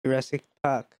 Jurassic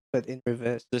Park, but in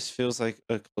reverse. This feels like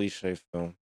a cliche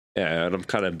film. Yeah, and I'm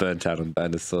kind of burnt out on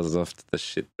dinosaurs after the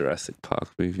shit Jurassic Park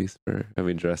movies, bro. I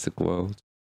mean, Jurassic World.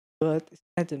 But it's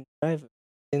Adam Driver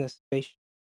in a spaceship.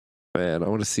 Man, I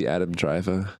want to see Adam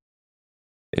Driver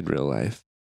in real life.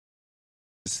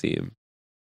 See him.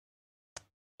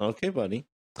 Okay, buddy.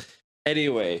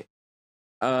 Anyway,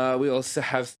 we also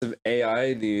have some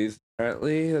AI news.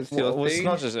 Apparently, that's your Well, it's thing.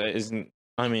 not just isn't.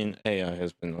 I mean, AI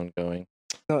has been ongoing.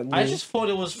 Not new. I just thought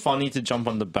it was funny to jump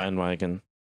on the bandwagon.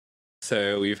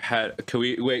 So we've had. Can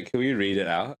we read it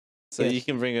out? So Yes. you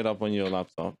can bring it up on your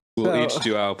laptop. We'll So- each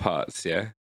do our parts. Yeah.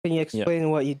 Can you explain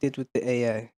what you did with the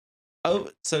AI?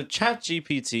 Oh, so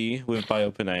ChatGPT with by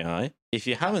OpenAI. If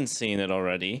you haven't seen it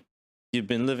already, you've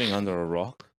been living under a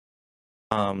rock.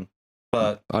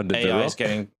 But Under the AI is Rock,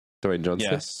 getting Dwayne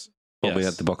Johnson, yes, bombing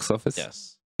yes, at the box office.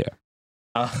 yes,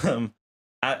 Yeah.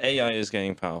 AI is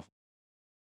getting powerful.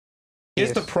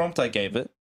 Here's the Yes. prompt I gave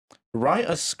it. Write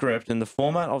a script in the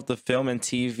format of the film and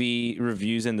TV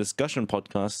reviews and discussion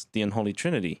podcast, The Unholy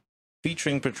Trinity,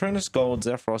 featuring Patronus Gold,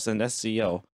 Zephyros, and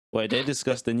SCL, where they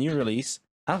discuss the new release,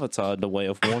 Avatar: The Way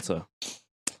of Water.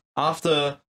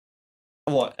 After,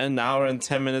 an hour and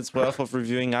 10 minutes worth of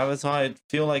reviewing Avatar, I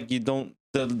feel like you don't,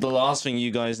 the last thing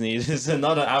you guys need is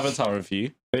another Avatar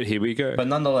review. But here we go. But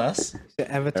nonetheless, The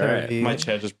Avatar Alright, review. my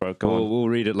chair just broke. Go on. We'll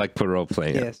read it like we're role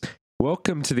playing. Yes.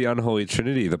 Welcome to the Unholy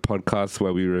Trinity, the podcast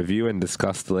where we review and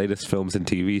discuss the latest films and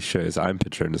TV shows. I'm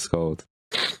Patronus Gold.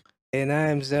 And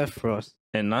I'm Zephyros.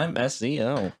 And I'm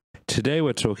SEL. Today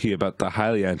we're talking about the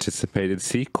highly anticipated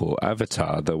sequel,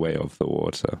 Avatar: The Way of the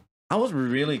Water. I was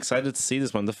really excited to see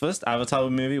this one. The first Avatar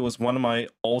movie was one of my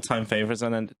all-time favorites,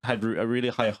 and I had really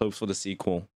high hopes for the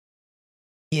sequel.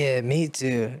 Yeah, me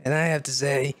too. And I have to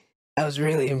say, I was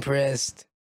really impressed.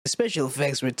 The special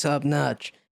effects were top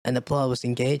notch, and the plot was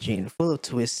engaging, full of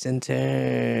twists and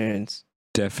turns.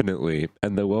 Definitely.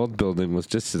 And the world building was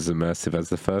just as immersive as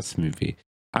the first movie.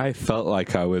 I felt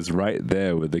like I was right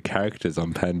there with the characters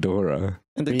on Pandora.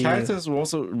 And the Really? characters were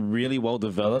also really well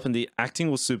developed, and the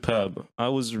acting was superb. I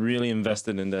was really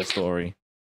invested in their story.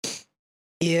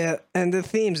 Yeah, and the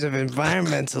themes of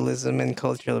environmentalism and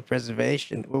cultural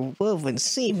preservation were woven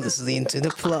seamlessly into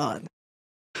the plot.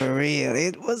 For real,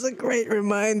 it was a great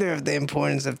reminder of the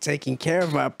importance of taking care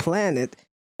of our planet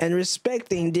and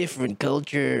respecting different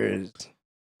cultures.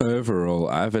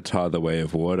 Overall, Avatar: The Way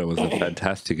of Water was a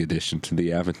fantastic addition to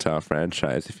the Avatar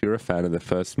franchise. If you're a fan of the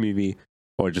first movie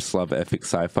or just love epic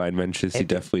sci-fi adventures, you Epic.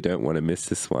 definitely don't want to miss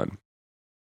this one.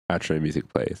 Outro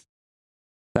music plays.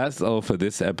 That's all for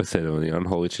this episode of the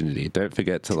Unholy Trinity. Don't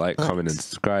forget to like, comment, and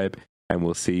subscribe, and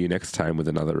we'll see you next time with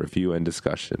another review and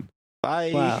discussion.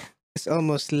 Bye. Wow, it's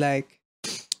almost like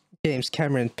James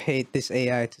Cameron paid this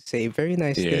AI to say very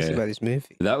nice things Yeah. about his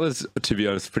movie. That was, to be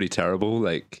honest, pretty terrible.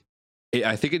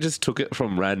 I think it just took it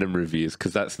from random reviews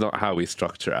because that's not how we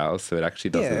structure ours. So it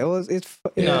actually doesn't. Yeah, it was. It's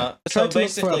Yeah. No, try so to look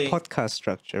for a basically, podcast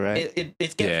structure, right?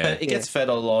 it Yeah. gets fed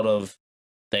a lot of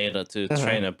data to Uh-huh.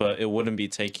 train it, but it wouldn't be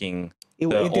taking It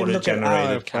the didn't look at our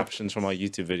auto-generated podcast, captions from our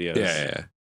YouTube videos. Yeah.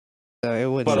 so it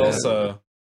wouldn't. But Yeah. also,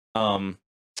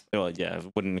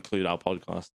 it wouldn't include our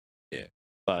podcast. Yeah.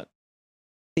 But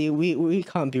see, we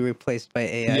can't be replaced by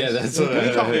AI. Yeah, that's we what-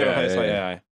 can't be yeah, replaced by yeah.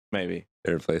 AI. Maybe.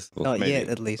 Irreplaceable. Not maybe. yet,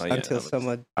 at least, Not yet, until at least.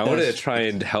 someone. I wanted to does. try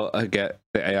and help get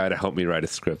the AI to help me write a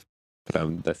script,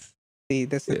 but that's See,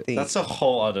 that's the Yeah, thing. That's a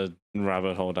whole other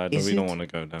rabbit hole that Is we don't it want to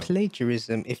go down.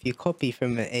 plagiarism if you copy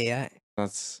from an AI.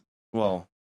 That's low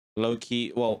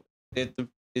key. Well, it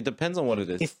depends on what it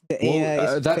is. If the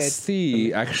AI is that's fed,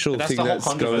 the actual That's thing the whole that's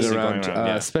going controversy around, going around,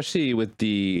 yeah. especially with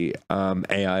the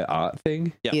AI art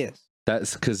thing. Yeah. yes,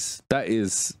 That's because that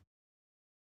is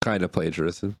kind of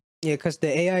plagiarism yeah, because the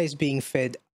AI is being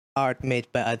fed art made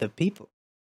by other people,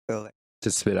 so like to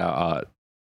spit out art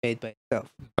made by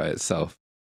itself. by itself.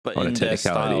 but on a in their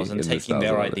technicality, styles and in the taking styles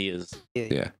their of it. ideas.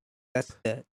 Yeah. That's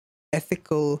the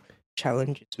ethical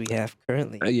challenges we have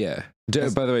currently. Yeah.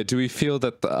 By the way, do we feel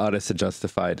that the artists are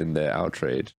justified in their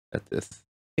outrage at this?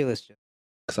 Feel it's just,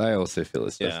 Because I also feel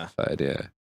it's Yeah. justified. Yeah.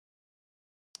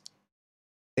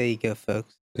 there you go,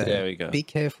 folks. There we go. Be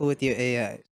careful with your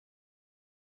AI.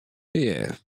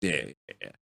 Yeah. Yeah.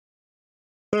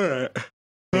 All right.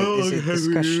 Is it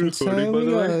discussion time?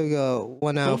 We got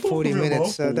 1 hour 40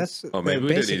 minutes, so that's maybe we don't need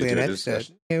to basically do an a episode.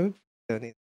 discussion. Yeah, we don't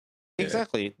need.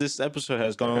 Exactly. This episode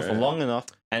has gone on for long enough,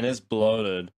 and it's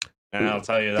bloated. And I'll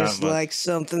tell you that Just much. like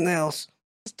something else.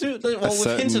 Let's do. Well,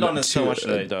 we've hinted on it so much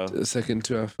today, though. A second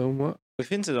 2 hour film. What? We've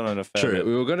hinted on it a fair True. bit.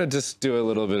 We were gonna just do a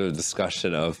little bit of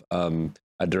discussion of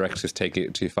a director's taking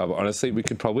it too far, but honestly, we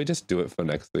could probably just do it for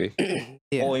next week.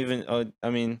 Yeah. Or even, I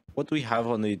mean, what do we have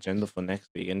on the agenda for next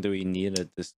week? And do we need a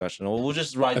discussion? Or we'll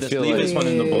just write I this, feel leave like this one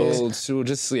in the books. We'll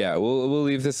just we'll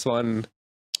leave this one.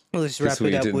 We'll just This wrap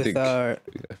week it up didn't with think- our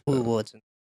awards.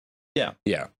 Yeah.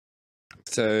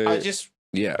 So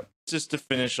Just to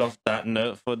finish off that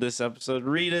note for this episode,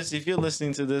 readers, if you're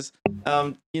listening to this,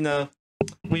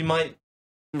 we might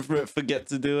forget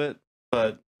to do it,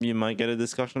 but you might get a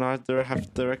discussion after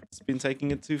have directors been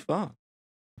taking it too far.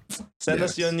 Send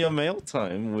us in your mail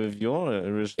time with your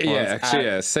response. Yeah,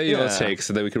 actually, say your yeah. take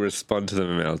so that we can respond to them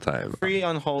in mail time.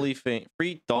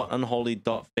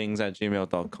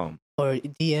 free.unholy.things@gmail.com. Or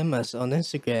DM us on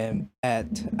Instagram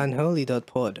at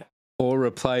unholy.pod. Or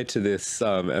reply to this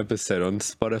episode on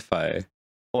Spotify.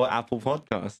 Or Apple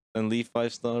Podcasts and leave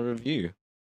 5-star review.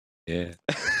 Yeah.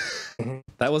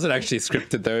 That wasn't actually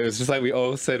scripted though. It was just like we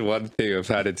all said one thing of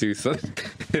how to do something.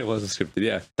 It wasn't scripted.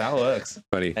 Yeah. That works.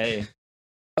 Funny. Hey.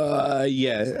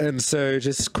 Yeah. And so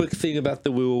just quick thing about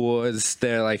the Woo Awards.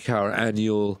 They're like our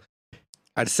annual,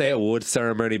 I'd say award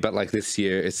ceremony, but like this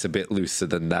year it's a bit looser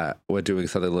than that. We're doing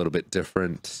something a little bit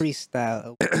different.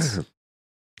 Freestyle.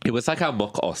 It was like our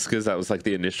mock Oscars. That was like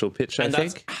the initial pitch, I And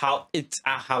think. that's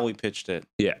how we pitched it.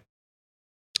 Yeah.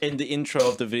 In the intro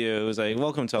of the video, it was like,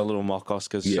 "Welcome to our little mock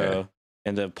Oscars show."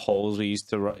 And the polls we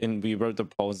used to write, and we wrote the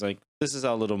polls like, "This is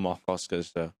our little mock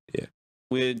Oscars show." Yeah.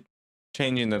 We're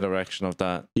changing the direction of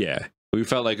that. Yeah. We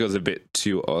felt like it was a bit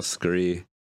too Oscar-y,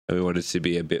 and we wanted to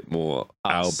be a bit more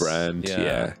our Us. brand.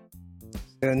 Yeah.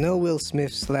 So no Will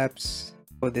Smith slaps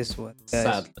for this one,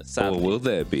 guys. Sadly. Or will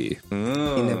there be?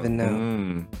 You never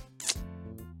know.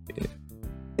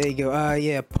 There you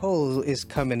go. Poll is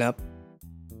coming up.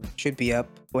 Should be up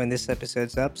when this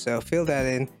episode's up. So fill that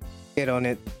in, get on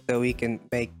it, so we can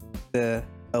make the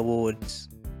awards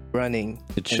running.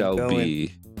 It and shall going.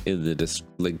 be in the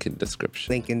link in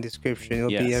description. Link in description. It'll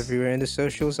be Yes. everywhere in the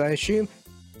socials, I assume.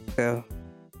 So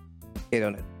get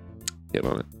on it. Get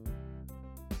on it.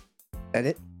 That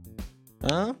it?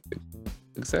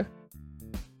 Think so?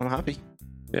 I'm happy.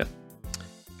 Yeah.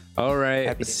 All right.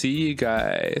 Happy to- See you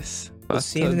guys. We'll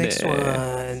see you in the next one.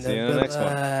 See you in the next one.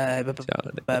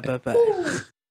 Bye. Bye. Bye. Bye.